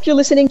back. You're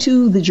listening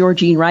to the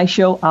Georgene Rice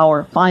Show,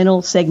 our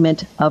final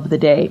segment of the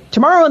day.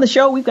 Tomorrow on the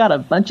show, we've got a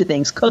bunch of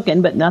things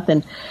cooking, but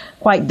nothing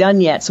quite done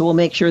yet. So we'll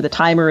make sure the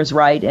timer is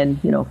right and,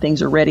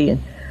 things are ready,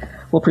 and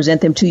we'll present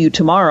them to you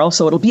tomorrow.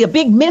 So it'll be a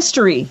big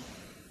mystery.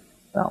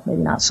 Well,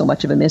 maybe not so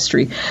much of a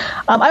mystery.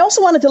 I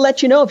also wanted to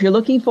let you know, if you're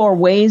looking for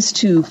ways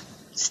to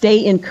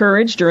stay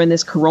encouraged during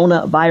this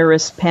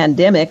coronavirus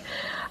pandemic,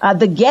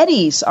 the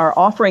Gettys are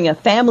offering a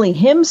family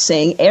hymn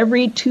sing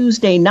every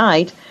Tuesday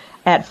night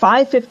at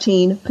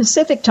 5:15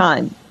 Pacific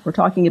time. We're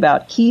talking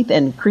about Keith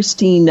and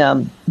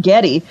Christine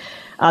Getty.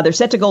 They're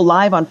set to go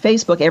live on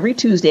Facebook every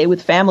Tuesday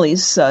with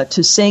families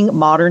to sing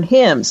modern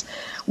hymns.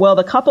 Well,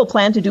 the couple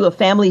plan to do a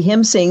family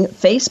hymn sing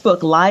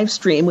Facebook live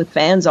stream with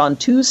fans on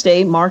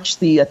Tuesday, March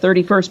the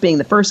 31st being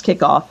the first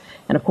kickoff,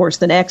 and of course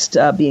the next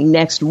being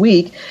next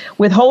week.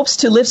 With hopes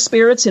to lift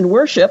spirits in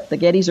worship, the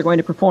Gettys are going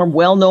to perform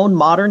well-known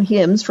modern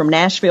hymns from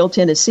Nashville,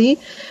 Tennessee,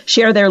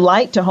 share their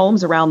light to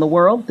homes around the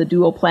world. The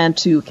duo plan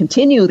to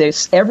continue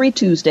this every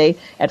Tuesday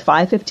at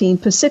 5:15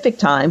 Pacific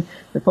time.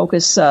 The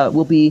focus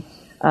will be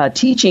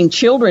teaching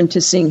children to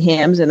sing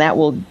hymns, and that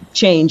will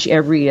change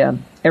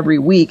every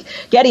week.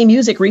 Getty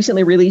Music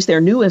recently released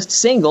their newest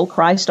single,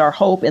 Christ Our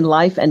Hope in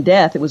Life and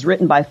Death. It was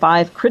written by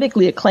 5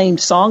 critically acclaimed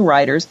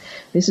songwriters.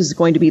 This is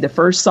going to be the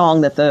first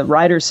song that the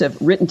writers have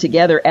written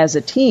together as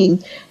a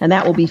team, and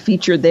that will be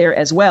featured there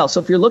as well. So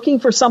if you're looking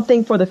for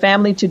something for the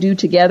family to do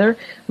together,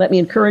 let me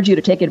encourage you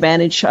to take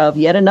advantage of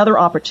yet another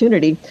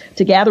opportunity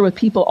to gather with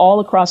people all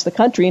across the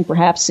country and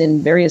perhaps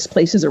in various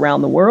places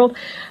around the world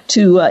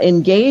to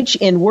engage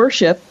in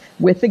worship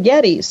with the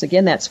Gettys.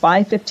 Again, that's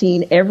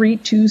 5:15 every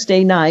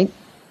Tuesday night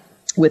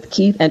with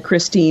Keith and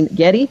Christine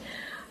Getty,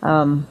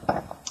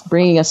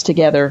 bringing us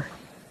together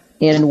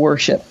in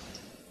worship.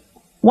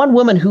 One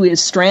woman who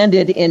is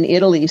stranded in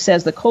Italy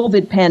says the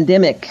COVID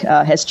pandemic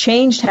has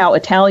changed how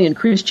Italian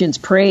Christians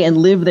pray and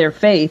live their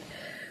faith,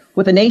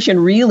 with the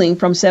nation reeling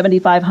from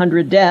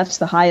 7,500 deaths,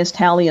 the highest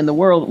tally in the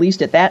world, at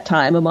least at that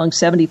time, among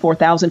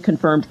 74,000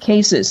 confirmed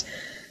cases.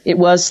 It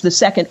was the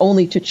second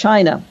only to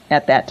China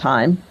at that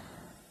time.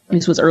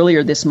 This was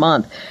earlier this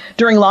month.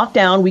 During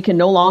lockdown, we can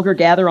no longer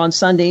gather on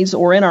Sundays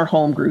or in our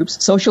home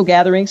groups. Social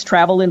gatherings,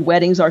 travel, and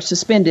weddings are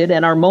suspended,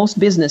 and our most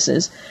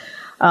businesses.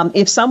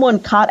 If someone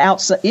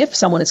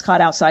is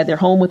caught outside their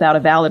home without a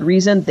valid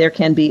reason, there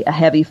can be a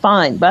heavy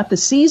fine. But the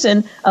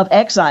season of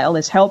exile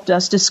has helped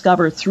us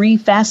discover three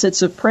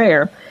facets of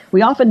prayer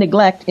we often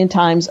neglect in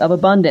times of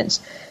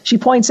abundance. She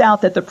points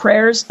out that the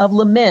prayers of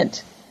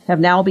lament have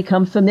now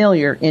become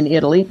familiar in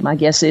Italy. My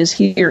guess is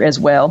here as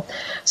well.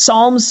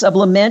 Psalms of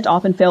lament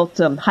often felt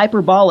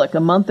hyperbolic a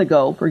month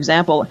ago. For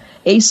example,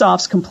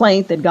 Asaph's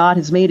complaint that God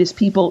has made his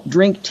people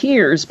drink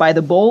tears by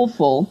the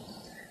bowlful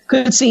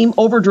could seem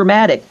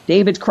overdramatic.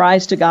 David's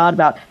cries to God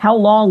about how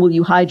long will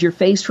you hide your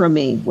face from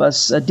me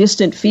was a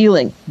distant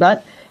feeling.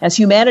 But as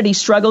humanity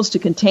struggles to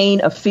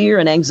contain a fear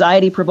and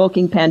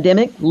anxiety-provoking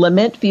pandemic,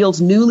 lament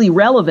feels newly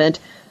relevant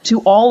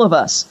to all of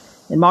us.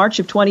 In March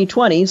of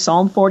 2020,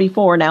 Psalm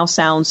 44 now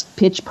sounds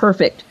pitch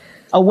perfect.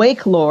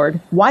 Awake,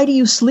 Lord. Why do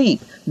you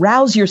sleep?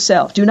 Rouse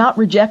yourself. Do not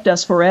reject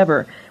us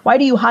forever. Why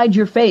do you hide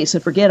your face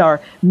and forget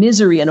our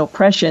misery and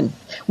oppression?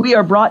 We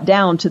are brought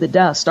down to the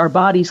dust. Our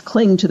bodies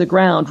cling to the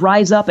ground.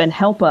 Rise up and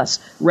help us.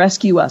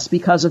 Rescue us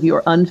because of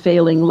your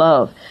unfailing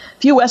love.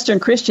 Few Western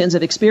Christians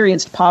have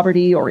experienced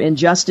poverty or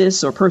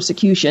injustice or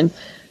persecution.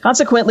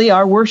 Consequently,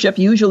 our worship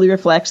usually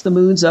reflects the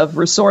moods of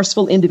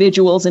resourceful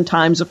individuals in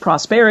times of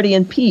prosperity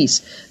and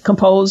peace,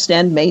 composed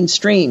and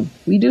mainstream.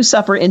 We do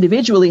suffer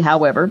individually,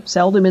 however.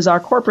 Seldom is our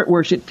corporate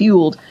worship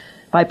fueled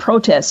by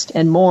protest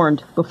and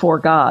mourned before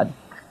God.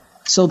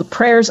 So the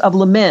prayers of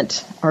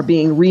lament are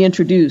being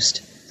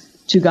reintroduced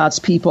to God's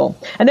people.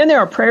 And then there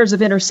are prayers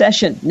of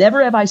intercession.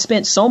 Never have I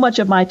spent so much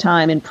of my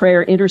time in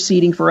prayer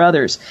interceding for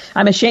others.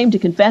 I'm ashamed to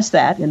confess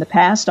that. In the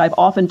past, I've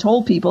often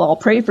told people I'll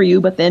pray for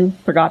you, but then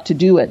forgot to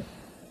do it.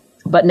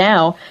 But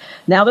now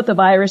that the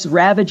virus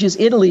ravages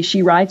Italy,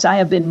 she writes, I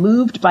have been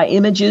moved by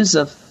images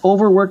of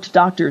overworked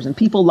doctors and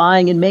people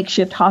lying in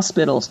makeshift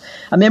hospitals.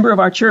 A member of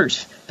our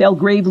church fell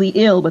gravely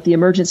ill, but the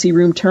emergency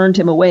room turned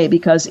him away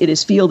because it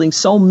is fielding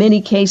so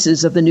many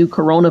cases of the new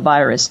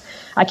coronavirus.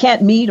 I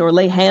can't meet or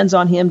lay hands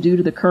on him due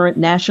to the current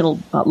national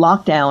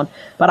lockdown,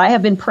 but I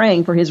have been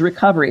praying for his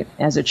recovery.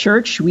 As a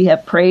church, we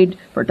have prayed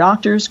for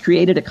doctors,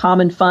 created a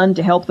common fund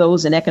to help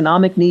those in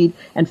economic need,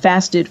 and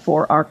fasted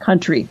for our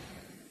country.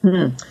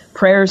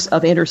 Prayers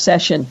of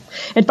intercession.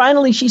 And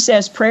finally, she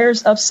says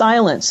prayers of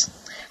silence.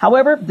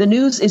 However, the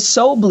news is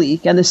so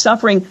bleak and the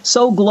suffering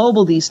so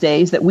global these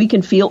days that we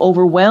can feel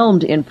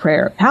overwhelmed in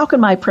prayer. How can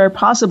my prayer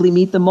possibly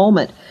meet the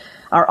moment?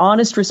 Our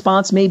honest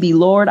response may be,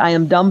 Lord, I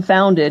am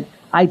dumbfounded.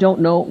 I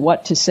don't know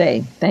what to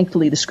say.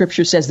 Thankfully, the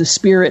scripture says the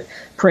Spirit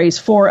prays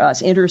for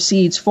us,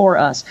 intercedes for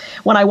us.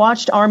 When I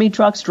watched army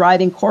trucks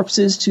driving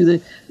corpses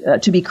to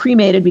be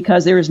cremated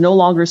because there is no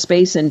longer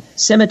space in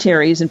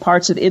cemeteries in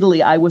parts of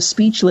Italy, I was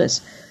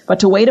speechless.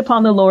 But to wait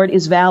upon the Lord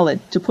is valid.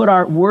 To put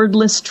our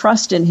wordless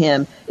trust in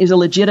Him is a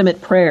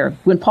legitimate prayer.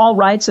 When Paul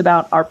writes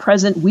about our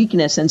present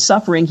weakness and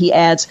suffering, he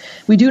adds,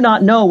 we do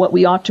not know what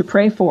we ought to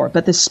pray for,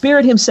 but the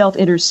Spirit Himself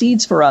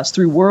intercedes for us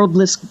through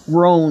wordless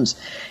groans.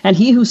 And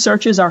He who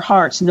searches our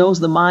hearts knows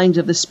the mind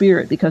of the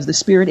Spirit, because the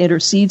Spirit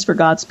intercedes for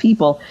God's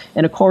people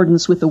in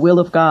accordance with the will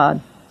of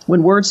God.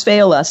 When words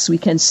fail us, we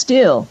can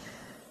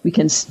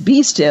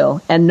be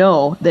still and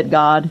know that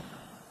God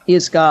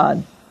is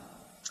God.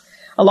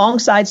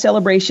 Alongside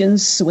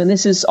celebrations, when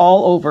this is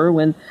all over,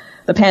 when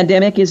the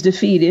pandemic is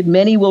defeated,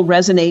 many will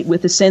resonate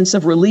with the sense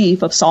of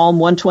relief of Psalm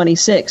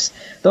 126.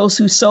 Those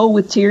who sow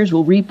with tears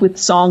will reap with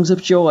songs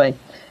of joy.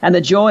 And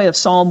the joy of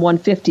Psalm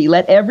 150,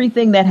 let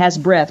everything that has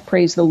breath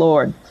praise the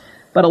Lord.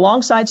 But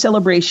alongside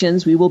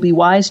celebrations, we will be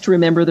wise to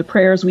remember the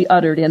prayers we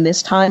uttered in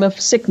this time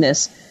of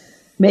sickness.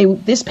 May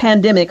this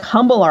pandemic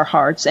humble our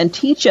hearts and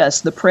teach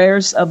us the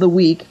prayers of the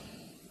weak,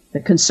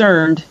 the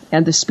concerned,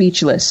 and the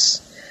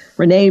speechless.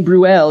 René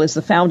Bruel is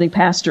the founding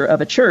pastor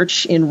of a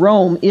church in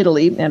Rome,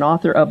 Italy, and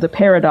author of The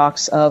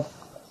Paradox of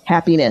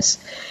Happiness.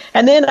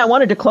 And then I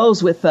wanted to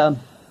close with the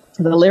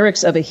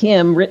lyrics of a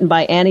hymn written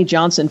by Annie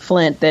Johnson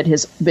Flint that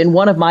has been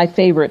one of my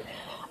favorite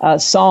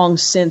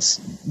songs since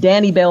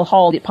Danny Bell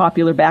Hall got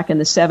popular back in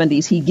the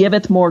 70s. He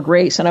giveth more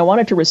grace. And I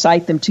wanted to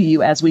recite them to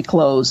you as we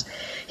close.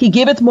 He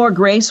giveth more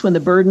grace when the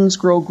burdens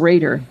grow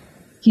greater.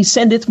 He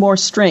sendeth more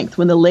strength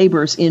when the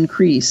labors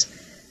increase.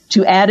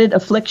 To added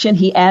affliction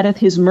he addeth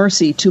his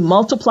mercy, to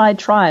multiplied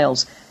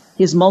trials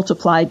his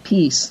multiplied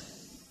peace.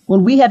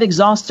 When we have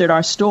exhausted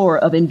our store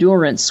of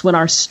endurance, when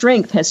our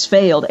strength has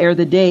failed ere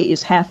the day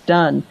is half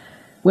done,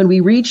 when we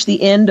reach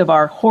the end of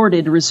our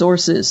hoarded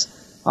resources,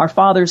 our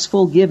Father's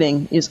full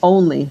giving is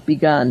only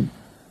begun.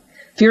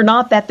 Fear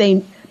not that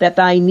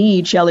thy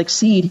need shall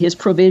exceed his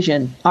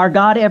provision. Our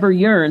God ever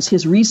yearns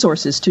his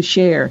resources to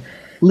share.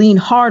 Lean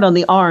hard on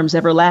the arms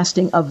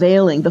everlasting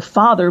availing, the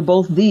Father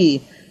both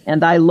thee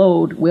and thy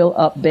load will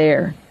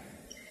upbear.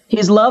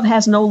 His love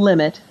has no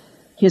limit.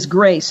 His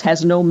grace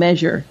has no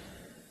measure.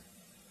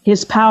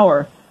 His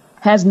power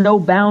has no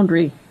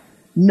boundary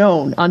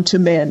known unto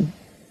men.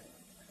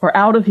 For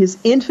out of his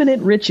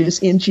infinite riches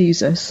in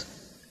Jesus,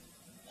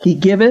 he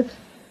giveth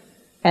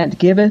and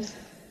giveth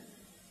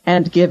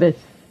and giveth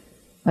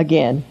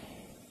again.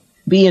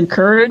 Be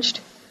encouraged.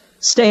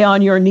 Stay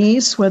on your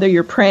knees, whether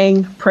you're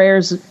praying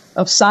prayers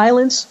of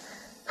silence,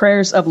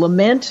 prayers of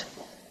lament,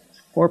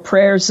 or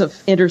prayers of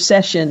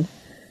intercession.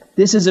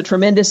 This is a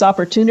tremendous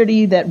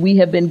opportunity that we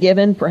have been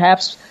given,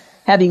 perhaps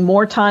having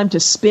more time to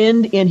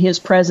spend in his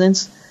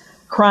presence,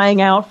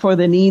 crying out for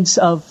the needs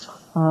of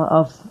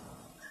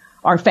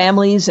our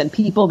families and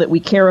people that we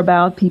care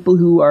about, people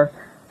who are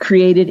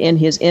created in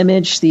his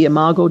image, the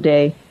Imago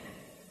Dei.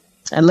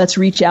 And let's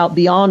reach out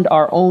beyond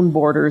our own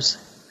borders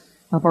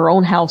of our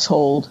own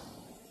household,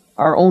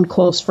 our own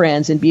close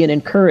friends, and be an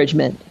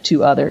encouragement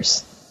to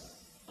others.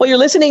 Well, you're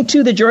listening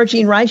to The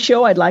Georgene Rice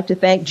Show. I'd like to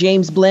thank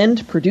James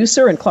Blend,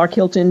 producer, and Clark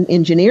Hilton,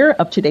 engineer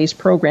of today's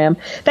program.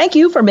 Thank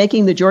you for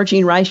making The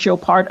Georgene Rice Show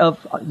part of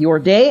your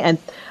day, and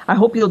I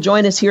hope you'll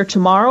join us here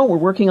tomorrow. We're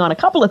working on a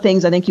couple of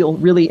things I think you'll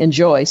really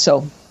enjoy,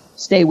 so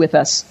stay with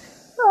us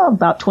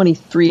about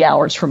 23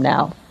 hours from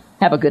now.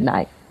 Have a good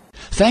night.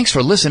 Thanks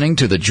for listening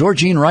to The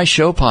Georgene Rice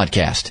Show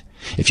podcast.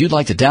 If you'd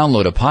like to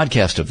download a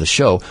podcast of the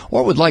show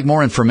or would like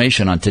more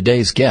information on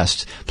today's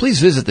guests, please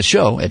visit the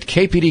show at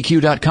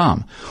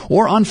kpdq.com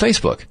or on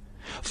Facebook.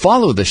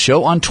 Follow the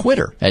show on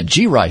Twitter at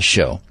GRice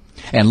Show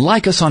and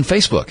like us on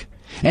Facebook.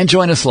 And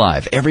join us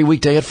live every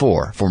weekday at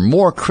 4 for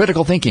more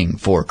critical thinking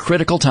for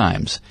critical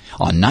times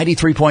on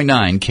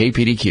 93.9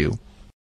 KPDQ.